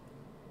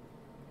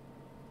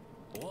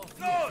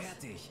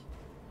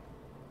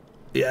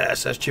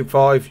 Yes, that's tube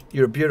 5.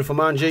 You're a beautiful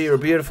man, G. You're a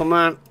beautiful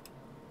man.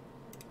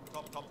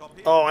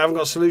 Oh, I haven't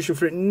got a solution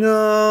for it.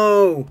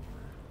 No.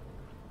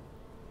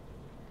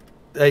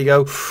 There you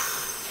go.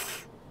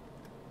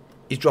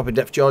 He's dropping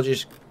depth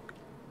charges.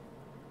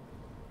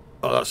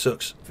 Oh, that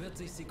sucks.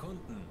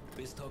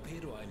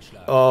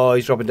 Oh,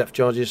 he's dropping depth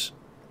charges.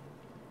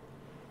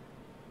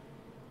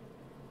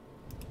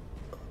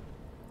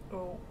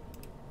 Oh.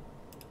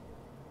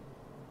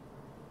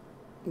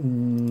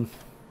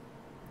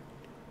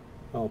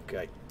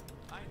 Okay.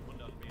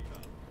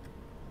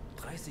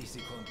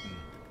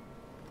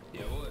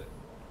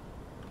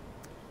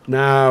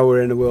 Now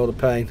we're in a world of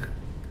pain.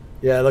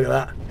 Yeah, look at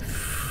that.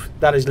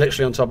 That is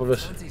literally on top of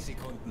us.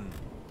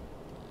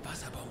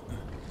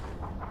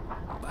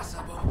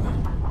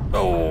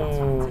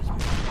 Oh.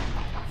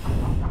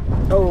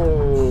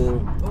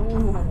 Oh.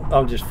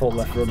 I'm just full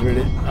left rudder in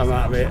it. I'm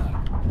out of it.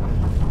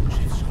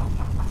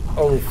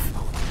 Oh.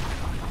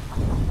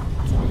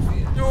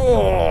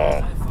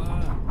 Oh.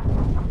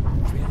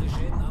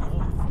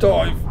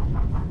 Dive.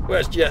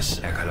 Where's Jess?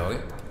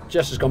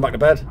 Jess has gone back to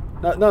bed.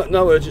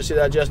 No urgency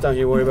there, Jess. Don't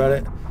you worry about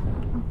it.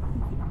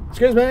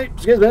 Excuse me.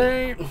 Excuse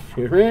me.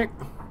 Excuse me.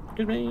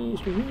 Excuse me.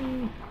 Excuse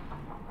me.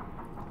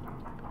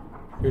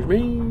 Excuse me.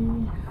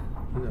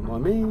 You don't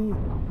mind me.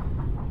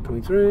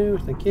 Coming through.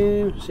 Thank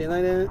you. See you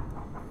later.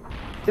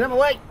 Get out of my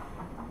way.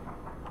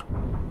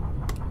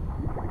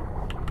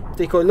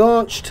 Decoy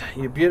launched.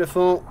 You're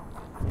beautiful.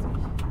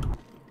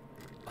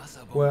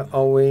 Where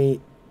are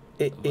we?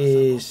 It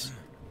is...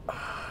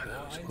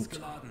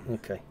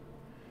 Okay.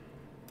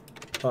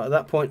 Right, at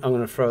that point, I'm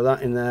going to throw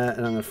that in there,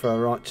 and I'm going to throw a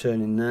right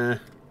turn in there.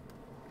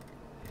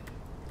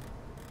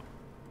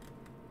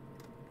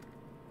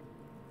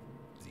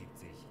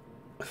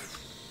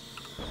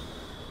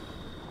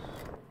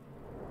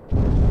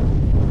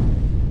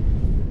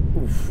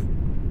 Oof.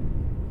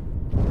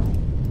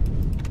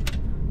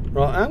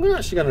 Right, I'm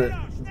actually going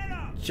to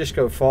just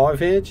go 5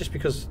 here, just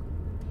because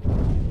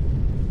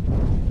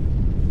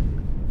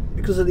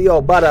of the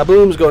old bada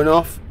booms going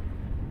off.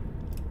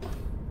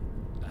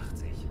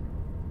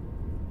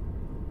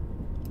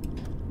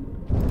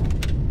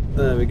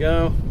 There we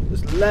go.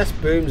 There's less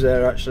booms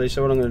there actually,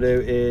 so what I'm going to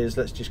do is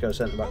let's just go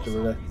centre back to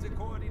relay.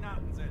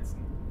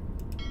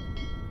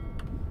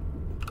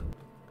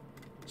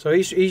 So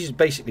he's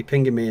basically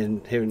pinging me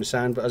and hearing the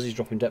sound, but as he's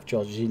dropping depth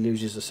charges he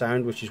loses the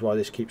sound, which is why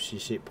this keeps, you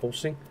see it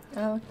pulsing.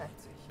 Oh, okay.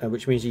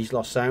 Which means he's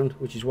lost sound,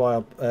 which is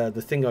why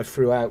the thing I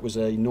threw out was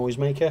a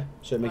noisemaker,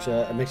 so it makes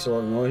a lot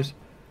of noise.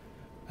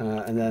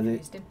 And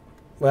then,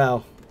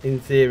 well, in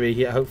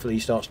theory, hopefully he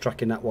starts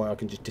tracking that way I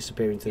can just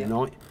disappear into the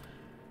night.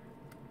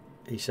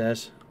 He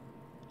says.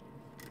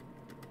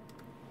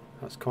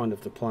 That's kind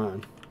of the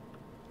plan.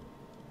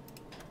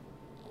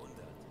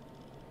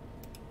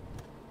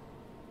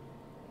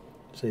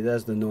 See,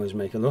 there's the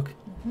noisemaker, look.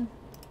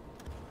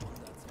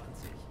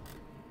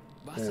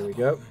 There we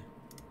go.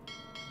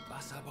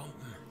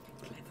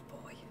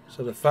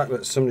 So the fact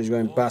that somebody's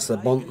going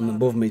Wasserbomben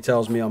above me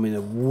tells me I'm in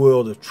a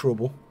world of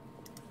trouble.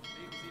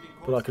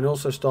 But I can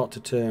also start to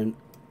turn.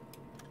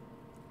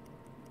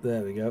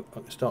 There we go.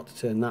 I can start to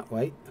turn that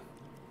way.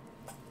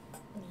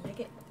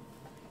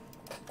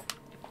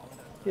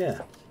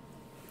 Yeah.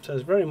 So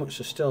there's very much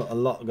still a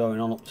lot going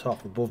on up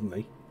top above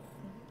me.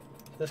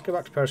 So let's go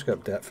back to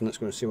periscope depth and let's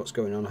go and see what's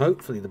going on.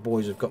 Hopefully the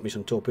boys have got me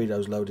some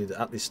torpedoes loaded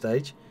at this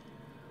stage.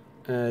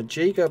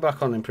 G, go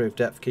back on improved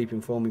depth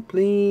keeping for me,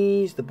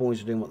 please. The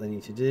boys are doing what they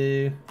need to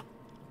do.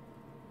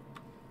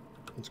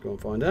 Let's go and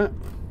find out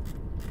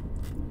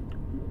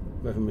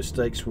whether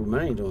mistakes were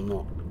made or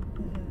not.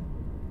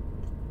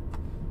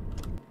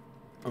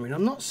 I mean,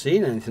 I'm not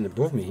seeing anything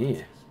above me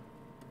here.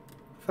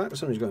 The fact that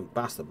somebody's going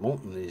past the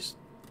mountain is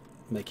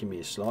making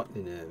me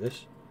slightly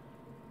nervous.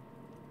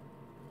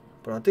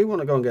 But I do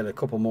want to go and get a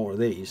couple more of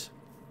these.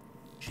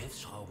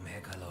 Schiffsschrauben, Herr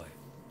Kaloi.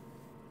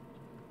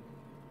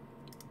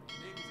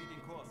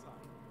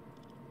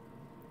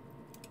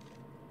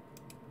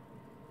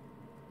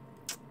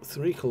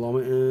 3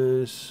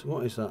 kilometers.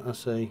 What is that?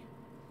 That's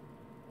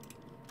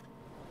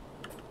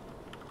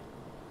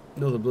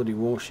another bloody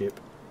warship.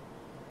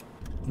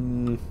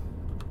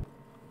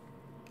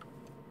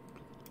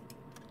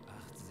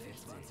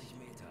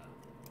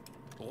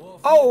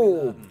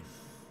 Oh!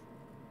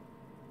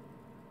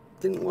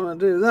 Didn't want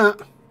to do that.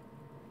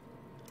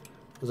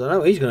 Because I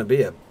know he's going to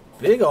be a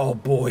big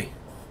old boy.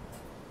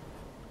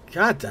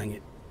 God dang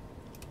it.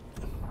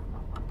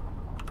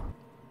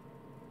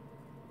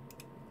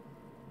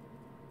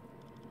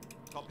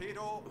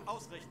 Torpedo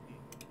ausrichten.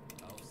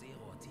 Auf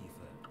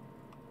Seerohrtiefe.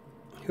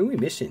 Who are we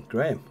missing?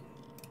 Graham.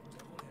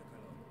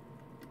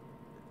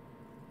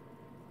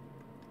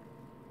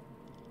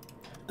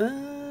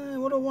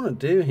 What do I want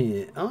to do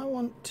here? I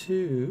want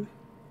to...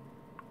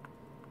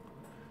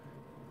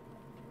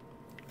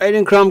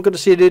 Aiden Crumb, good to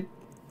see you, dude.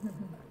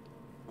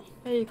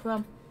 Hey,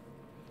 Crumb.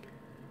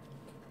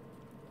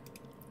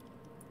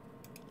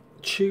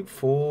 Tube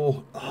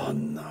 4. Oh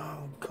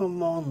no,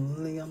 come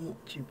on, Lee, I'm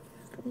not tube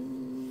 4.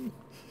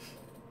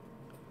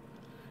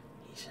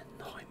 He's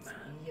a nightmare.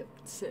 Yep,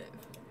 so.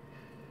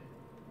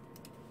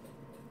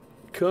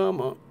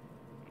 Come on.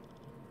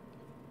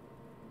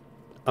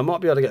 I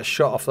might be able to get a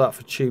shot off that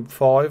for tube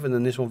 5 and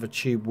then this one for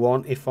tube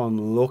 1 if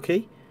I'm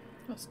lucky.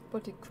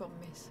 What did Crumb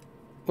miss?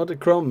 What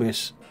did Crumb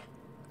miss?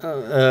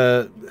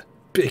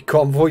 Big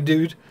convoy,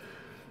 dude.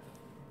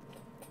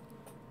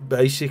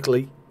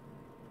 Basically.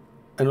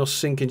 And us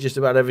sinking just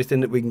about everything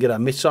that we can get our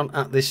mitts on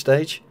at this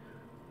stage.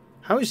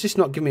 How is this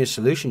not giving me a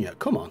solution yet?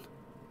 Come on.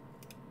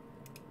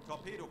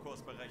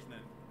 Torpedokurs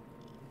berechnen.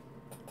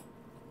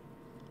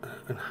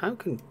 And how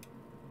can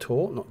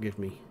Tort not give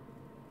me...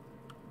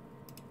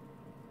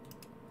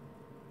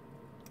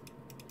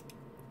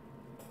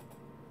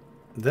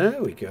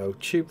 There we go.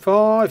 Tube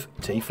 5.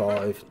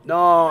 T5.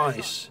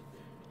 Nice.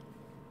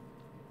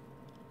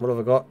 What have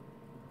I got?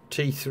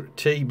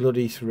 T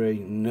bloody 3.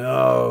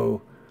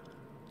 No.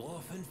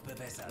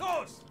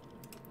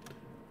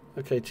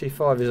 Okay,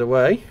 T5 is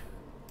away.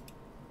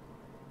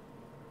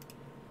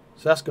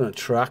 So that's going to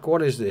track.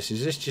 What is this?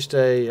 Is this just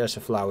a... That's a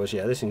flowers.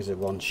 Yeah, this thing's a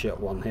one shot,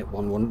 one hit,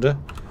 one wonder.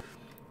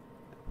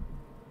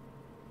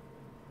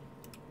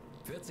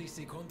 40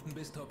 Sekunden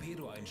bis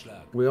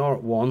Torpedoeinschlag. We are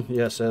at 1.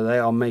 Yeah, so they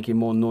are making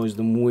more noise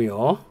than we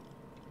are.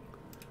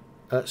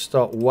 Let's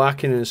start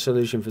whacking in a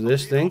solution for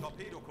this thing.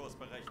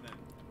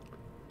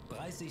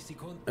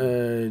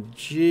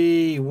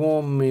 G,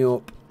 warm me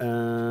up.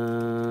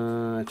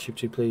 Tube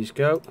 2, please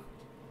go.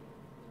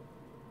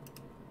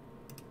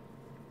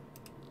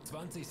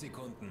 20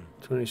 Sekunden.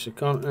 20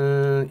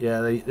 seconds.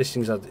 Yeah, this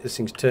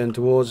thing's turned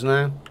towards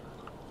now.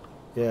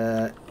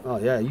 Yeah. Oh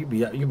yeah, you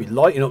be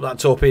lighting up that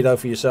torpedo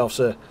for yourself,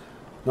 sir.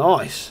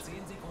 Nice. 10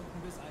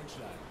 Sekunden bis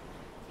Einschlag.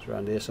 It's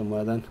around here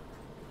somewhere then.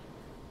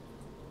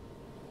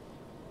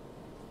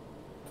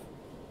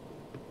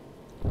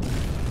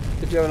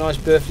 Did you have a nice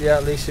birthday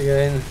out, Lisa,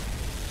 again?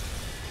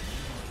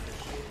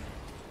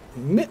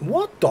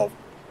 What the?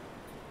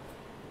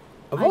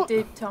 I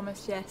did,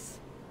 Thomas, yes.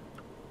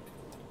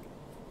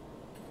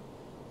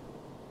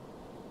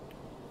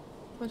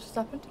 What just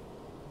happened?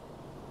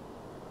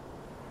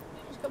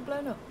 She just got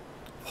blown up.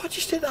 I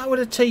just did that with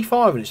a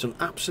T5 and it's done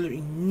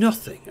absolutely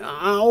nothing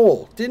at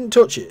all. Didn't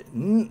touch it.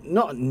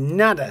 Not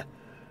nada.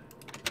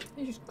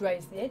 You just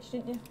grazed the edge,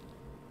 didn't you?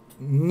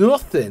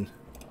 Nothing.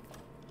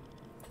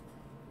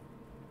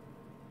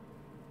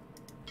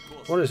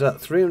 What is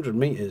that? 300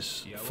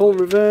 meters. Full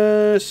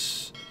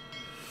reverse.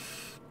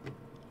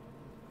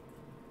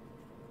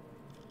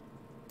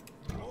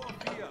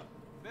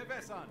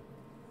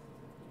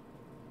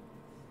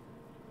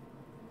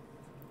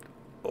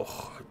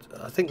 Oh,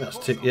 I think that's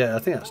too. Yeah, I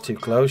think that's too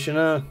close. You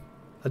know,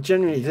 I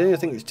genuinely do. I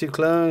think it's too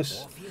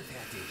close.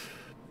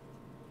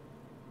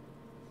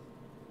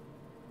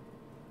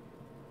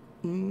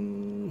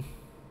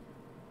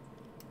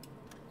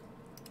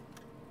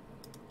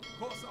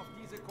 Kurs auf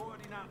diese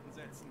Koordinaten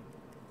setzen.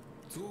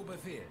 Zu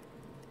Befehl.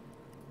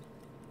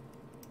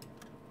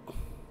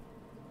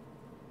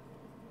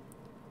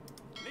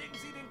 Legen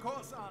Sie den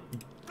Kurs an. Do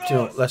you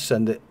know what? Let's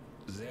send it.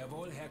 Sehr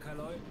wohl, Herr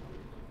Kaloi.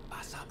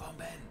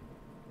 Wasserbomben.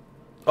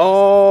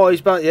 Oh,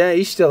 he's back. Yeah,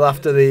 he's still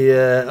after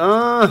the.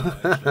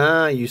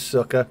 Ah, you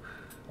sucker.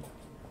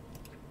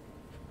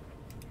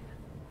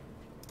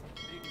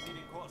 Legen Sie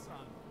den Kurs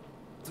an.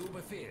 Zu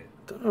Befehl.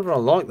 Don't know if I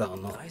like that or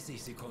not. 30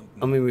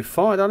 Sekunden. I mean, we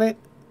fired on it.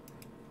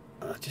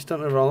 I just don't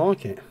know if I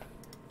like it.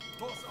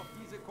 Kurs auf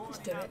diese do it.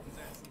 Koordinaten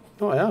setzen.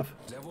 No, I have.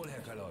 Sehr wohl,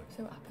 Herr Kaloi.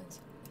 See what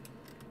happens.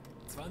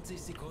 20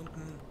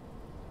 Sekunden.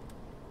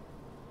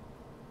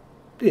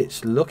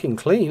 It's looking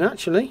clean,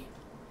 actually.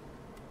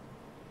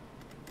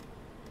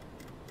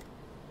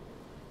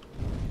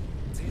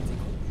 10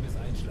 Sekunden bis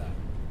Einschlag.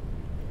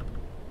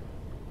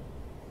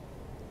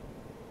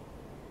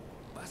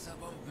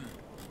 Wasserbomben.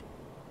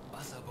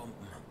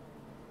 Wasserbomben.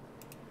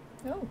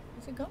 Oh,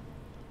 has it gone?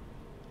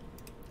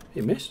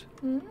 It missed.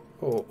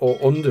 Or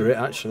under it,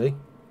 actually.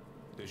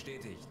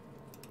 Bestätigt.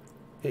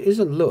 It is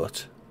a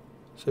LUT,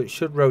 so it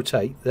should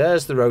rotate.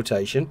 There's the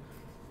rotation.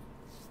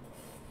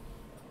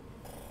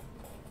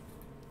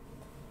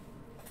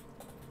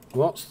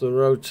 What's the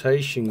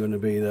rotation going to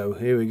be, though?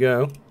 Here we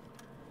go.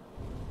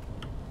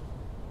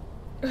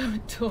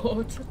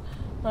 Taught.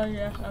 Oh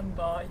yeah, I'm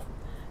by.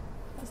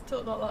 Let's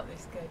talk not like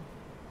this game.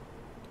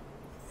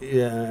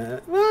 Yeah.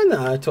 Well,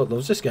 no, I thought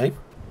loves this game.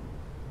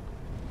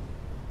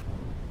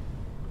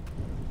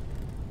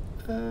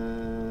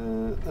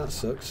 That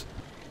sucks.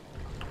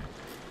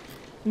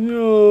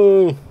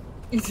 No.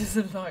 He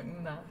doesn't like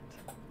Matt.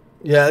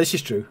 Yeah, this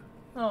is true.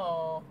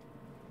 Oh.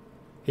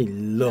 He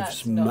loves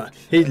That's not Matt.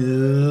 He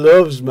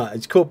loves Matt.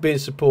 It's called being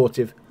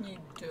supportive. He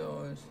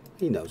does.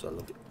 He knows I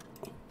love it.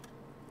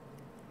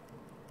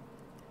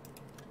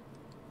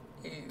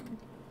 Ew.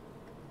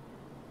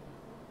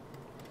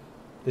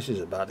 This is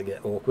about to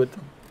get awkward.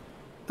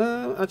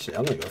 Actually,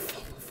 I'm going to go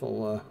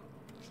full. I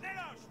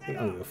think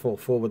I'm going to go full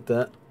forward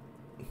there.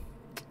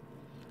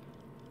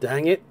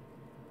 Dang it.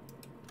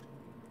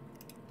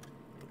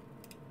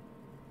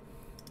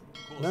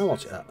 Now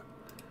what's it at?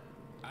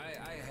 Ei,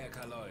 ei, Herr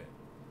Kaloi.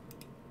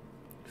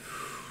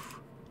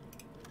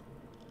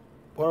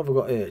 What have I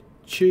got here?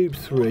 Tube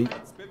 3.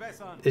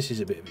 Bewässern. This is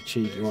a bit of a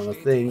cheeky one, I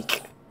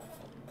think.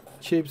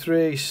 Tube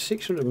 3,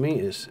 600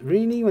 meters.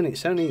 Really? When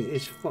it's only,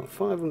 it's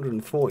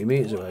 540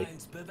 meters away.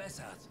 Eins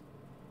bewässert.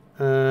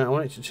 I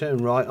want it to turn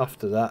right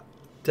after that.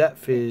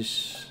 Depth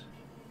is...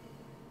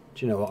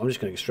 Do you know what? I'm just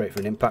going to go straight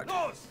for an impact.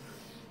 Los!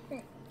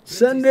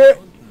 Send it!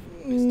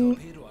 Bis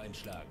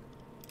Torpedo-Einschlag.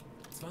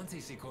 20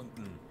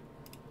 Sekunden.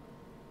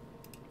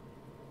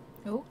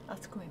 Oh,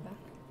 that's coming back.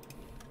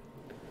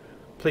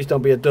 Please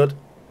don't be a dud.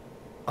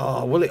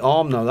 Oh, will it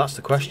arm though? That's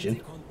the 10 question.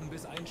 Sekunden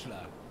bis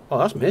Einschlag. Oh,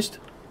 that's missed.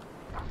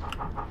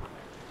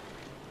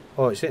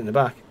 Oh, it's hitting the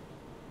back.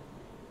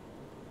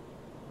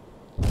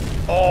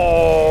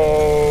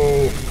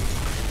 Oh!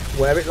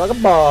 Wear it like a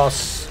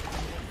boss.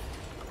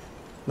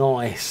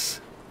 Nice.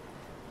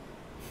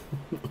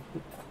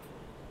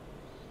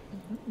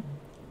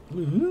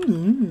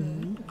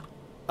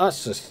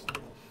 That's just...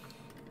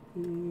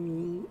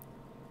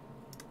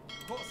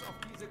 Kurs auf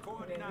diese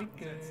Koordinaten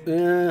setzen.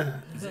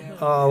 Yeah.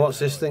 Oh, what's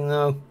this thing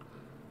though?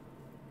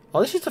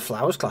 Oh, this is the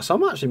flowers class.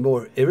 I'm actually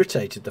more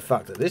irritated the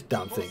fact that this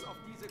damn thing Kurs auf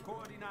diese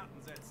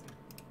Koordinaten setzen.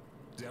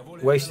 Sehr wohl,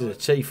 Herr wasted a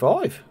Kaloi.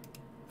 T5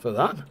 for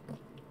that.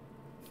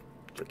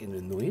 Freaking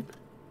annoying.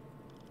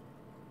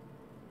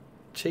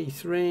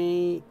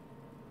 T3.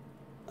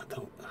 I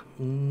don't.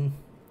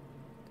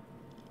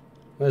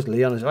 Where's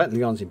Leon? I think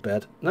Leon's in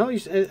bed. No,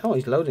 he's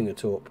he's loading a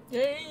torp.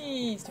 Yay,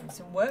 he's doing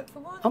some work for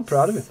once. I'm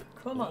proud of him.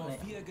 Come on, Rohr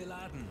mate. 4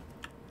 geladen.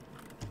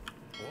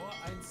 Rohr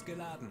 1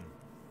 geladen.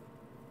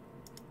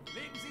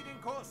 Legen Sie den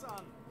Kurs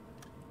an.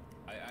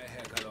 Ei, ei,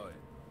 Herr Kaloi.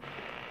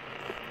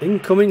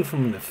 Incoming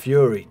from the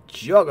Fury.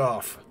 Jog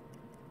off.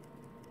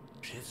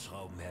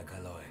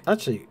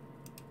 Actually,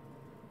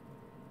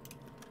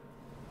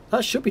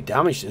 that should be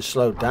damaged and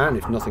slowed down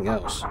if nothing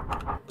else.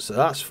 So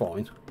that's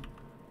fine.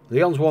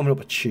 Leon's warming up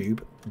a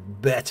tube.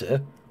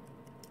 Better.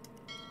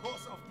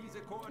 Kurs auf diese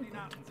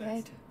Koordinaten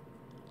Dead. setzen.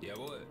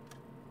 Jawohl.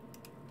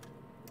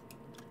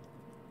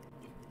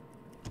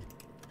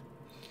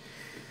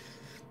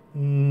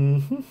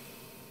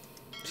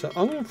 So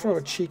I'm going to throw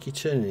a cheeky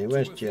turn here.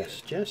 Where's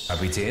Jess? Jess?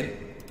 Kapitän?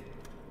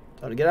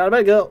 Time to get out of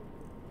bed, girl.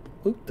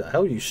 Who the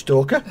hell, you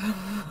stalker?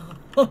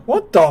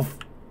 What the f...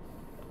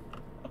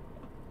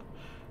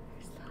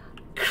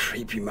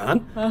 Creepy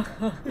man.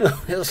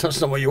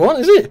 That's not what you want,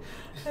 is it?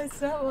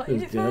 It's not what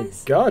you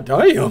face. God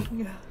damn. Yeah.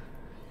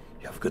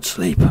 You have a good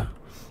sleep.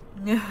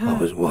 I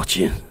was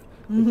watching.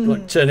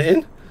 Like, turn it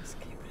in.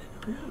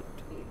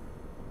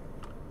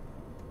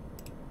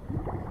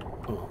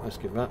 Oh, let's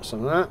give that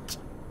some of that.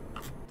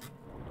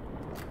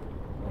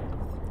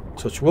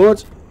 Touch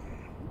wood.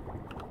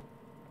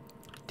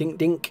 Dink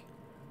dink.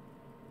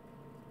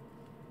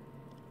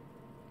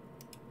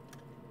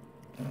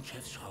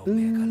 We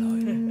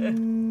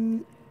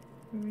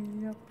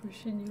are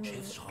pushing you.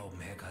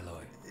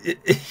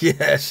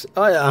 Yes,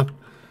 I am.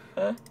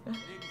 Legen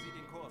Sie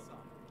den Kurs an.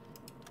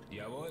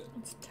 Jawohl.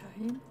 It's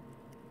time.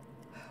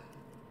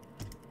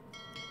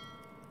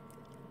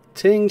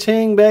 Ting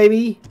ting,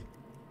 baby.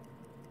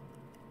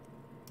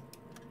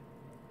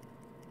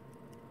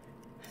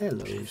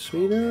 Hello,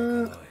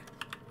 sweetheart.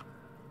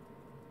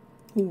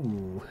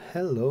 Ooh,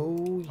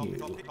 hello, you.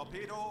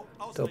 Torpedo,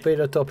 ausrichten.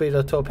 Torpedo,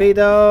 torpedo,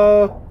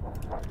 torpedo.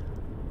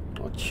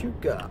 What you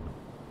got?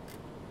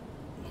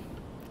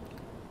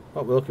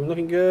 Oh, we're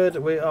looking good.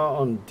 We are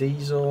on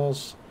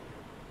diesels.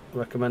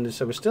 Recommended.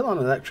 So we're still on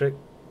electric.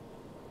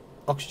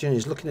 Oxygen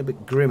is looking a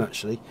bit grim,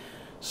 actually.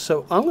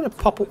 So I'm going to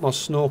pop up my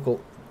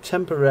snorkel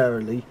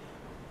temporarily.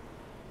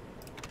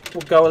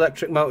 We'll go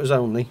electric motors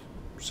only.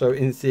 So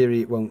in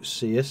theory, it won't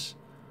see us.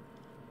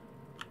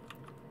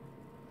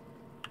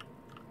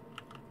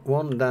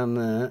 One down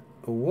there.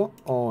 What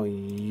are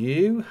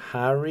you,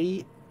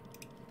 Harry?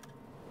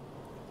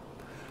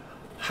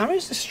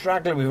 Harry's the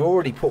straggler. We've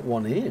already put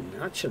one in,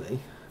 actually.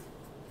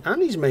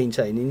 And he's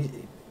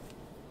maintaining.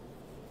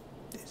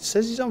 It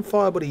says he's on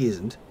fire, but he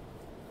isn't.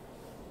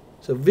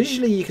 So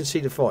visually you can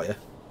see the fire. I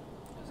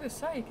was going to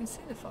say, you can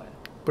see the fire.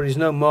 But there's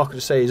no marker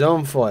to say he's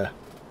on fire.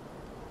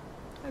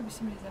 Maybe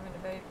somebody's having a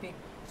very big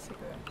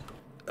cigarette.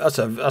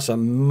 That's a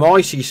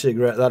mighty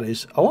cigarette, that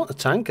is. I want a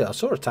tanker. I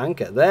saw a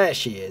tanker. There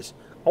she is.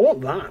 I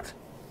want that.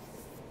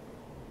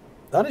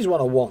 That is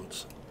what I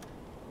want.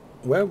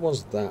 Where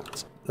was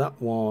that? That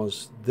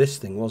was this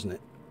thing, wasn't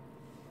it?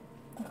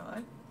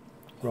 Alright.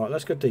 Right,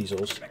 let's go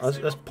diesels.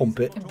 Let's pump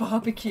it. A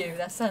barbecue,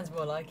 that sounds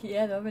more like it.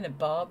 Yeah, they're having a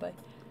barbie.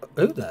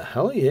 Who the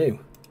hell are you?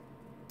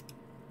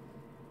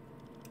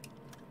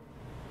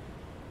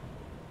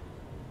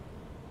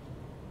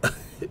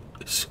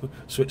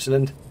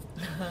 Switzerland.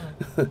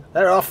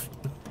 They're off.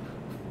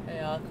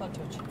 Yeah, I can't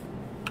touch it.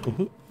 Leave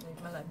them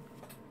alone.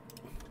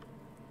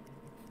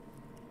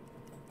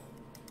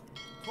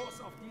 Kurs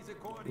auf diese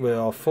Koordinaten. We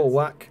are full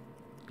whack.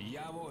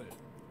 Jawohl.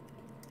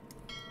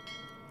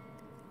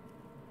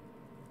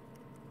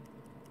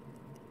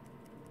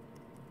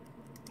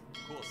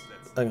 Kurs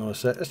setzen. Hang on a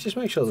sec. Let's just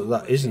make sure that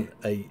that isn't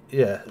a...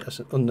 Yeah, that's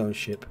an unknown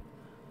ship.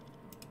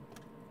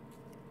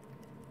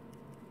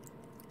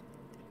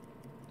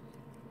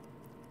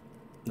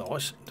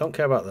 Nice. Don't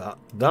care about that.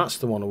 That's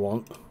the one I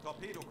want.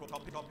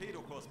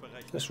 Torpedokurs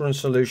berechnet. Let's run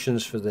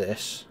solutions for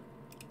this.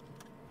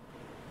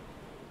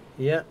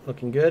 Yeah,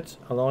 looking good.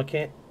 I like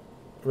it.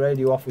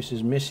 Radio office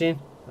is missing.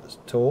 That's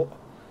taut.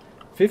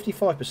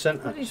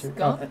 55% Well, he's actually.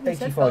 gone. He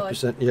said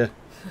 85%, yeah.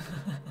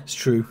 It's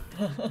true.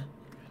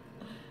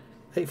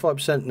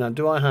 85% now.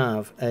 Do I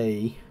have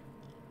a...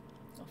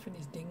 Off in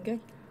his dinghy.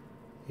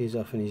 He's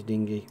off in his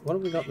dinghy. What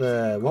have we got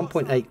there?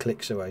 1.8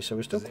 clicks away, so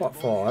we're still quite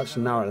far. Let's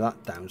narrow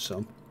that down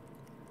some.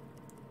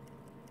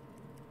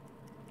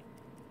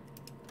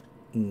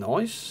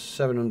 Nice.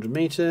 700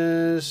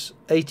 meters.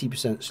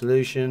 80%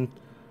 solution.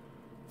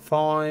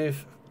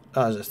 5.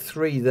 Oh, there's a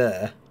 3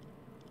 there.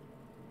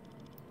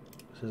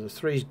 So the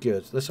 3's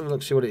good. Let's have a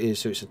look, see what it is.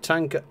 So it's a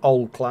tanker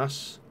old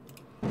class.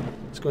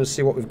 Let's go and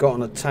see what we've got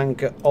on a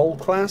tanker old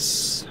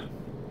class.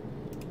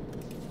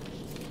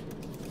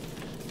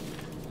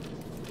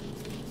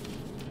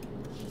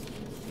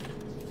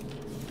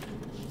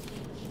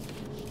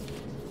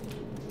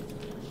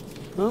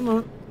 Come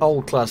on.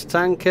 Old class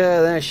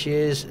tanker. There she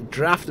is.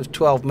 Draft of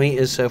 12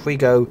 meters. So if we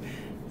go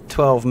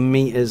 12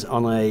 meters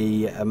on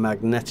a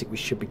magnetic, we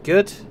should be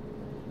good.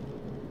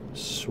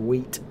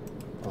 Sweet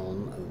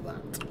on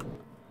that.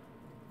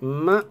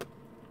 Map.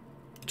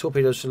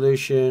 Torpedo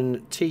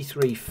solution.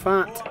 T3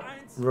 fat.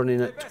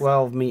 Running at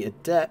 12 meter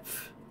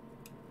depth.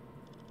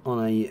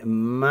 On a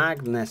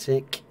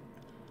magnetic.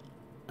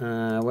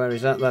 Where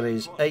is that? That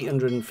is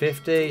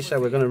 850. So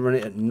we're going to run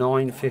it at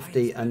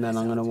 950. And then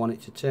I'm going to want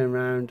it to turn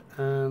around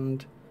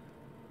and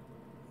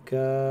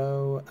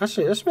go.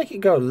 Actually, let's make it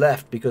go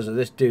left because of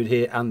this dude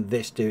here and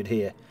this dude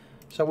here.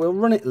 So we'll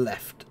run it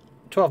left.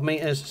 12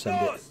 meters.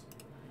 Send it.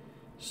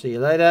 See you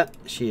later.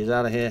 She is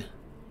out of here.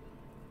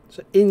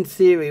 So in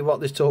theory, what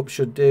this torp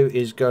should do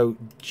is go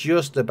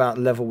just about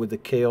level with the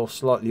keel,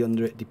 slightly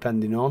under it,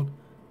 depending on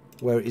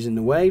where it is in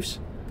the waves.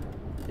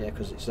 Yeah,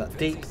 because it's that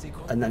deep.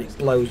 And then it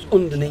blows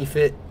underneath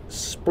it,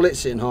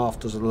 splits it in half,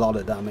 does a lot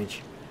of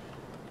damage.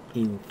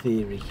 In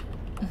theory.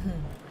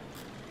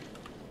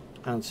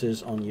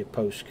 Answers on your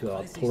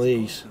postcard,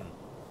 please.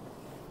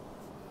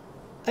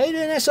 How you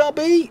doing,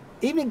 SRB?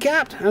 Evening,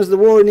 Cap. How's the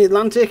war in the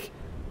Atlantic?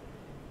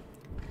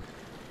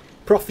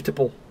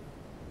 Profitable.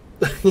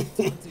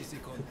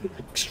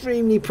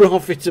 Extremely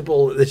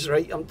profitable at this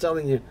rate, I'm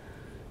telling you.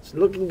 It's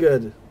looking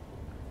good.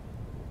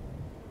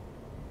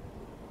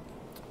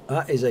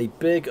 That is a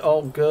big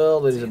old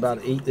girl that is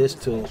about to eat this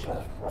tool.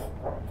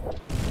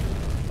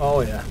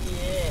 Oh yeah.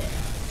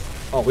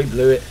 Oh, we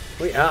blew it.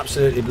 We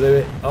absolutely blew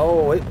it.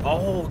 Oh,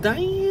 oh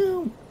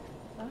damn.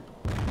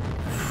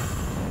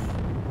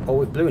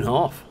 Oh, it blew in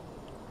half.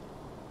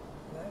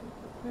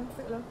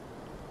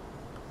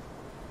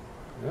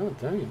 Oh,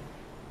 damn.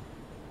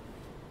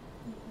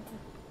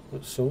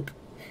 That's sunk.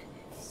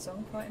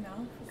 Sunk right in half,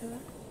 look at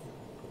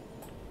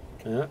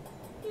that.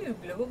 Yeah. You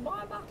blew up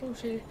my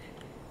battleship.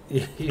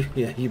 Yeah,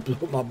 you blew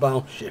up my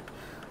battleship.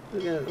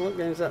 What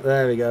game is that?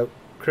 There we go.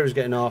 Crew's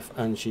getting off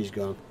and she's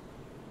gone.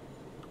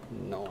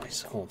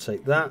 Nice. I'll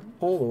take that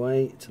all the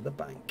way to the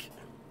bank.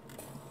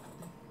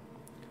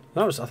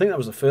 I think that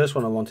was the first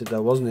one I wanted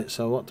though, wasn't it?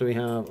 So what do we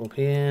have up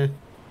here?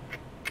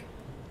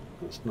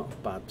 That's not a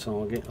bad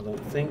target, I don't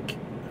think.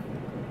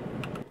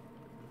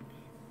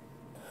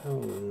 How are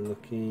we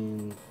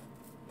looking?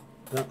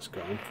 That's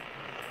gone.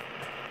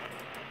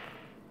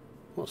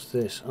 What's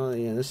this? Oh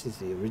yeah, this is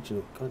the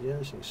original. God yeah,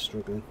 this thing's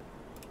struggling.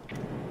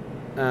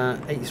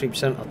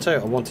 83%. I'll tell you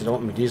what I wanted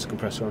my diesel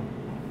compressor on.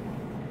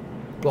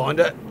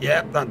 Blinder.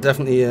 Yeah, that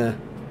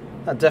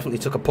definitely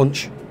took a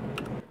punch.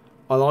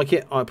 I like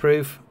it. I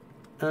approve.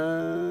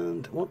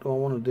 And what do I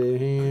want to do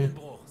here?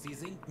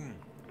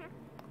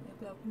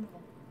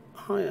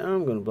 I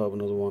am going to blow up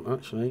another one.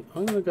 Actually,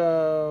 I'm going to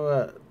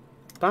go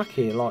back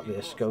here like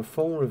this. Go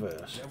full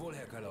reverse.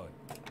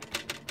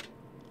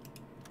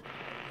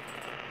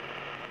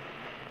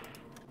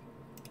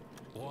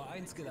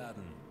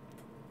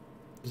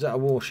 Is that a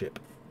warship?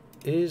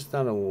 Is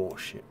that a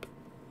warship?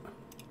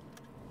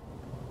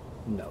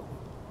 No.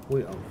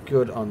 We are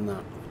good on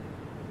that.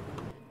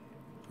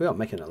 We are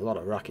making a lot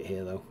of racket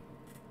here though.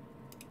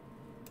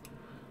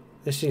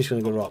 This thing's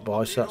going to go right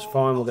by, so that's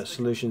fine. We'll get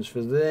solutions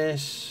for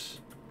this.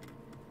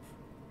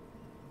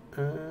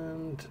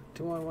 And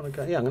do I want to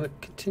go? Yeah, I'm going to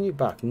continue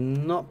back.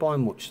 Not by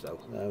much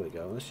though. There we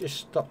go. Let's just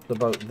stop the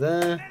boat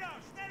there.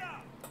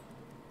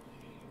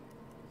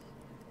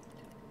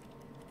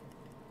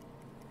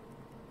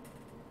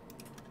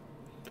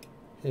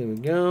 Here we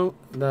go.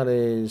 That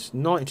is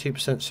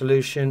 92%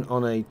 solution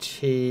on a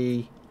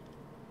T3.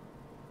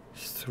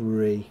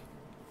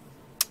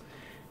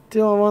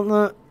 Do I want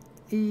that?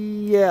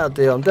 Yeah, I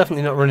do. I'm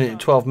definitely not running it at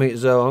 12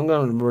 meters though. I'm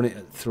going to run it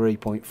at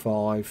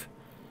 3.5.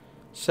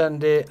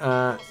 Send it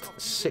at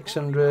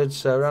 600,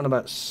 so around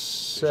about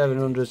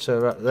 700. So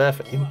right there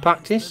for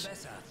impact is.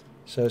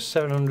 So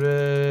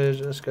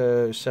 700. Let's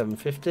go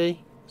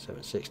 750.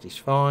 760 is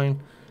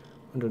fine.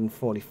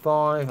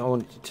 145. I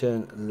want it to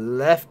turn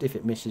left if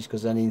it misses,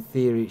 because then in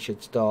theory it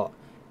should start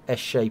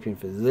S-shaping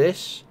for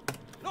this.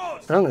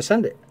 And I'm going to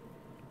send it.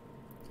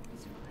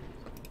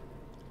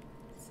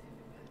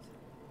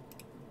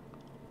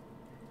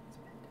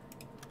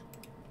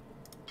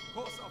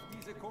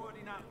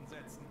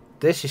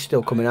 This is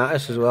still coming at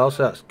us as well,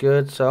 so that's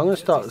good. So I'm going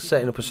to start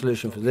setting up a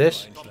solution for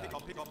this.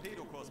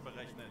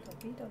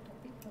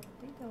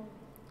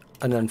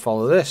 And then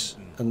follow this.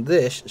 And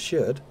this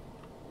should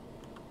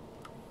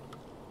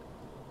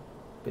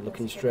be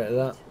looking straight at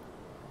that.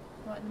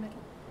 Right in the middle.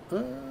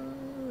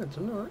 I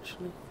don't know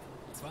actually.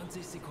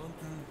 20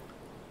 Sekunden.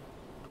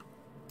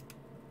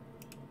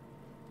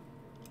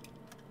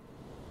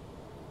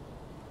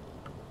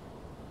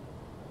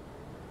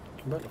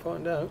 I'm about to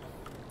find out.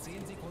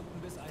 10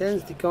 Sekunden bis 10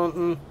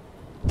 Sekunden.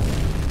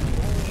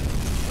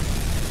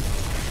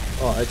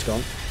 Oh, it's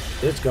gone.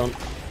 It's gone.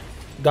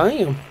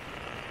 Damn.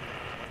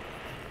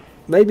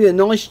 Maybe a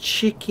nice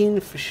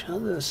chicken for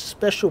sure. A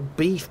special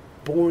beef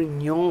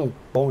bourguignon.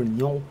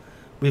 Bourguignon.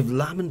 With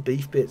lamb and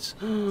beef bits.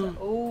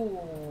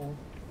 Oh.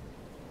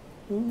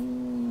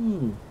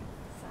 Mm.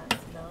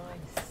 Sounds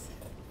nice.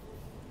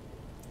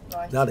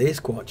 Right. That is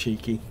quite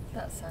cheeky.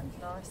 That sounds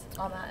nice.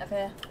 I'm out of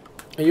here.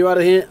 Are you out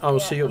of here? I will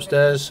Yeah, see you I'm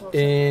upstairs gonna go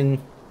sort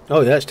in...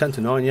 Oh yeah, it's 10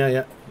 to 9. Yeah, yeah.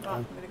 Right,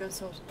 I'm going to go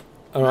sort.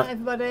 Alright. Right,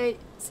 everybody.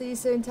 See you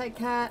soon. Take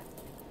care.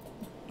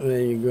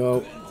 There you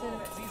go.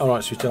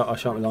 Alright, sweetheart, I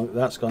shan't be long.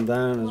 That's gone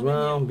down as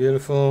well.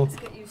 Beautiful. Let's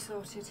get you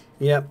sorted.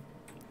 Yep.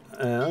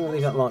 I'm going to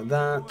leave that like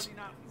that.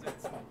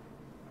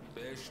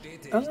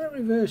 I'm going to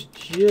reverse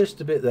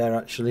just a bit there,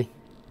 actually.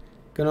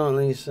 Good night,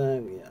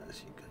 Lisa. Yeah,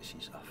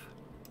 she's off.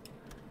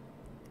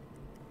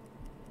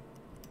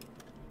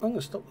 I'm going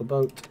to stop the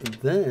boat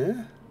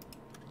there.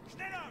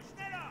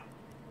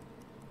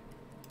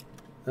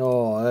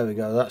 Oh, there we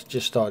go. That's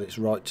just started its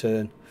right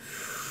turn.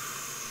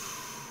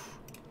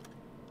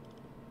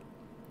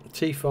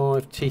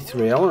 T5,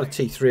 T3. I want a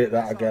T3 at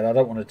that again. I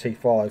don't want a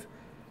T5.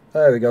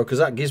 There we go, because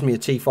that gives me a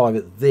T5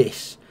 at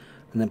this.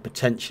 And then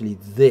potentially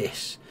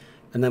this.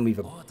 And then we've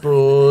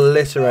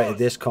obliterated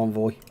this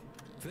convoy.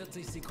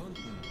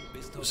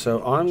 So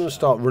I'm going to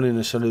start running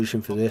a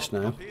solution for this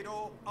now.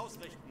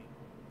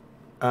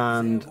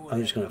 And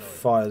I'm just going to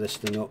fire this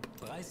thing up.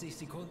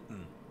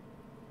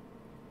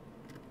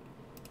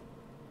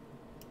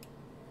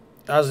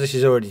 As this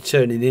is already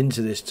turning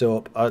into this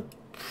torp, I'm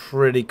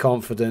pretty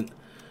confident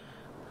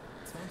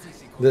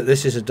that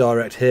this is a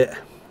direct hit.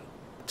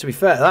 To be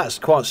fair, that's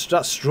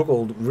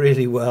struggled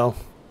really well.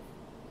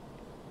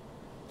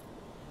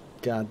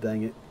 God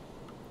dang it.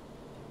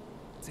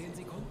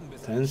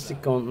 10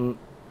 Sekunden.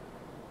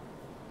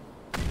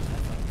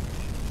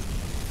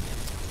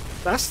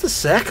 That's the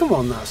second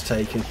one that's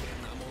taken.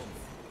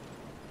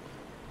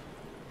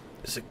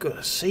 It's a good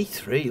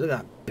C3. Look at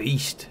that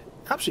beast.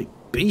 Absolute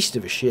beast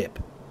of a ship.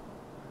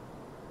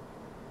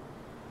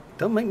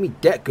 Don't make me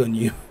deck gun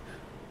you.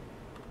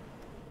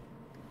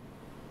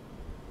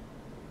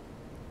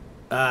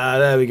 Ah,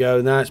 there we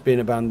go. Now it's been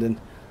abandoned.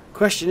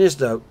 Question is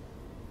though,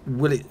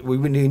 will it? We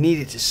need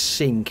it to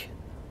sink.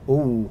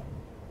 Ooh.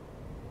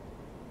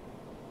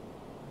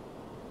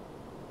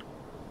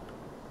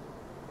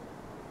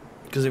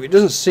 Because if it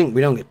doesn't sink, we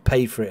don't get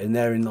paid for it, and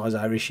therein lies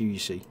our issue, you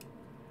see.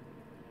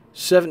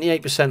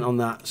 78% on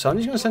that. So I'm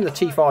just going to send a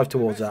T5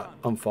 towards that.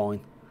 I'm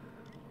fine.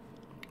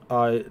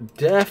 I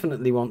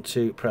definitely want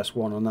to press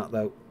 1 on that,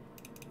 though.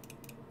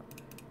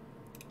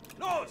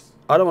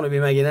 I don't want to be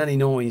making any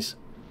noise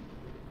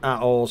at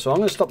all, so I'm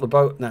going to stop the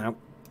boat now.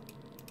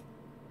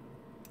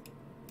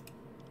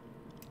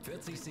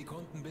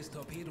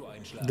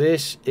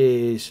 This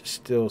is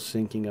still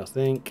sinking, I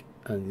think,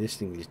 and this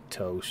thing is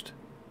toast.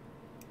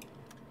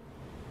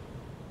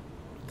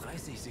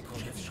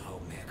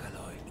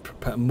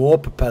 More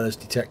propellers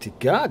detected.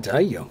 God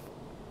damn.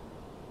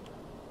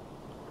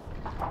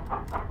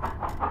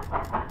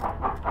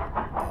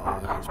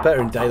 It's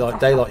better in daylight.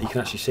 Daylight, you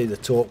can actually see the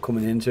torp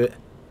coming into it.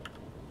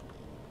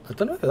 I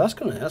don't know if that's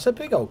gonna. That's a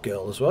big old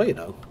girl as well, you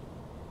know.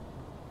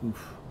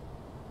 Oof.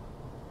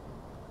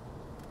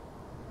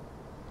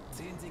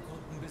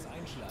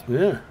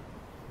 Yeah.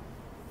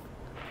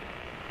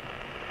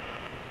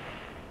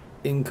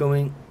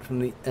 Incoming from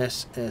the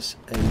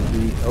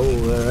SSAB. Oh,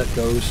 there it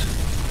goes.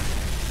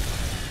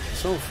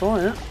 It's on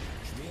fire.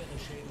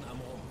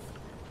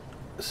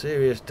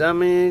 Serious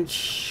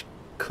damage.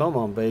 Come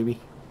on, baby.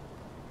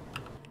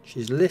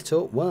 She's lit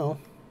up well.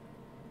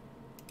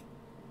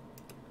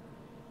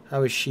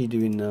 How is she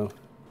doing now?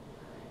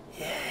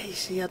 Yeah, you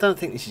see, I don't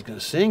think this is going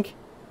to sink.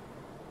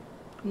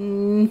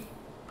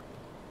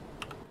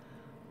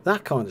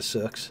 That kind of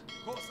sucks.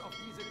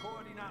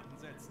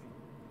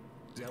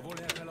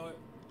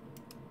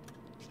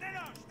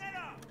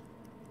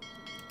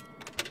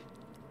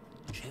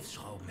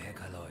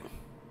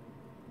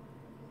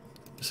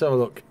 Let's have a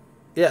look.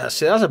 Yeah,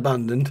 see, that's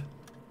abandoned.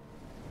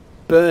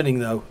 Burning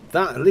though.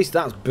 That, at least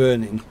that's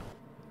burning.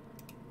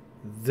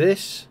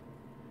 This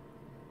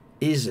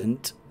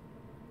isn't.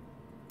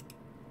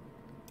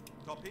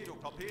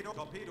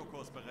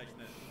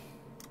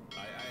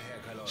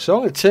 So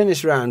I'm going to turn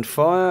this round,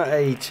 fire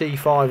a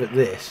T5 at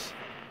this.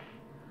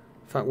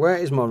 In fact, where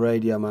is my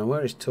radio, man?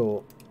 Where is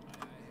Torp?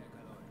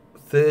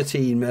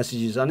 13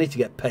 messages. I need to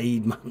get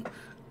paid, man.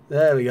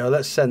 There we go.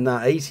 Let's send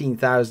that.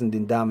 18,000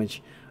 in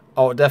damage.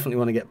 Oh, I definitely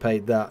want to get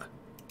paid that.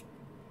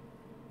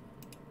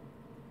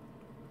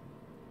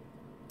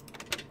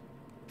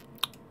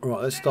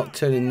 Right, let's stop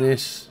turning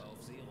this.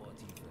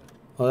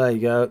 Oh, there you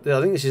go. I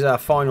think this is our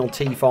final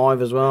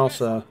T5 as well,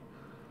 so.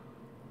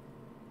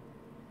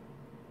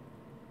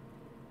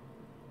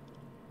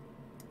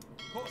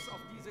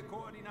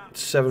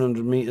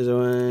 700 meters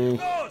away.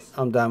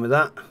 I'm down with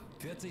that.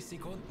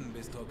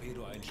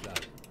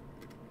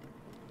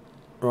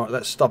 Right,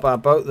 let's stop our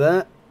boat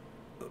there.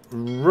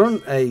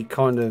 Run a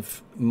kind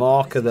of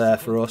marker there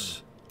for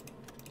us.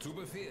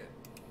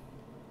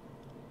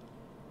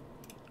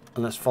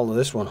 And let's follow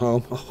this one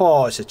home.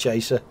 Oh, it's a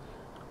chaser.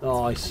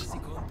 Nice.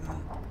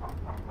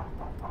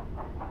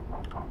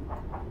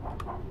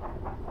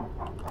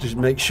 Just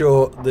make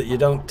sure that you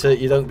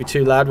don't be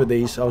too loud with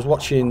these. I was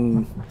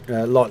watching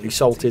Lightly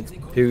Salted,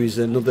 who is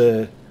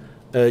another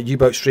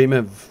U-boat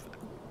streamer.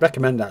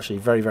 Recommend, actually.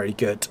 Very, very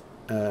good.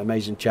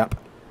 Amazing chap.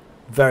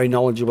 Very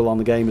knowledgeable on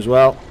the game as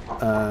well.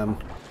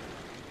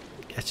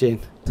 Get in.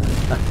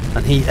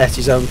 And he ate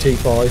his own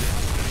T5.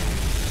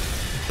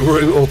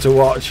 Brutal to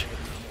watch.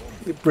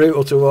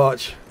 Brutal to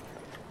watch.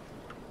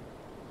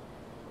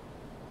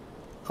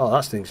 Oh,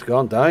 that thing's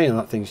gone. Damn,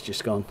 that thing's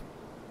just gone.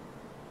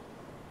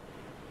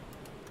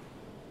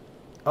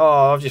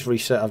 Oh, I've just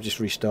reset. I've just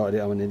restarted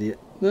it. I'm an idiot.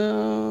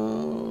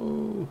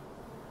 No.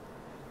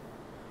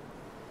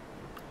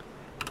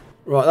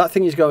 Right, that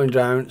thing is going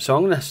down. So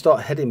I'm going to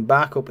start heading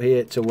back up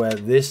here to where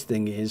this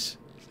thing is.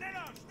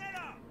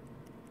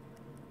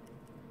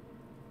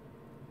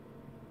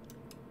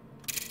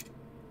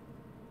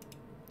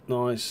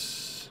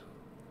 Nice.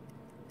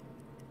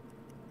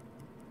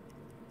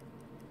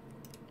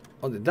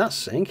 Oh, did that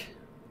sink?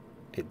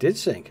 It did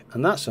sink.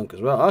 And that sunk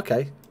as well.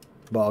 Okay.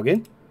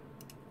 Bargain.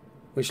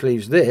 Which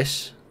leaves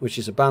this, which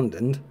is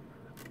abandoned.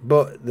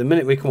 But the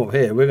minute we come up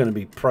here, we're going to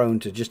be prone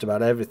to just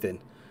about everything.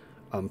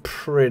 I'm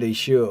pretty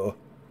sure.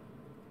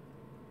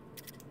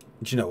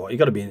 Do you know what? You've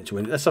got to be in it to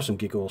win it. Let's have some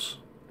giggles.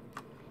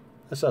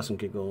 Let's have some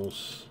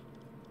giggles.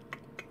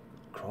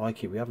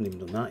 Crikey, we haven't even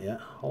done that yet.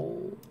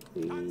 Holy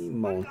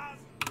moly.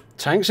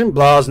 Tanks and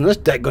blars, and let's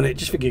deck gun it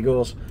just for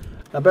giggles.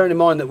 Now, bearing in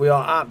mind that we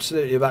are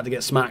absolutely about to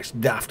get smacked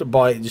daft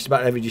by just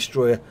about every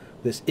destroyer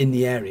that's in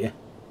the area.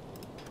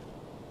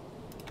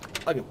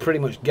 I can pretty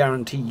much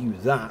guarantee you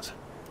that.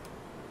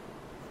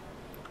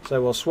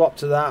 So we'll swap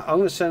to that. I'm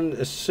going to send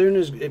as soon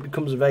as it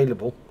becomes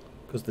available,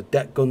 because the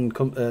deck gun,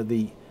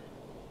 the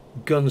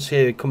guns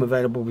here come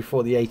available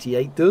before the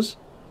 88 does.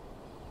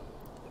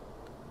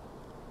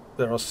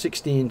 There are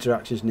 60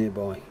 interactions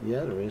nearby.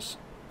 Yeah, there is.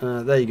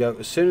 There you go.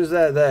 As soon as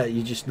they're there,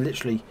 you just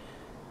literally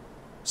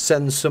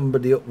send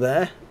somebody up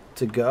there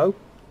to go,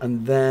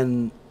 and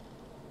then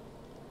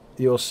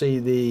you'll see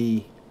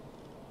the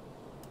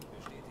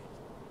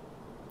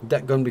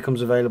deck gun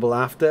becomes available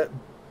after.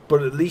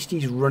 But at least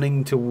he's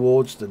running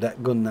towards the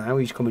deck gun now.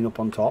 He's coming up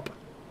on top.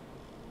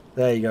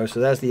 There you go.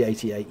 So there's the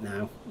 88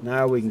 now.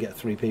 Now we can get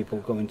 3 people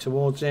going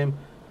towards him.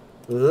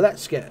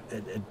 Let's get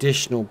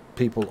additional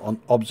people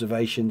on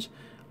observations.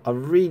 I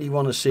really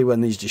want to see when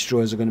these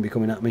destroyers are going to be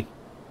coming at me.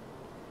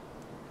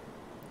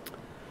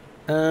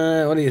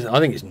 What do you think? I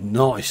think it's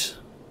nice.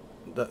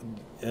 But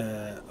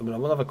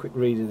we'll have a quick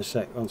read in a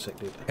sec. 1 sec,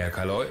 dude.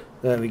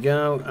 There we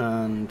go.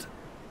 And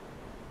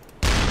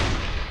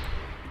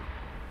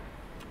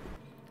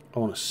I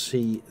want to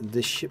see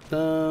this ship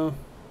now.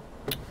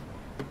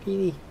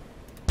 I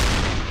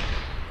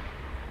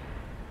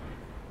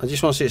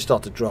just want to see it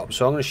start to drop.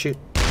 So I'm going to shoot.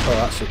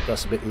 Oh,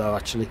 that's a bit low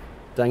actually.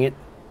 Dang it.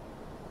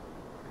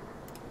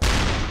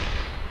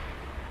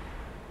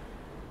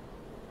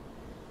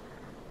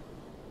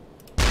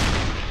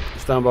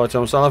 Stand by,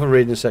 Thomas. I'll have a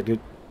read in a sec, dude.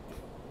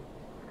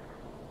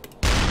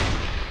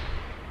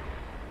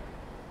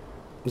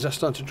 Is that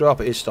starting to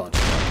drop? It is starting to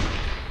drop.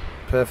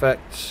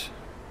 Perfect.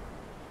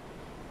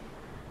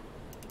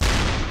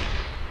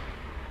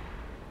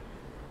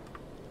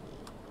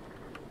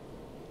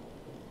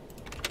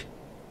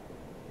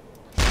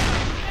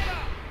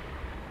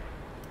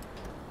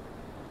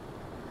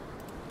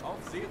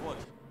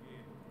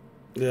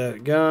 There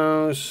it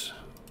goes.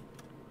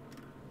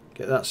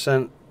 Get that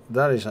sent.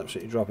 That is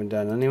absolutely dropping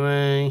down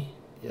anyway.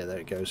 Yeah, there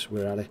it goes.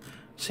 We're out of here.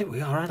 See,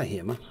 we are out of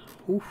here, man.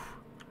 Oof.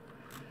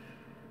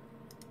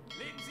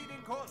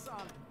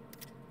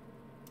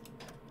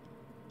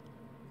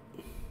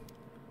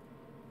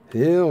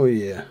 Hell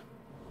yeah.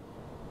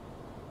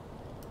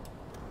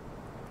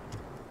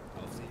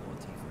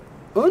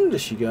 Under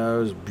she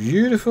goes.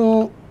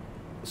 Beautiful.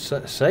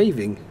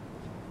 Saving.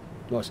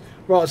 Nice.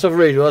 Right, let's have a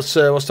read. What's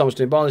Thomas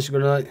doing? Barney's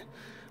going to.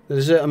 The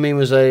dessert, I mean,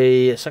 was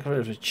a second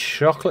was a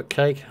chocolate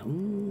cake.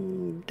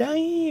 Ooh,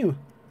 damn.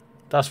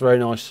 That's very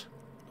nice.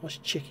 Nice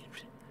chicken.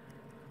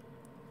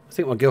 I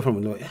think my girlfriend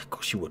would know it. Yeah, of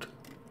course she would.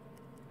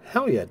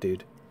 Hell yeah,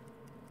 dude.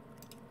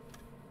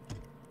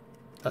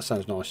 That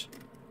sounds nice.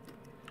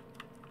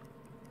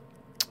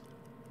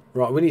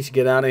 Right, we need to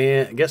get out of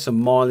here, get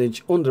some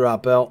mileage under our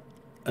belt,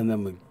 and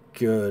then we're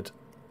good.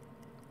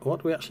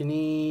 What do we actually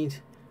need?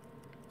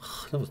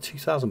 Another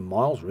 2,000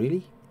 miles,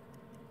 really?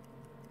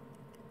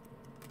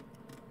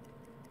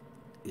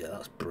 Yeah,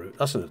 that's brutal.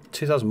 That's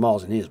 2,000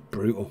 miles in here is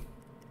brutal.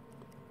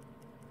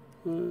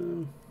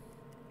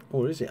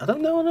 Or is it? I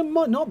don't know. It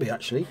might not be,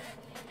 actually.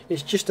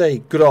 It's just a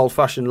good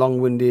old-fashioned,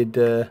 long-winded...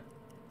 Kurs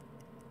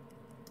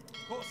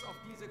auf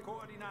diese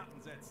Koordinaten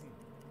setzen.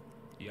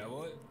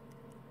 Jawohl.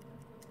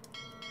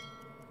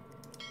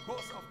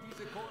 Kurs auf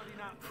diese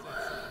Koordinaten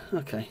setzen.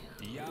 Okay.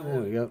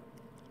 There we go.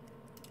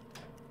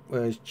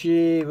 Where's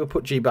G? We'll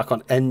put G back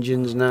on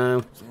engines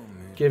now.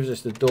 Gives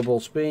us the double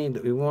speed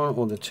that we want,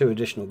 or the 2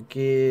 additional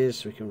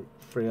gears. We can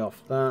free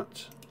off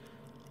that.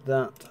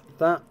 There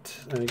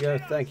we go.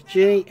 Thank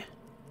you, G.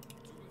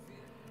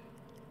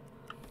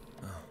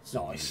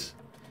 Nice.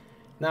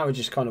 Now we're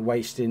just kind of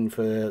wasting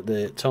for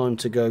the time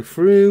to go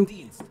through.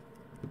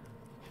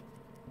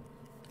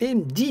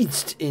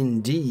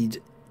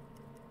 Indeed.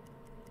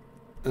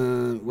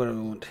 What I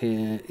want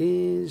here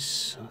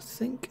is, I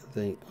think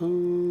they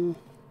are.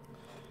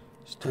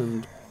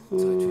 Stand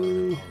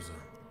by.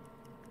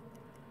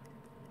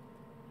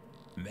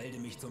 Melde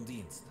mich zum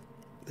Dienst.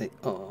 They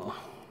are.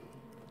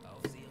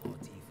 Auf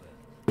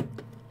Zero-Tiefe.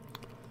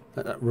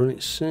 Let that run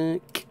its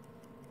sec.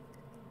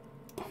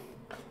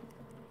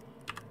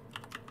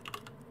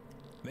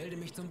 Melde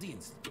mich zum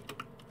Dienst.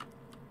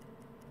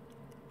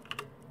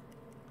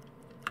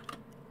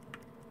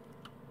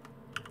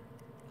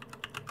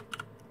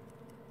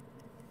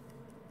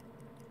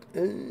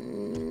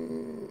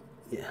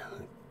 Yeah.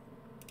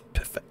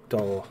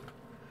 Perfecto.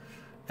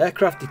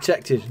 Aircraft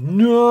detected.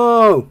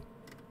 No!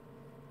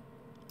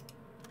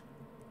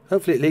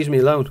 Hopefully it leaves me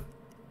alone.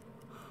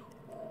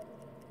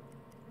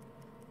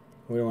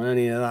 We don't want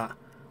any of that.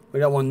 We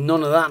don't want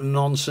none of that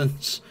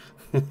nonsense.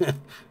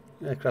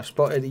 Aircraft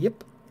spotted.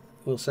 Yep.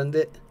 We'll send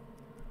it.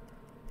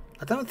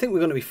 I don't think we're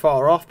going to be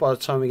far off by the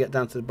time we get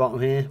down to the bottom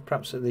here.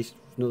 Perhaps at least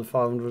another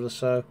 500 or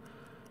so.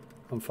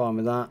 I'm fine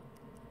with that.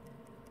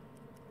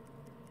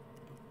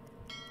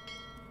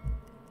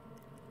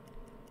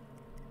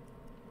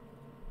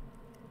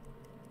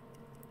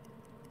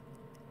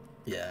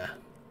 Yeah.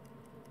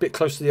 Bit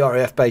close to the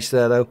RAF base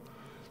there though.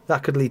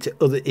 That could lead to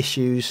other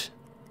issues.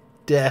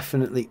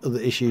 Definitely other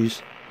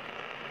issues.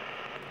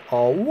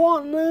 Oh,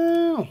 what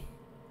now?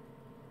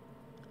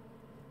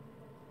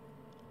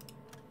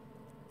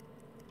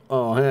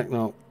 Oh, heck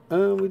no.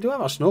 We do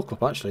have our snorkel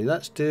up actually.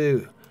 Let's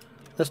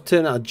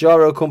turn our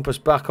gyro compass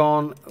back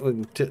on.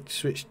 We can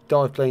switch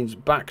dive planes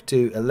back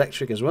to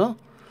electric as well.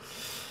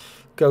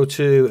 Go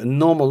to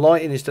normal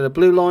lighting instead of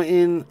blue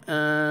lighting.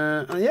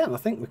 Yeah, I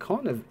think we're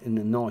kind of in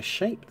a nice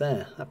shape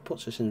there. That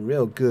puts us in a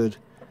real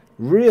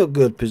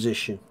good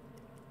position.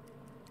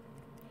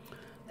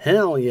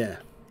 Hell yeah.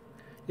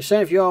 You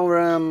say if you're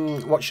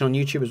watching on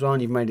YouTube as well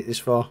and you've made it this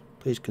far,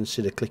 please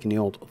consider clicking the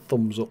old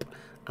thumbs up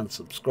and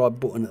subscribe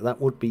button. That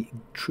would be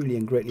truly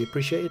and greatly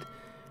appreciated.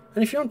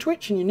 And if you're on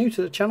Twitch and you're new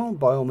to the channel,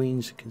 by all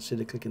means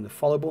consider clicking the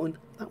follow button.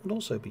 That would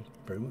also be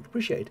very much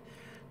appreciated.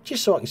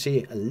 Just so I can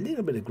see a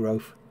little bit of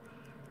growth.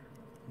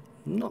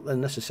 Not that I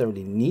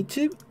necessarily need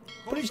to,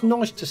 but it's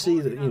nice to see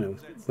that, you know,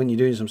 when you're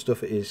doing some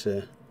stuff, it is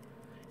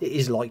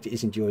liked, it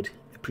is enjoyed,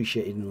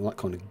 appreciated, and all that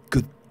kind of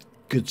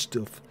good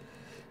stuff.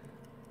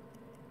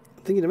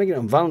 I'm thinking of making it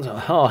on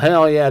Valentine's. Oh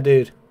hell yeah,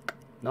 dude!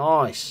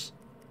 Nice.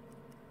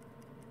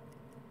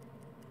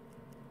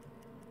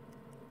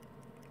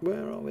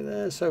 Where are we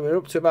there? So we're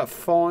up to about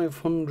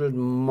 500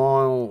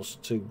 miles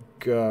to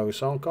go.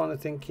 So I'm kind of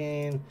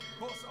thinking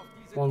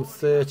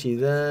 130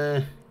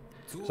 there.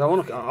 So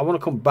I want to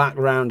come back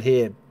round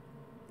here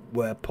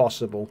where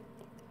possible.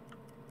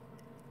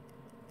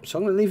 So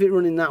I'm going to leave it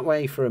running that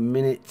way for a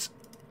minute.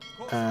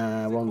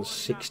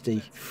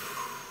 160.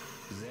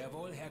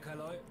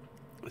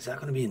 Is that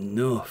going to be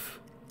enough?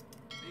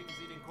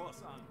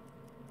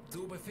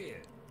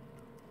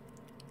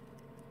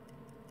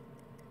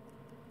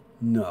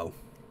 No.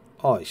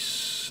 I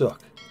suck.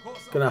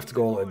 Gonna have to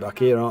go all the way back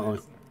here, aren't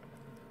I?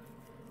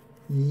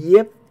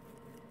 Yep.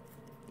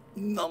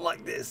 Not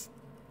like this.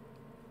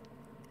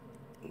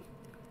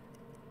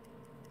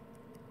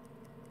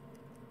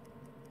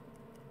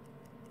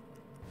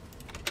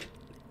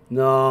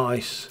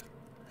 Nice.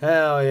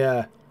 Hell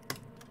yeah.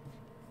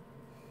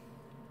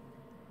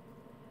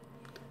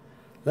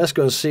 Let's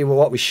go and see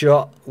what we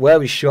shot, where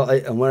we shot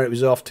it, and where it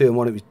was off to and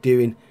what it was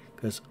doing,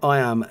 because I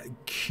am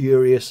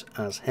curious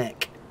as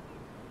heck.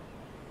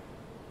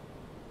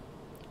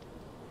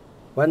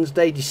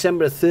 Wednesday,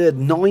 December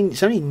 3rd,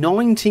 it's only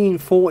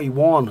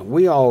 1941.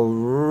 We are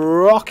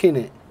rocking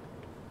it.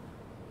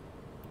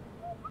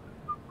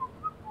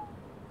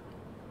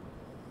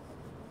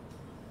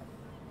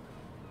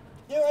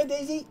 You alright,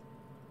 Daisy?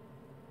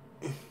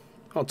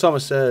 Oh,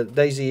 Thomas,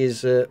 Daisy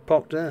is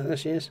popped there. There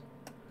she is.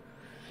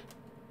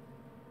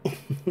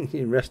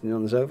 She's resting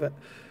on the sofa.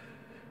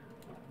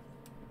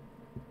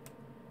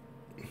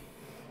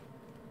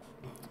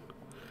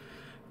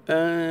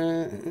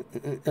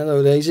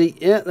 Hello, Daisy.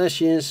 Yeah, there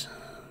she is.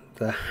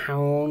 The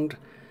Hound.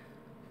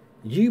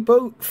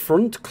 U-boat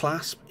front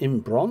clasp in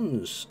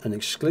bronze. An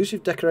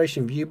exclusive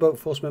decoration of U-boat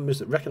force members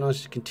that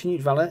recognises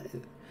continued valor.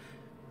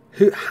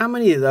 How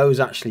many of those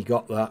actually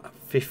got that?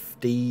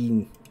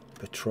 15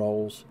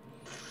 patrols.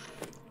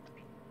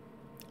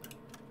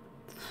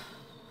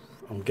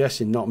 I'm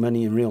guessing not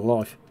many in real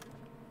life.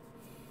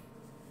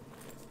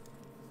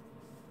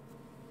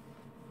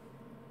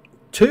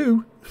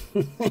 2?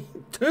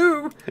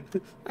 2?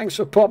 Thanks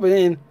for popping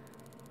in.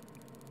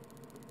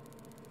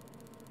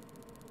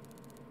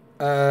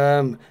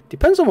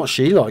 Depends on what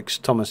she likes,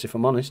 Thomas, if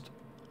I'm honest.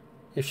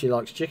 If she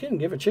likes chicken,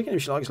 give her chicken.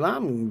 If she likes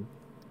lamb,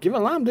 give her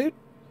lamb, dude.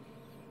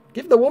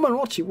 Give the woman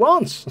what she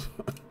wants.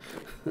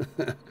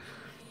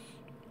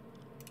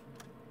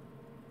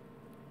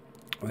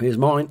 Well, here's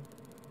mine.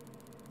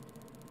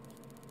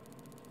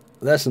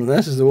 This and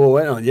this is the war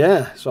went on. Yeah,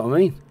 that's what I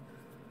mean.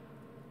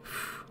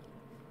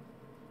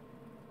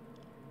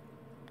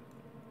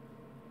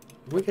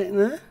 We're getting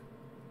there.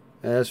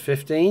 There's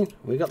 15.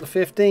 We got the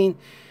 15.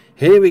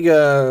 Here we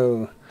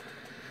go.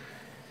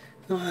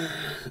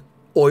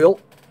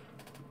 Oil.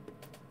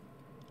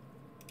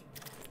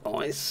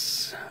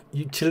 Ice.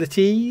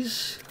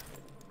 Utilities.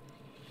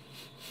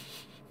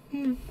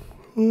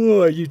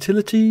 Oh,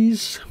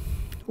 utilities.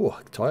 Oh,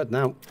 I'm tired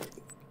now.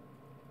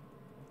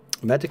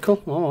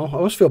 Medical. Oh, I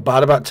always feel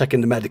bad about taking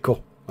the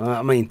medical.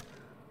 I mean,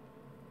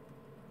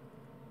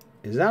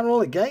 is that all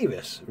it gave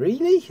us?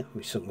 Really?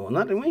 We took more than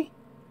that, didn't we?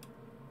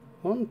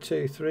 1,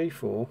 2, 3,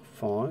 4,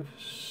 5.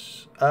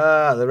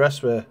 The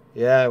rest were,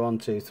 yeah, 1,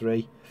 2,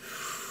 3.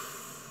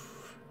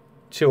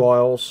 2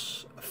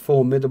 oils.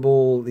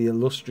 Formidable, the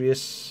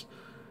illustrious,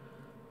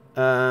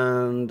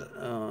 and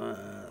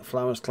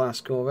Flowers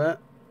class corvette.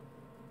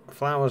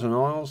 Flowers and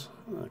oils.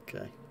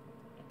 Okay.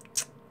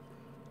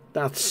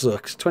 That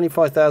sucks.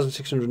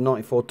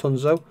 25,694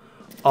 tons though.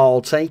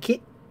 I'll take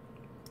it.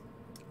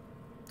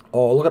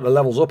 Oh, look at the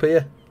levels up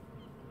here.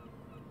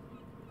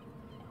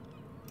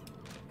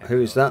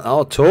 Who's that?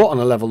 Oh, Tort on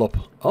a level up.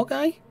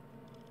 Okay.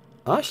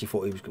 I actually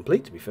thought he was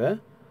complete, to be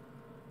fair.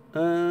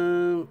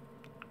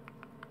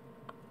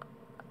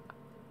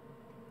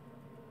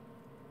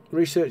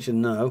 Researcher,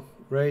 no.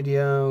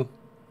 Radio.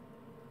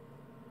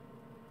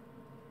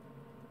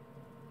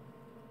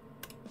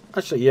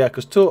 Actually, yeah,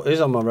 because Tort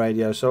is on my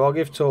radio, so I'll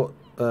give Tort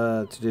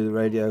to do the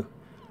radio.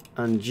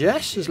 And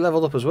Jess is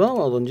leveled up as well.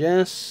 Well done,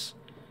 Jess.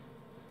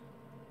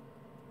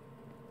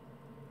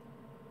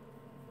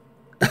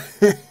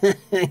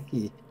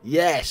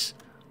 Yes,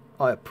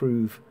 I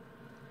approve.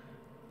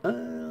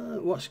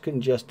 What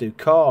can Jess do?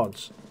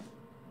 Cards.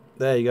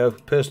 There you go.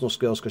 Personal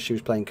skills because she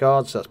was playing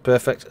cards. That's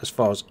perfect as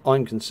far as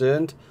I'm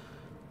concerned.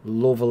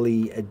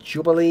 Lovely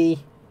jubbly.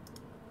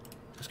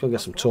 Let's go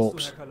get some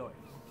torps.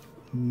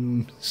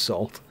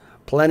 Salt.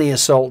 Plenty of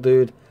salt,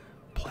 dude.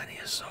 Plenty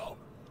of salt.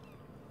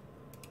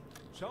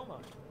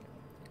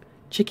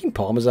 Chicken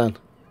parmesan.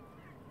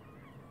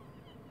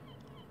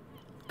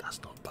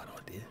 That's not a bad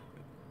idea.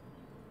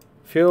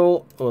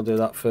 Fuel. We'll do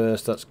that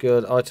first. That's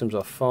good. Items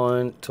are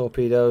fine.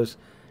 Torpedoes.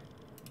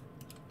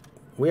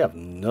 We have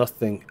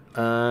nothing.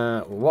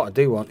 What I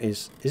do want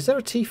is there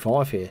a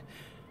T5 here?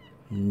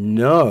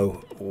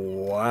 No.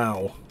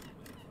 Wow.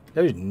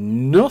 There is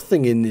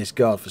nothing in this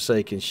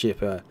godforsaken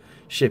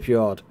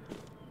shipyard.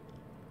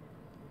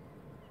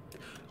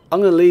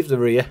 I'm going to leave the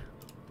rear.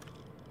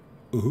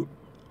 Ooh.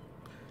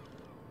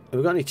 Have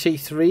we got any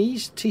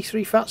T3s?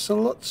 T3 fats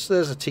and lots?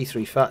 There's a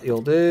T3 fat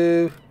you'll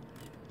do.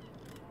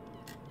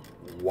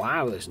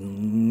 Wow, there's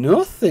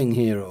nothing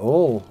here at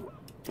all.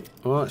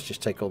 Well, let's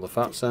just take all the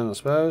fats then, I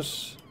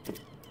suppose.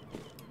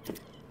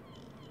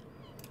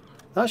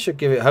 That should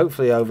give it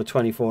hopefully over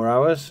 24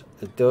 hours.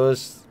 It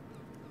does.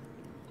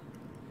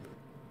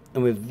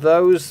 And with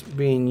those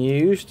being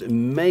used, it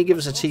may give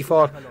us a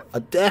T5. I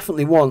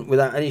definitely want,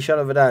 without any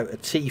shadow of a doubt, a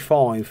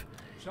T5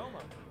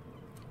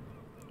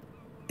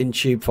 in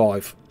Tube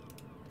 5.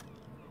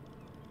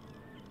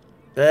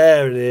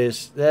 There it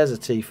is. There's a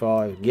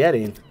T5. Get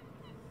in.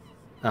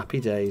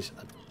 Happy days.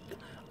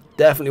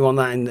 Definitely want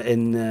that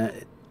in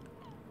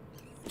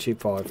Tube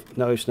 5.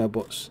 No ifs, no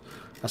buts.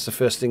 That's the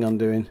first thing I'm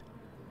doing.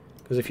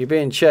 Because if you're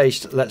being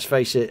chased, let's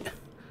face it,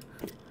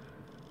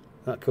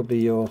 that could be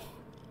your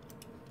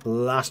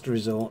last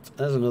resort.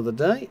 There's another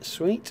day.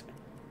 Sweet.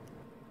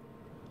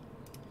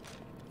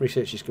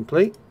 Research is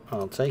complete.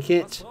 I'll take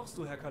it.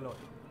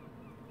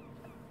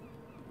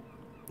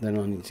 Then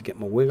I need to get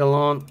my wiggle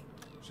on.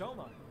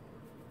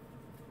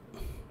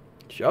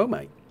 Show,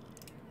 mate.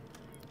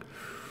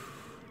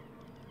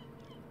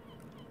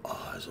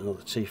 Oh, there's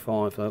another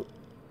T5 though.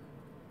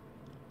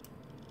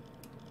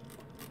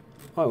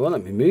 Oh, well,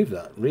 let me move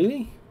that.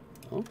 Really?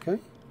 Okay.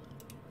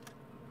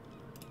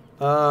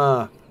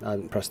 I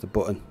didn't press the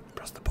button.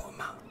 Press the button,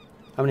 man.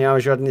 How many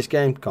hours you had in this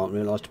game? Can't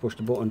realise to push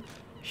the button.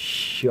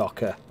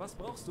 Shocker. Was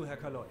brauchst du, Herr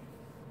Kaloy?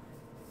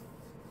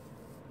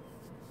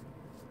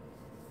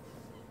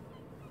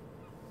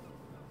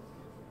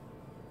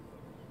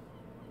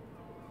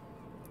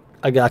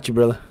 I got you,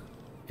 brother.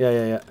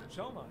 Yeah.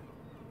 Schau mal.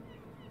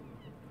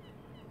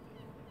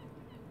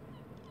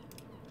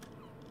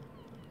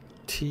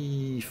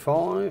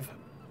 T5.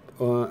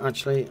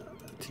 Actually,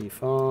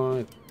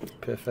 T5.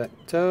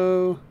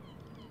 Perfecto.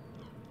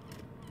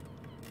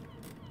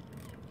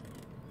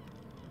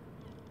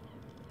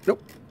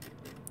 Nope.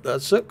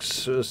 That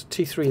sucks. There's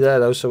T3 there,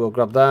 though, so we'll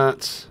grab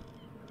that.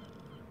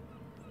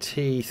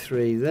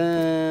 T3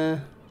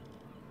 there.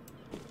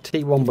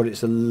 T1, but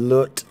it's a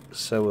LUT,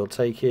 so we'll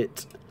take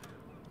it.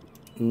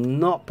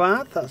 Not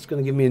bad. That's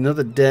going to give me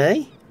another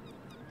day.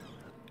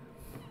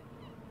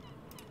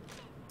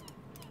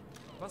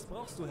 Was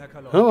brauchst du, Herr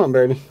Kaloy? Come on,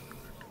 baby.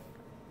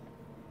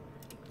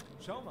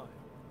 Schau mal.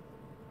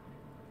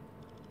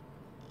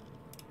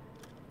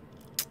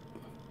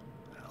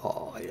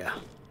 Oh, yeah.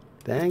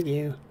 Thank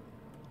you.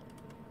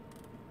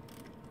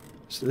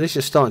 So this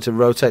is starting to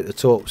rotate the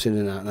torps in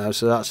and out now,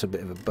 so that's a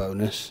bit of a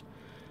bonus.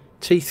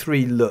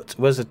 T3 LUT.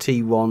 Where's the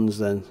T1s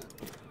then? So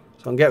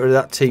I can get rid of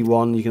that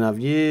T1. You can have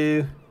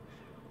you.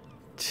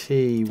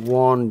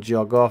 T1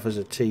 jog off as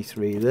a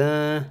T3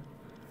 there.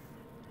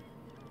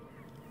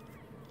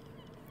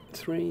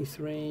 3,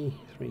 3,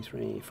 3,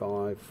 3,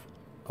 5.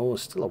 Oh,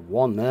 there's still a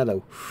 1 there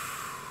though.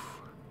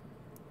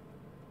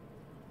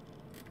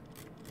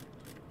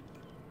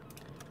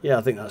 Yeah,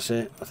 I think that's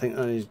it. I think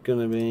that is going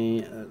to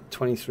be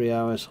 23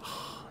 hours.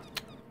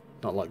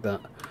 Not like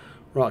that.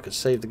 Right, I could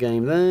save the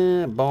game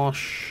there.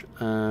 Bosh.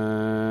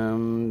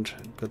 And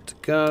good to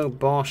go.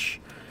 Bosh.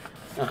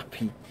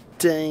 Happy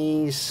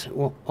days.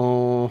 What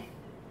are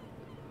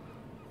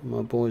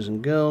my boys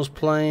and girls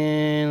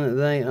playing?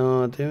 They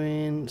are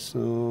doing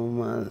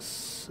some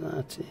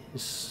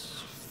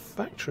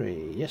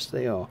satisfactory. Yes,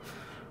 they are.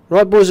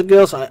 Right, boys and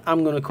girls, I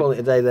am going to call it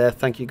a day there.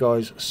 Thank you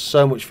guys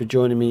so much for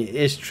joining me. It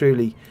is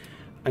truly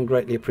and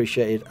greatly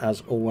appreciated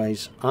as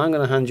always. I'm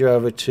going to hand you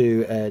over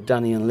to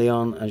Danny and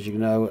Leon, as you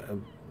know,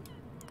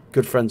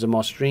 good friends of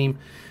my stream.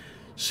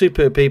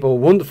 Superb people,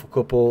 wonderful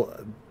couple.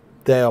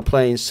 They are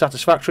playing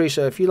Satisfactory,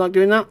 so if you like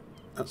doing that,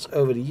 that's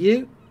over to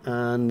you.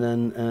 And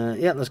then,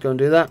 yeah, let's go and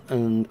do that.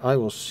 And I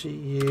will see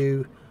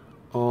you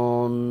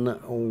on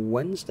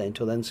Wednesday.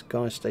 Until then,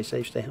 guys, stay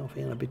safe, stay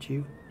healthy, and I bid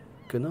you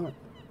good night.